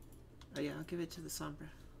 Oh yeah, I'll give it to the Sombra.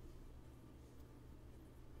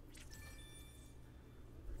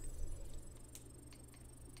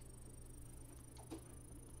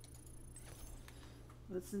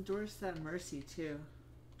 Let's endorse that Mercy too.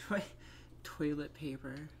 Toilet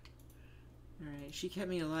paper. Alright, she kept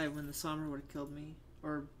me alive when the Sombra would have killed me.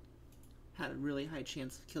 Or had a really high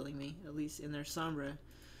chance of killing me. At least in their Sombra,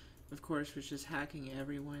 of course, was just hacking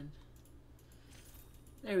everyone.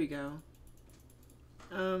 There we go.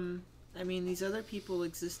 I mean, these other people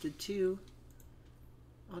existed too.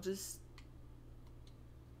 I'll just...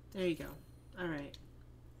 There you go. Alright.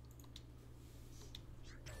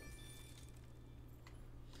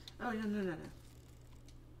 Oh, no.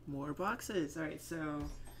 More boxes. Alright, so...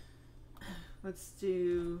 Let's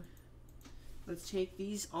take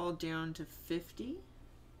these all down to 50.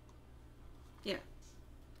 Yeah.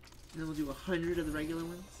 And then we'll do 100 of the regular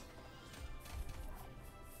ones.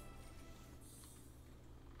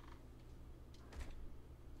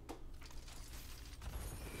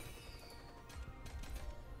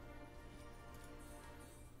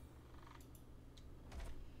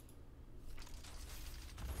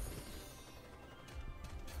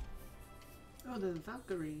 Oh, the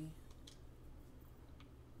Valkyrie.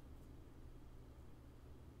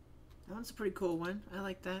 That one's a pretty cool one. I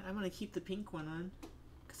like that. I'm gonna keep the pink one on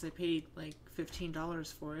because because I paid like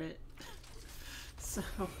 $15 for it. So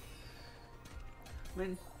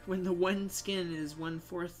when the one skin is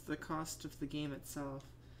 1/4 the cost of the game itself,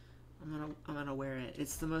 I'm gonna wear it.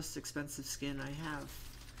 It's the most expensive skin I have.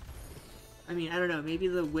 I mean, I don't know, maybe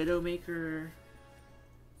the Widowmaker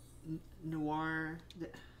Noir,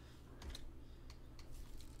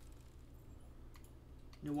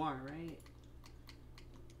 right?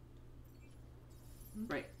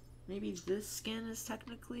 Right. Maybe this skin is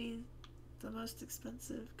technically the most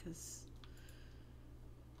expensive, because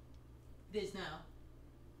It is now.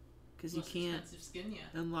 you Most can't expensive skin,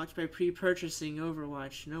 yeah. unlock by pre-purchasing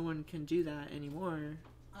Overwatch. No one can do that anymore.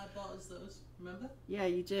 I bought us those, remember? Yeah,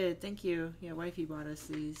 you did. Thank you. Yeah, wifey bought us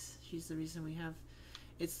these. She's the reason we have.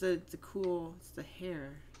 It's the cool. It's the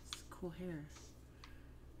hair. It's the cool hair.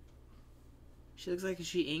 She looks like if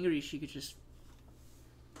she's angry, she could just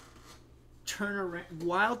turn around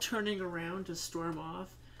while turning around to storm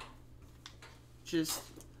off. Just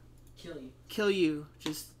Kill you. kill you.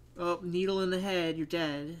 Just needle in the head. You're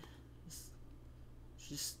dead.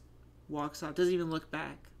 Just walks off. Doesn't even look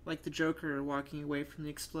back. Like the Joker walking away from the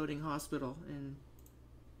exploding hospital in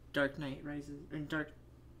Dark Knight Rises. In Dark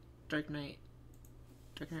Knight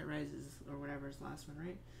Rises, or whatever is the last one,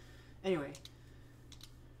 right? Anyway.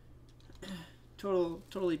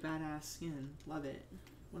 Totally badass skin. Love it.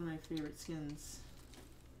 One of my favorite skins.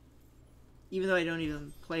 Even though I don't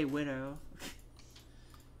even play Widow.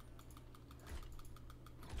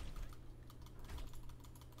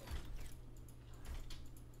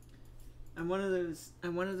 I'm one of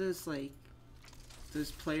those like those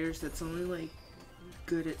players that's only like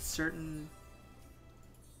good at certain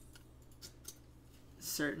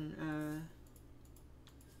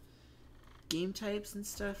game types and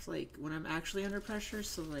stuff, like when I'm actually under pressure.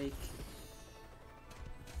 So like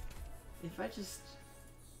if I just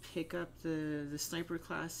pick up the sniper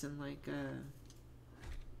class and like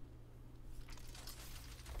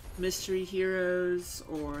Mystery Heroes,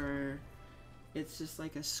 or it's just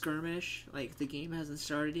like a skirmish, like the game hasn't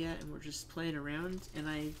started yet and we're just playing around, and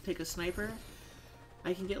I pick a sniper,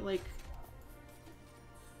 I can get like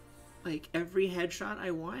every headshot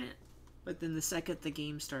I want, but then the second the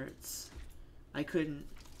game starts, I couldn't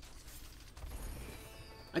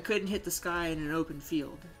hit the sky in an open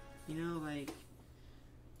field, you know, like.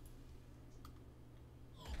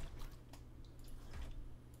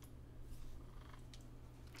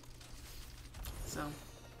 So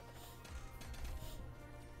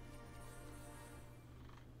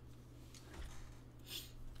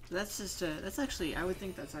that's just I would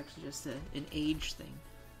think that's actually just an age thing,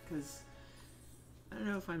 because I don't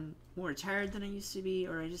know if I'm more tired than I used to be,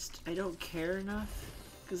 or I don't care enough,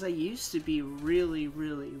 because I used to be really,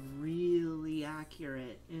 really, really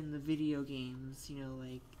accurate in the video games, you know,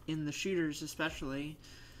 like in the shooters especially.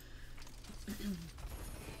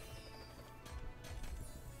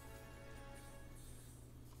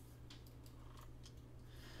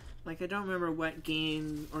 Like, I don't remember what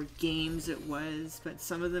game or games it was, but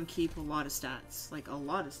some of them keep a lot of stats. Like, a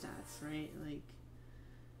lot of stats, right? Like,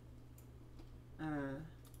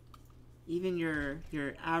 even your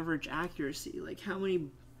average accuracy. Like, how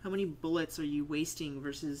many bullets are you wasting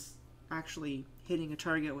versus actually hitting a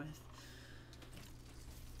target with?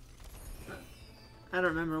 I don't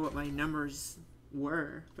remember what my numbers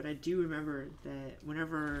were, but I do remember that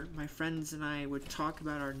whenever my friends and I would talk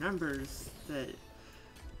about our numbers, that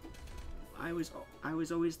I was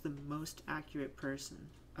always the most accurate person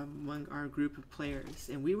among our group of players,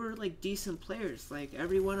 and we were like decent players. Like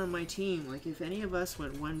everyone on my team, like if any of us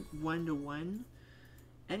went one to one,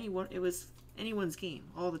 it was anyone's game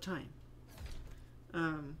all the time.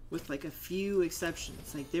 With like a few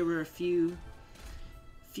exceptions. Like there were a few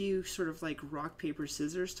sort of like rock paper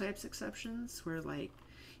scissors types exceptions where, like,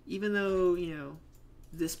 even though, you know,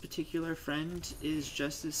 this particular friend is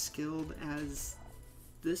just as skilled as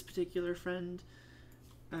this particular friend,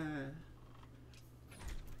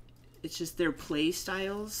 it's just their play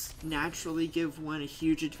styles naturally give one a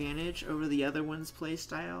huge advantage over the other one's play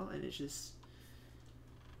style, and it just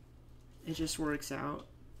works out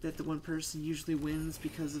that the one person usually wins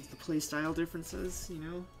because of the play style differences, you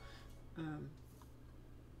know.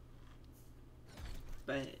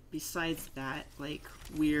 But besides that, like,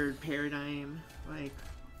 weird paradigm, like,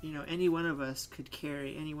 you know, any one of us could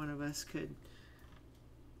carry, any one of us could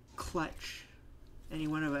clutch, any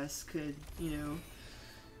one of us could, you know,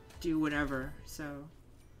 do whatever. So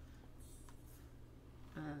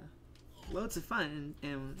loads of fun,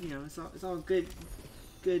 and you know, it's all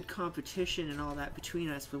good competition and all that between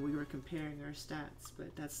us when we were comparing our stats.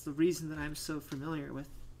 But that's the reason that I'm so familiar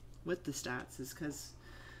with the stats, is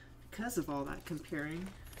because of all that comparing.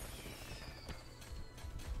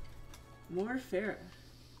 More Farah.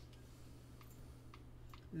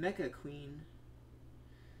 Mecha Queen.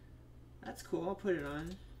 That's cool, I'll put it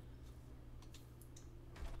on.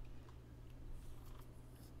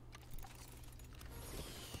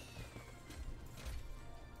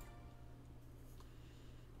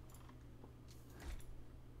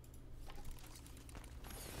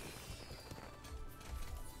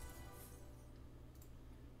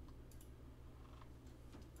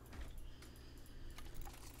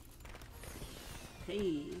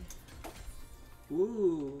 Hey.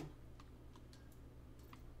 Ooh.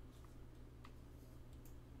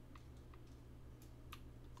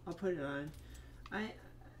 I'll put it on. I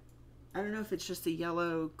don't know if it's just a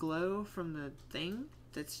yellow glow from the thing.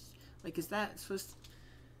 That's like, is that supposed to...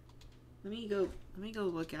 Let me go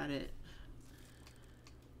look at it.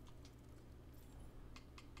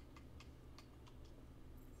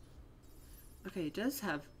 Okay, it does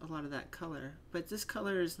have a lot of that color, but this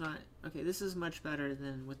color is not... Okay, this is much better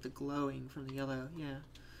than with the glowing from the yellow, yeah.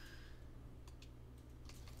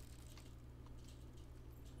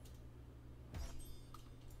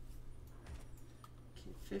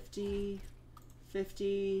 Okay, 50,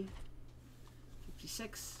 50,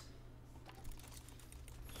 56.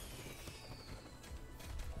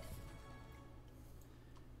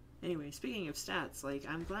 Anyway, speaking of stats, like,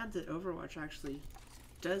 I'm glad that Overwatch actually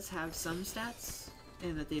does have some stats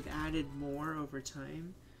and that they've added more over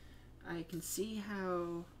time. I can see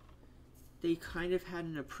how they kind of had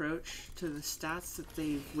an approach to the stats that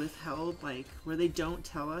they've withheld, like where they don't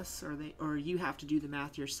tell us, or you have to do the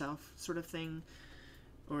math yourself sort of thing,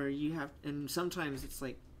 or you have, and sometimes it's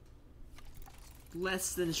like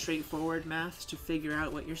less than straightforward math to figure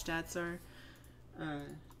out what your stats are.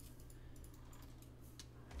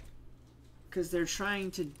 Because they're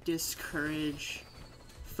trying to discourage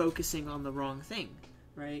focusing on the wrong thing,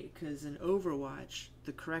 right? Because in Overwatch,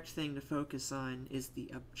 the correct thing to focus on is the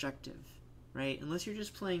objective, right? Unless you're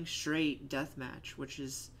just playing straight deathmatch, which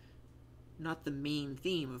is not the main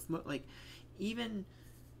theme of like, even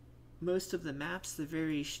most of the maps, the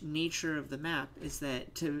very nature of the map is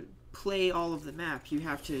that to play all of the map, you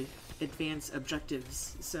have to advance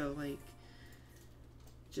objectives. So like,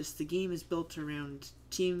 just the game is built around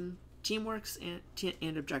teamworks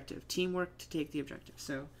and objective. Teamwork to take the objective.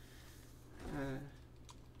 So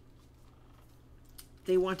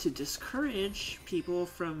they want to discourage people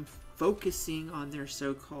from focusing on their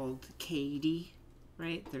so-called KD,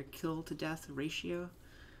 right? Their kill to death ratio.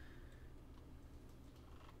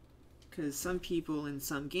 Because some people in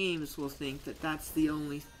some games will think that that's the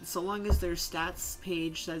only... So long as their stats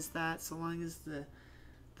page says that, so long as the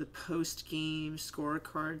post-game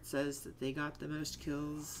scorecard says that they got the most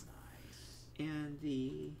kills and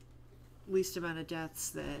the least amount of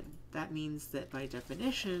deaths, that means that by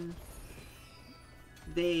definition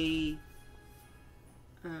they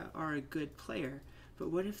are a good player. But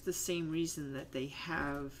what if the same reason that they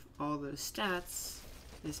have all those stats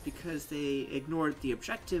is because they ignored the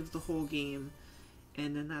objective the whole game,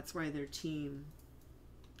 and then that's why their team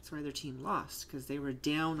lost, because they were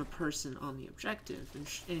down a person on the objective.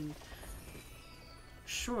 And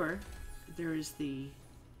sure, there is the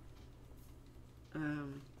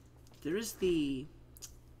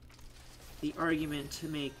argument to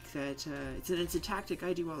make that it's a tactic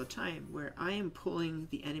I do all the time, where I am pulling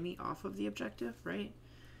the enemy off of the objective, right?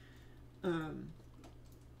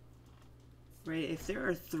 Right, if there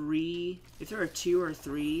are 2 or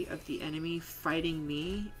 3 of the enemy fighting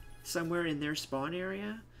me somewhere in their spawn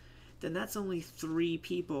area, then that's only 3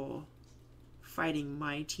 people fighting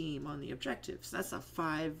my team on the objective. So that's a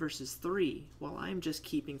 5 versus 3, while I'm just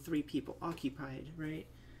keeping 3 people occupied, right?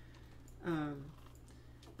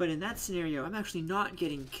 But in that scenario, I'm actually not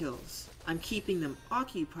getting kills. I'm keeping them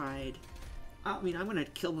occupied. I mean, I'm going to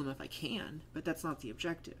kill them if I can, but that's not the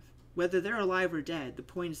objective. Whether they're alive or dead, the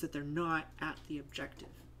point is that they're not at the objective,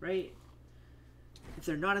 right? If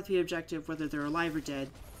they're not at the objective, whether they're alive or dead,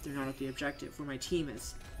 they're not at the objective, where my team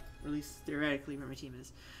is. Or at least theoretically where my team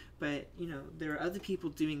is. But, you know, there are other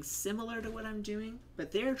people doing similar to what I'm doing, but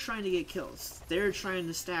they're trying to get kills. They're trying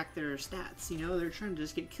to stack their stats, you know? They're trying to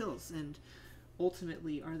just get kills. And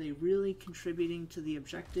ultimately, are they really contributing to the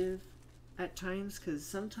objective at times? Because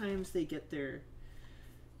sometimes they get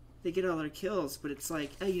all their kills, but it's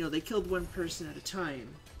like, you know, they killed 1 person at a time.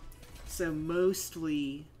 So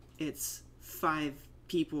mostly it's 5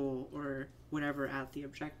 people or whatever at the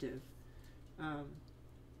objective. I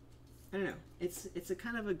don't know. It's a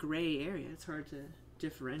kind of a gray area. It's hard to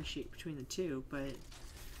differentiate between the two, but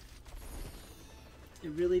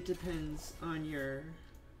it really depends on your,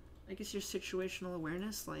 I guess, your situational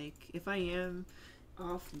awareness. Like, if I am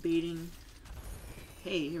off baiting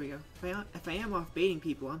hey, here we go. If I am off baiting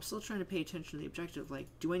people, I'm still trying to pay attention to the objective. Like,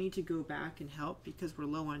 do I need to go back and help because we're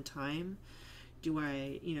low on time? Do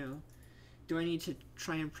I, do I need to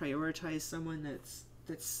try and prioritize someone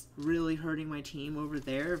that's really hurting my team over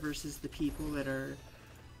there versus the people that are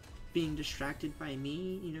being distracted by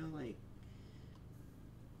me? Like,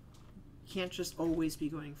 you can't just always be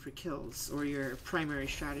going for kills or your primary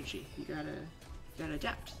strategy. You gotta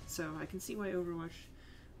adapt. So I can see why Overwatch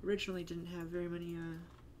originally didn't have very many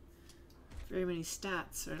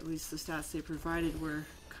stats, or at least the stats they provided were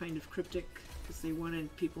kind of cryptic because they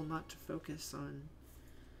wanted people not to focus on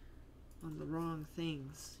the wrong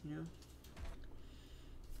things,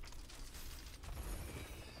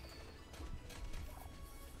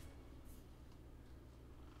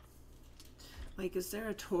 Like, is there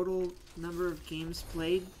a total number of games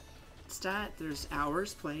played stat? There's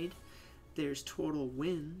hours played, there's total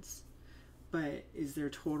wins, but is there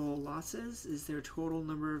total losses? Is there total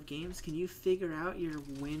number of games? Can you figure out your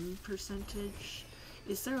win percentage?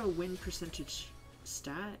 Is there a win percentage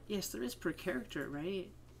stat? Yes, there is per character, right?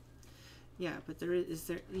 Yeah, but so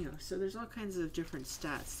there's all kinds of different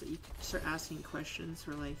stats that you can start asking questions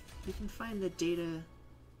for. Like, you can find the data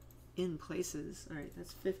in places. Alright,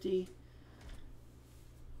 that's 50.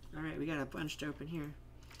 Alright, we got a bunch to open here.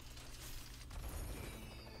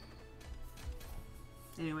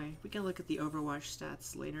 Anyway, we can look at the Overwatch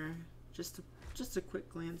stats later. Just a quick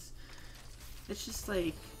glance. It's just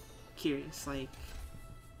like curious, like,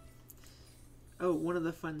 oh, one of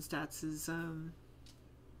the fun stats is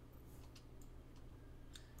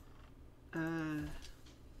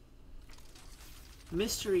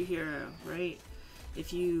Mystery Hero, right?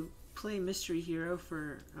 If you play Mystery Hero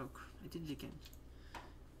for, oh, I did it again.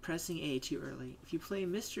 Pressing A too early. If you play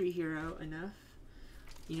Mystery Hero enough,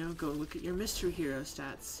 go look at your Mystery Hero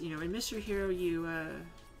stats. In Mystery Hero, you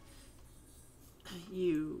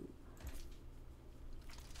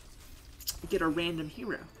get a random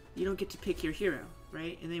hero. You don't get to pick your hero,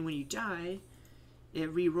 right? And then when you die, it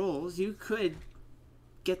re-rolls. You could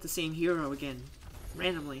get the same hero again,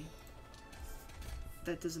 randomly.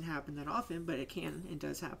 That doesn't happen that often, but it can. It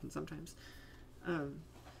does happen sometimes.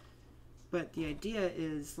 But the idea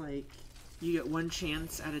is, like, you get one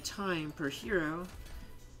chance at a time per hero.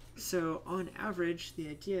 So on average, the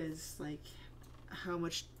idea is, like, how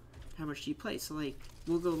much do you play? So, like,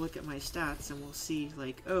 we'll go look at my stats and we'll see,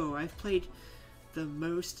 like, oh, I've played the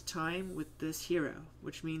most time with this hero,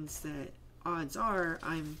 which means that odds are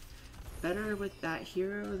I'm better with that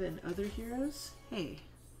hero than other heroes. Hey,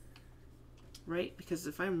 right? Because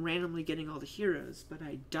if I'm randomly getting all the heroes, but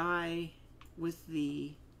I die with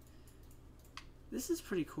the... This is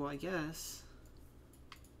pretty cool, I guess.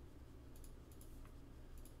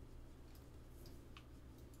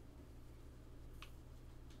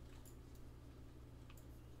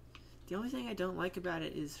 The only thing I don't like about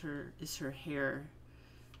it is her hair,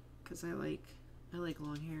 because I like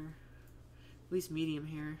long hair, at least medium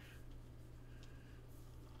hair.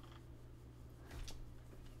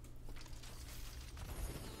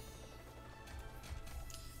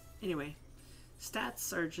 Anyway,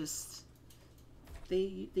 stats are just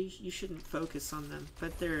you shouldn't focus on them,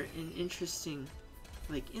 but they're an interesting,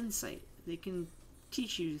 like, insight. They can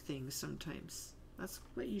teach you things sometimes. That's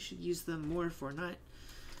what you should use them more for. Not,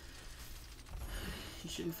 you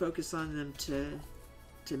shouldn't focus on them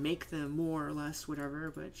to make them more or less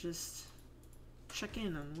whatever, but just check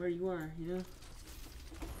in on where you are, Of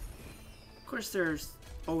course, there's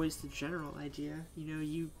always the general idea,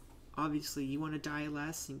 obviously you want to die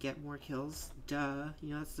less and get more kills, duh,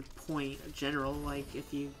 that's the point of general. Like,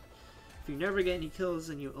 if you never get any kills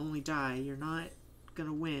and you only die, you're not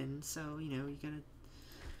gonna win. So you gotta,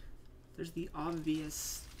 there's the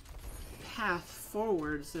obvious path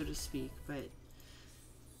forward, so to speak, but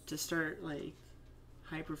to start, like,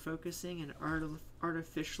 hyper focusing and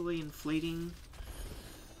artificially inflating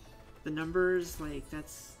the numbers, like,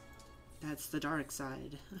 that's the dark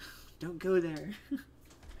side. Don't go there.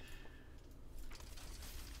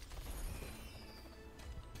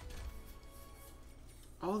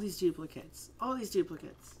 All these duplicates. All these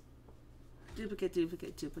duplicates. Duplicate,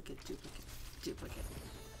 duplicate, duplicate, duplicate, duplicate.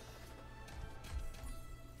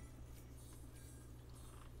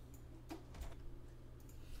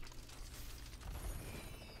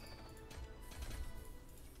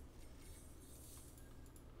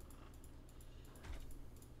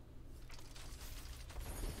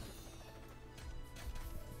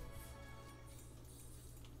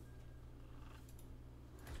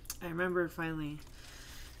 I remember finally,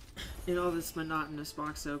 in all this monotonous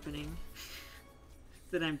box opening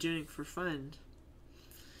that I'm doing for fun,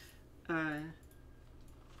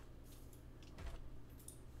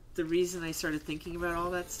 the reason I started thinking about all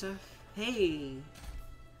that stuff. Hey,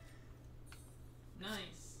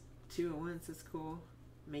 Nice. 2 at once. That's cool.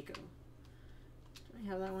 Mako. Do I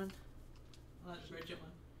have that one? Oh, that's Bridget one.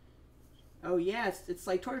 Oh yeah, it's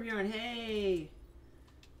like Torbjorn. Hey.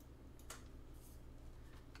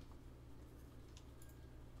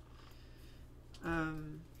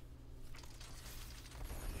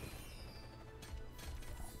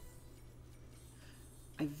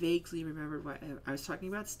 I vaguely remembered what I was talking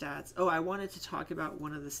about stats. Oh, I wanted to talk about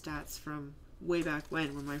one of the stats from way back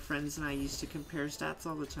when my friends and I used to compare stats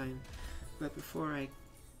all the time. But before I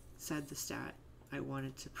said the stat, I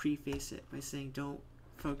wanted to preface it by saying don't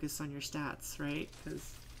focus on your stats, right?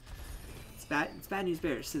 Because it's bad news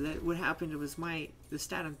bears. So that what happened was the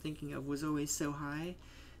stat I'm thinking of was always so high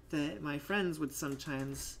that my friends would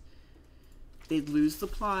sometimes they'd lose the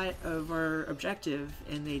plot of our objective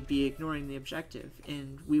and they'd be ignoring the objective,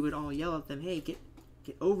 and we would all yell at them, hey, get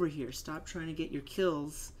over here, stop trying to get your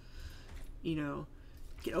kills, you know,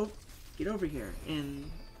 get over here. And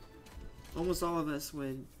almost all of us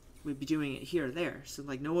would be doing it here or there, so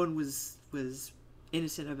like no one was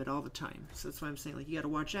innocent of it all the time. So that's why I'm saying, like, you got to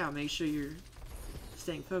watch out, make sure you're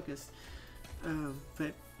staying focused.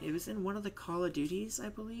 But it was in one of the Call of Duties, I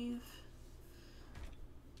believe.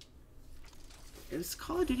 It was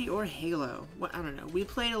Call of Duty or Halo. What, I don't know. We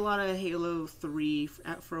played a lot of Halo 3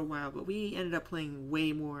 for a while, but we ended up playing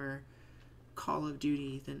way more Call of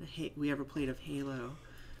Duty than we ever played of Halo.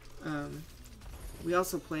 We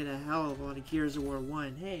also played a hell of a lot of Gears of War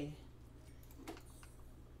 1. Hey.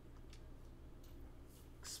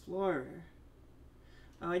 Explorer.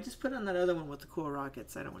 Oh, I just put on that other one with the cool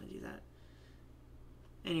rockets. I don't want to do that.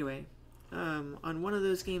 Anyway, on one of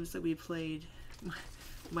those games that we played,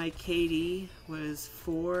 my KD was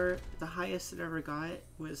 4, the highest it ever got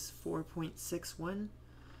was 4.61.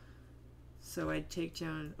 So I'd take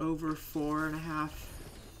down over 4.5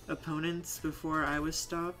 opponents before I was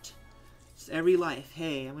stopped. Just every life,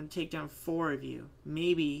 hey, I'm going to take down 4 of you.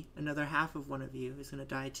 Maybe another half of one of you is going to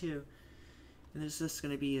die too. And there's just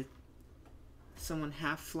going to be someone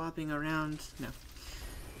half flopping around. No,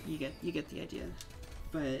 you get the idea.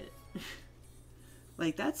 But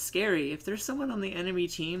like, that's scary. If there's someone on the enemy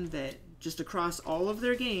team that just across all of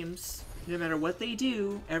their games, no matter what they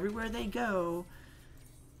do, everywhere they go,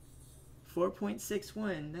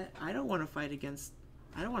 4.61, that I don't want to fight against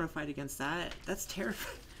that. That's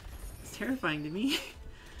terrifying. It's terrifying to me.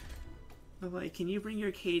 I'm like, can you bring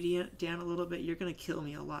your KD down a little bit? You're gonna kill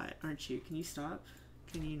me a lot, aren't you? Can you stop?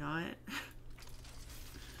 Can you not?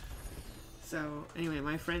 So anyway,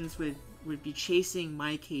 my friends would be chasing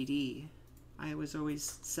my KD. I was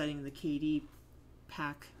always setting the KD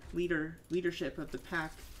pack leadership of the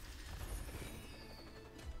pack,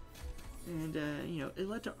 and you know, it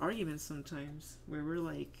led to arguments sometimes where we're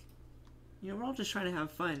like, you know, we're all just trying to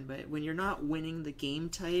have fun, but when you're not winning the game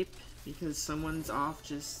type because someone's off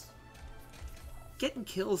just getting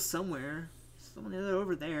kills somewhere, someone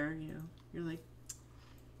over there, you know, you're like,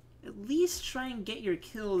 at least try and get your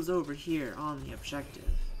kills over here on the objective.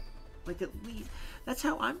 Like, at least that's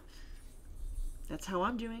how I'm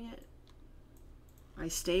doing it. I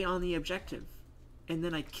stay on the objective and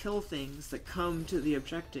then I kill things that come to the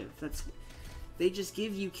objective. They just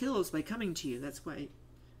give you kills by coming to you. That's why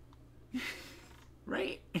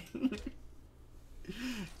right?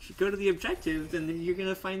 If you go to the objective, then you're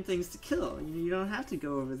gonna find things to kill. You don't have to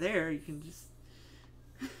go over there. You can just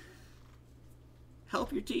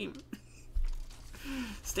help your team.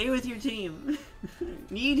 Stay with your team.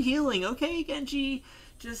 Need healing, okay, Genji?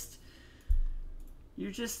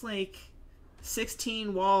 You're just like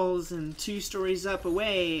 16 walls and 2 stories up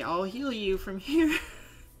away. I'll heal you from here.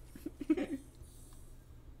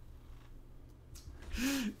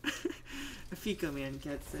 Afiko man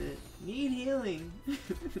gets it. Need healing. Hey.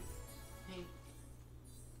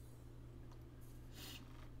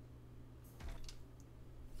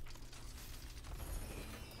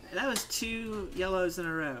 That was 2 yellows in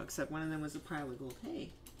a row, except one of them was a pile of gold. Hey.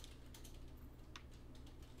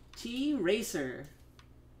 T-Racer.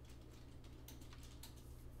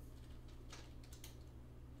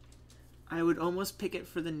 I would almost pick it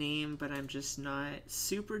for the name, but I'm just not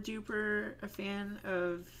super duper a fan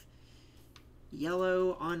of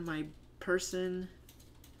yellow on my person.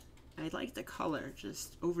 I like the color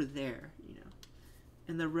just over there, you know.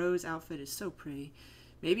 And the Rose outfit is so pretty.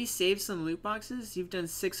 Maybe save some loot boxes. You've done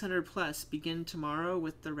 600 plus. Begin tomorrow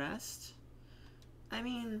with the rest. I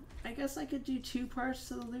mean, I guess I could do 2 parts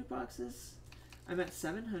to the loot boxes. I'm at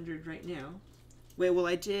 700 right now. Wait, well,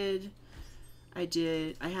 I had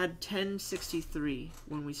 1063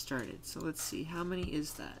 when we started. So let's see, how many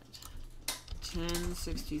is that?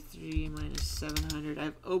 1063 minus 700.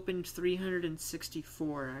 I've opened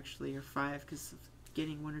 364 actually, or 5 because of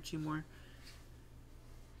getting 1 or 2 more. I'm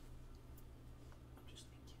just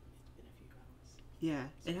thinking, it's been a few hours. Yeah,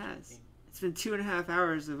 it Such a has. game. It's been 2.5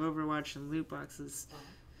 hours of Overwatch and loot boxes.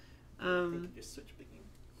 They can just switch big game.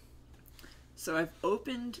 So I've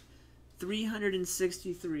opened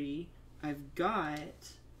 363. I've got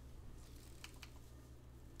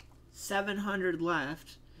 700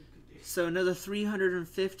 left. So another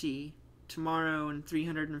 350 tomorrow and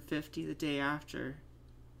 350 the day after.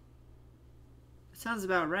 That sounds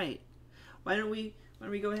about right. Why don't we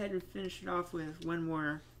go ahead and finish it off with one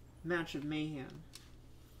more match of Mayhem?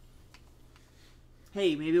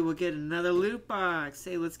 Hey, maybe we'll get another loot box.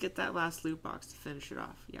 Hey, let's get that last loot box to finish it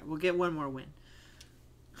off. Yeah, we'll get one more win.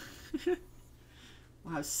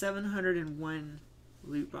 We'll have 701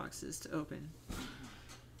 loot boxes to open.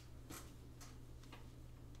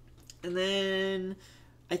 And then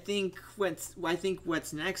I think what's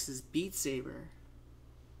next is Beat Saber.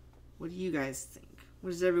 What do you guys think? What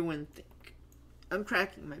does everyone think? I'm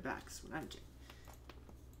cracking my back. That's what I'm doing.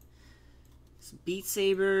 So Beat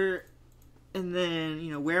Saber, and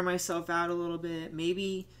then wear myself out a little bit.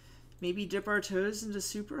 Maybe dip our toes into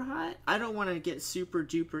Super Hot. I don't want to get super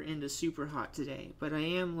duper into Super Hot today, but I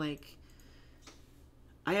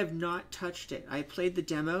have not touched it. I played the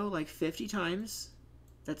demo like 50 times.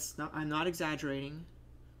 I'm not exaggerating.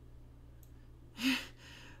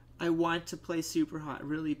 I want to play Super Hot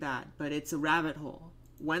really bad, but it's a rabbit hole.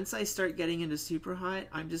 Once I start getting into Super Hot,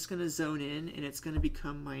 I'm just going to zone in and it's going to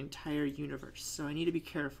become my entire universe. So I need to be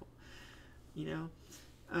careful,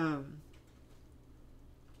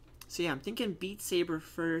 So yeah, I'm thinking Beat Saber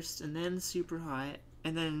first and then Super Hot,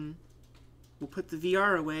 and then we'll put the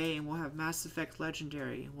VR away and we'll have Mass Effect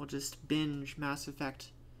Legendary. We'll just binge Mass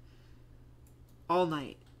Effect all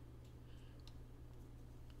night.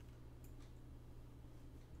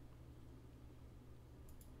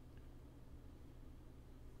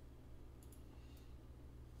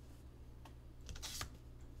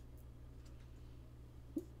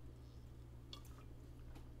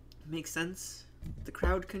 Makes sense. The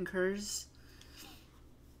crowd concurs.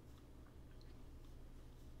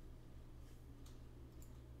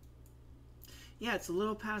 Yeah, it's a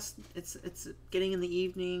little past, it's getting in the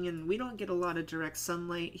evening, and we don't get a lot of direct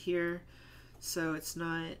sunlight here, so it's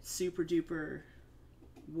not super duper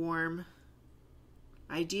warm.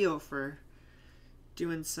 Ideal for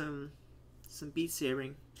doing some Beat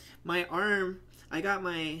Sabering. My arm, I got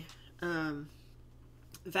my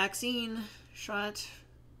vaccine shot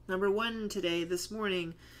number 1 today, this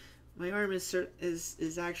morning. My arm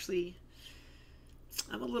is actually,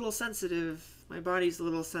 I'm a little sensitive. My body's a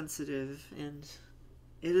little sensitive, and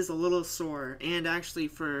it is a little sore. And actually,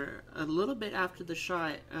 for a little bit after the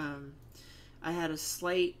shot, I had a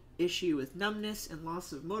slight issue with numbness and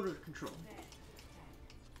loss of motor control.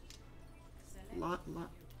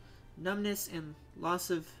 Numbness and loss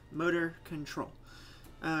of motor control.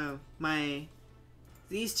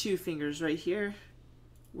 These 2 fingers right here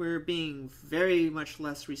were being very much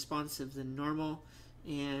less responsive than normal,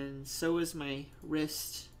 and so is my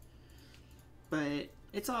wrist. But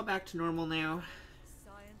it's all back to normal now.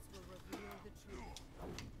 Science will reveal the truth.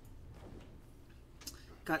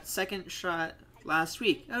 Got second shot last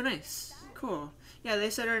week. Oh, nice. Cool. Yeah, they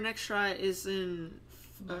said our next shot is in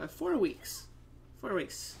 4 weeks. 4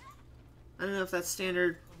 weeks. I don't know if that's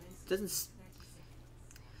standard. Doesn't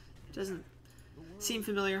seem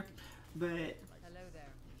familiar, but Hello there.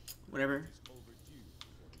 whatever.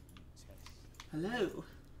 Hello.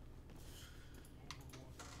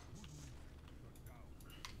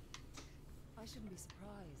 I shouldn't be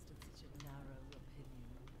surprised at such a narrow opinion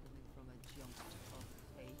coming from a junk of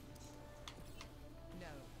hate. No.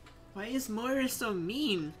 Why is Moira so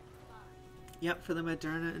mean? Yep, for the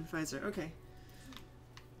Moderna and Pfizer. Okay.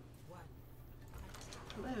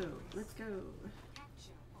 Hello. Let's go.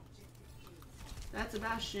 That's a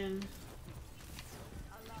Bastion.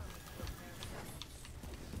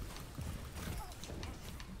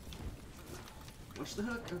 Watch the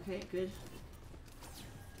hook. Okay, good.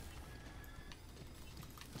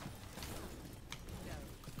 No.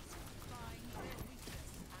 Find their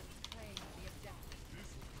weakness and claim the objective.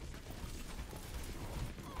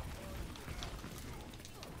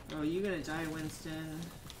 Oh, you gonna die, Winston.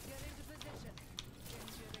 Get into position.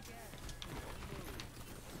 Injured again.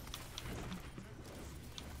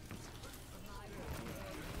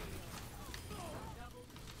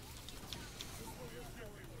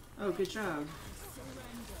 Oh, good job.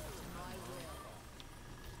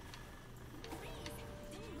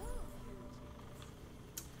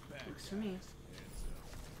 Works for me.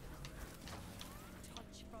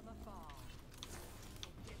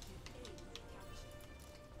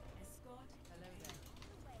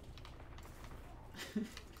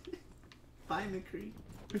 the creek.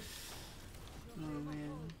 Oh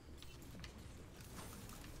man.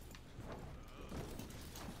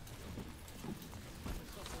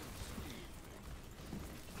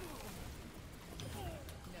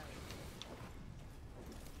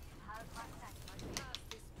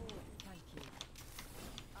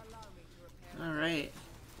 Alright.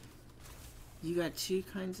 You got two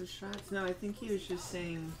kinds of shots? No, I think he was just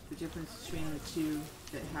saying the difference between the two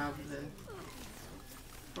that have the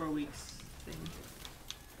 4 weeks thing.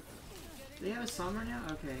 Do they have a Sombra now?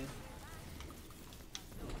 Okay.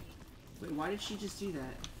 Wait, why did she just do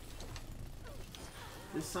that?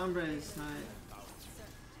 The Sombra is not...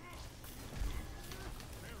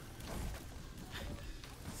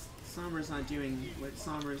 Sombra's not doing what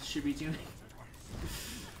Sombra should be doing.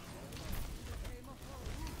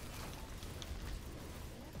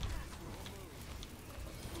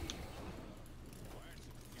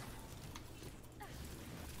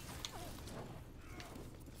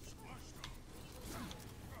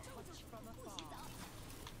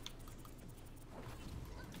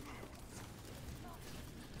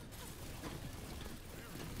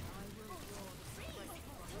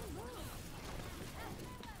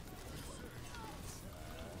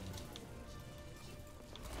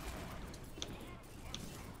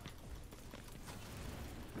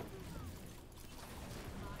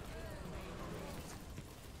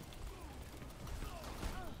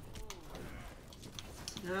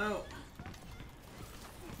 No.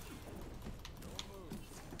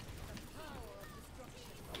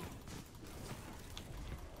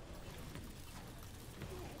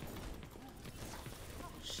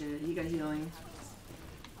 Shit, he got healing.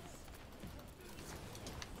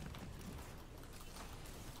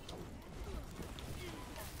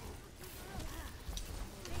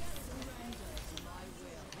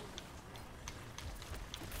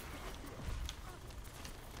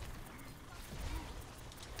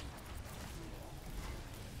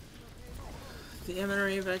 The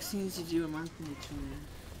mRNA vaccines you do a month in between.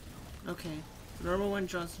 Okay. The normal one,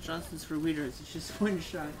 Johnson Johnson's for weeders. It's just one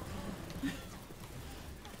shot.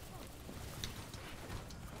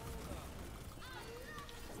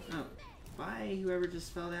 Oh. Bye, whoever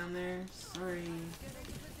just fell down there. Sorry.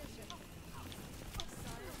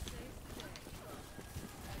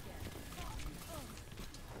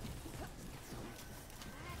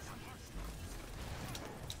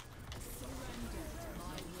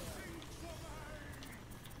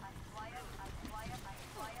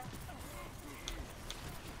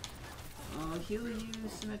 I'll heal you,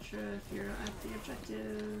 Symmetra, if you're at the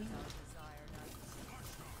objective.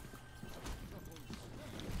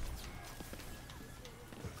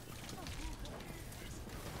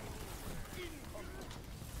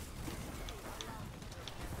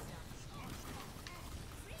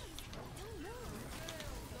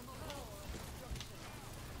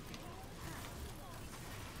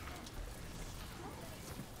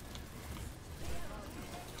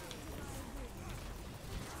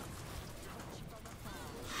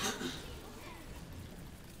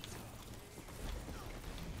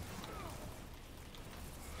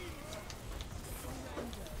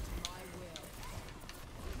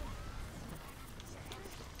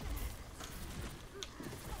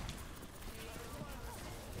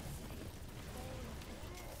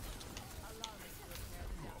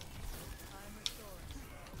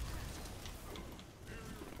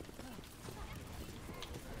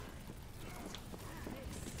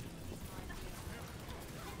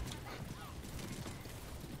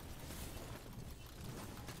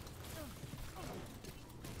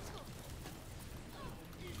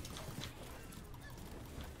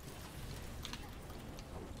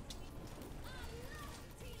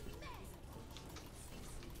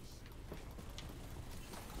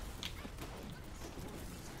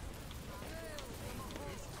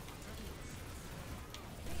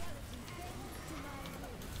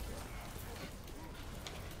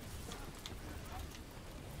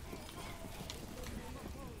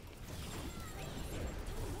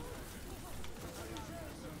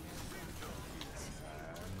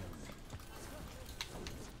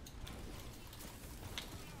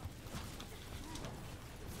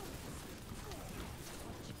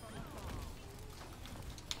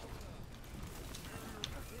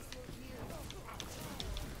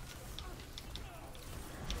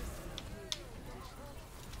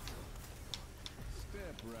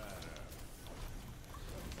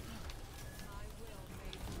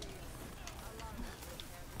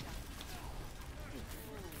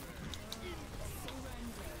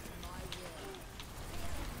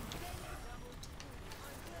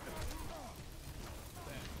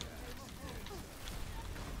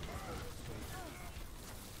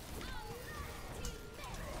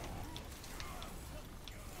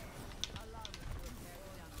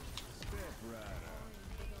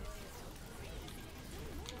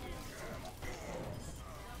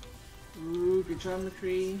 John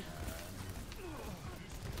McCree.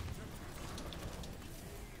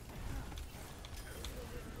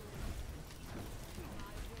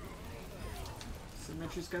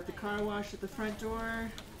 Symmetra's got the car wash at the front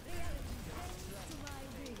door.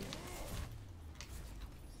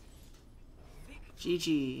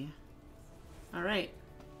 GG. Alright.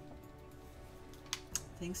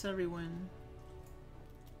 Thanks, everyone.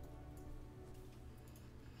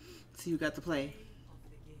 Let's see who got the play.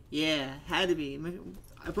 Yeah, had to be.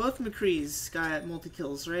 Both McCrees got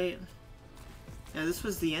multi-kills, right? Yeah, this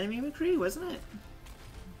was the enemy McCree, wasn't it?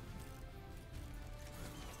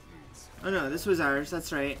 Oh no, this was ours,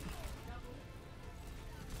 that's right.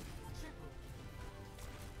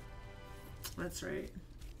 That's right.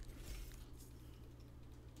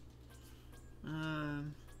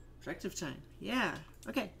 Objective time. Yeah,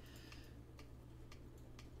 okay.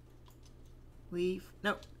 Leave.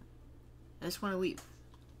 No. I just want to leave.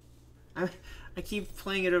 I keep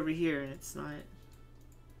playing it over here and it's not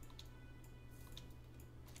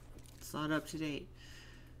up to date.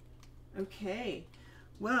 Okay.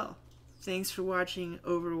 Well, thanks for watching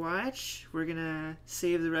Overwatch. We're gonna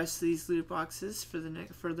save the rest of these loot boxes for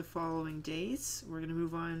the following days. We're gonna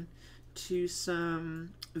move on to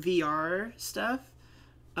some VR stuff.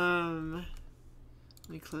 Let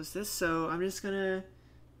me close this. So I'm just gonna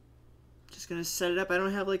set it up. I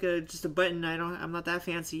don't have like just a button. I'm not that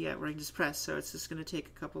fancy yet where I can just press. So it's just gonna take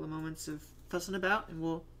a couple of moments of fussing about, and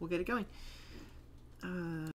we'll get it going.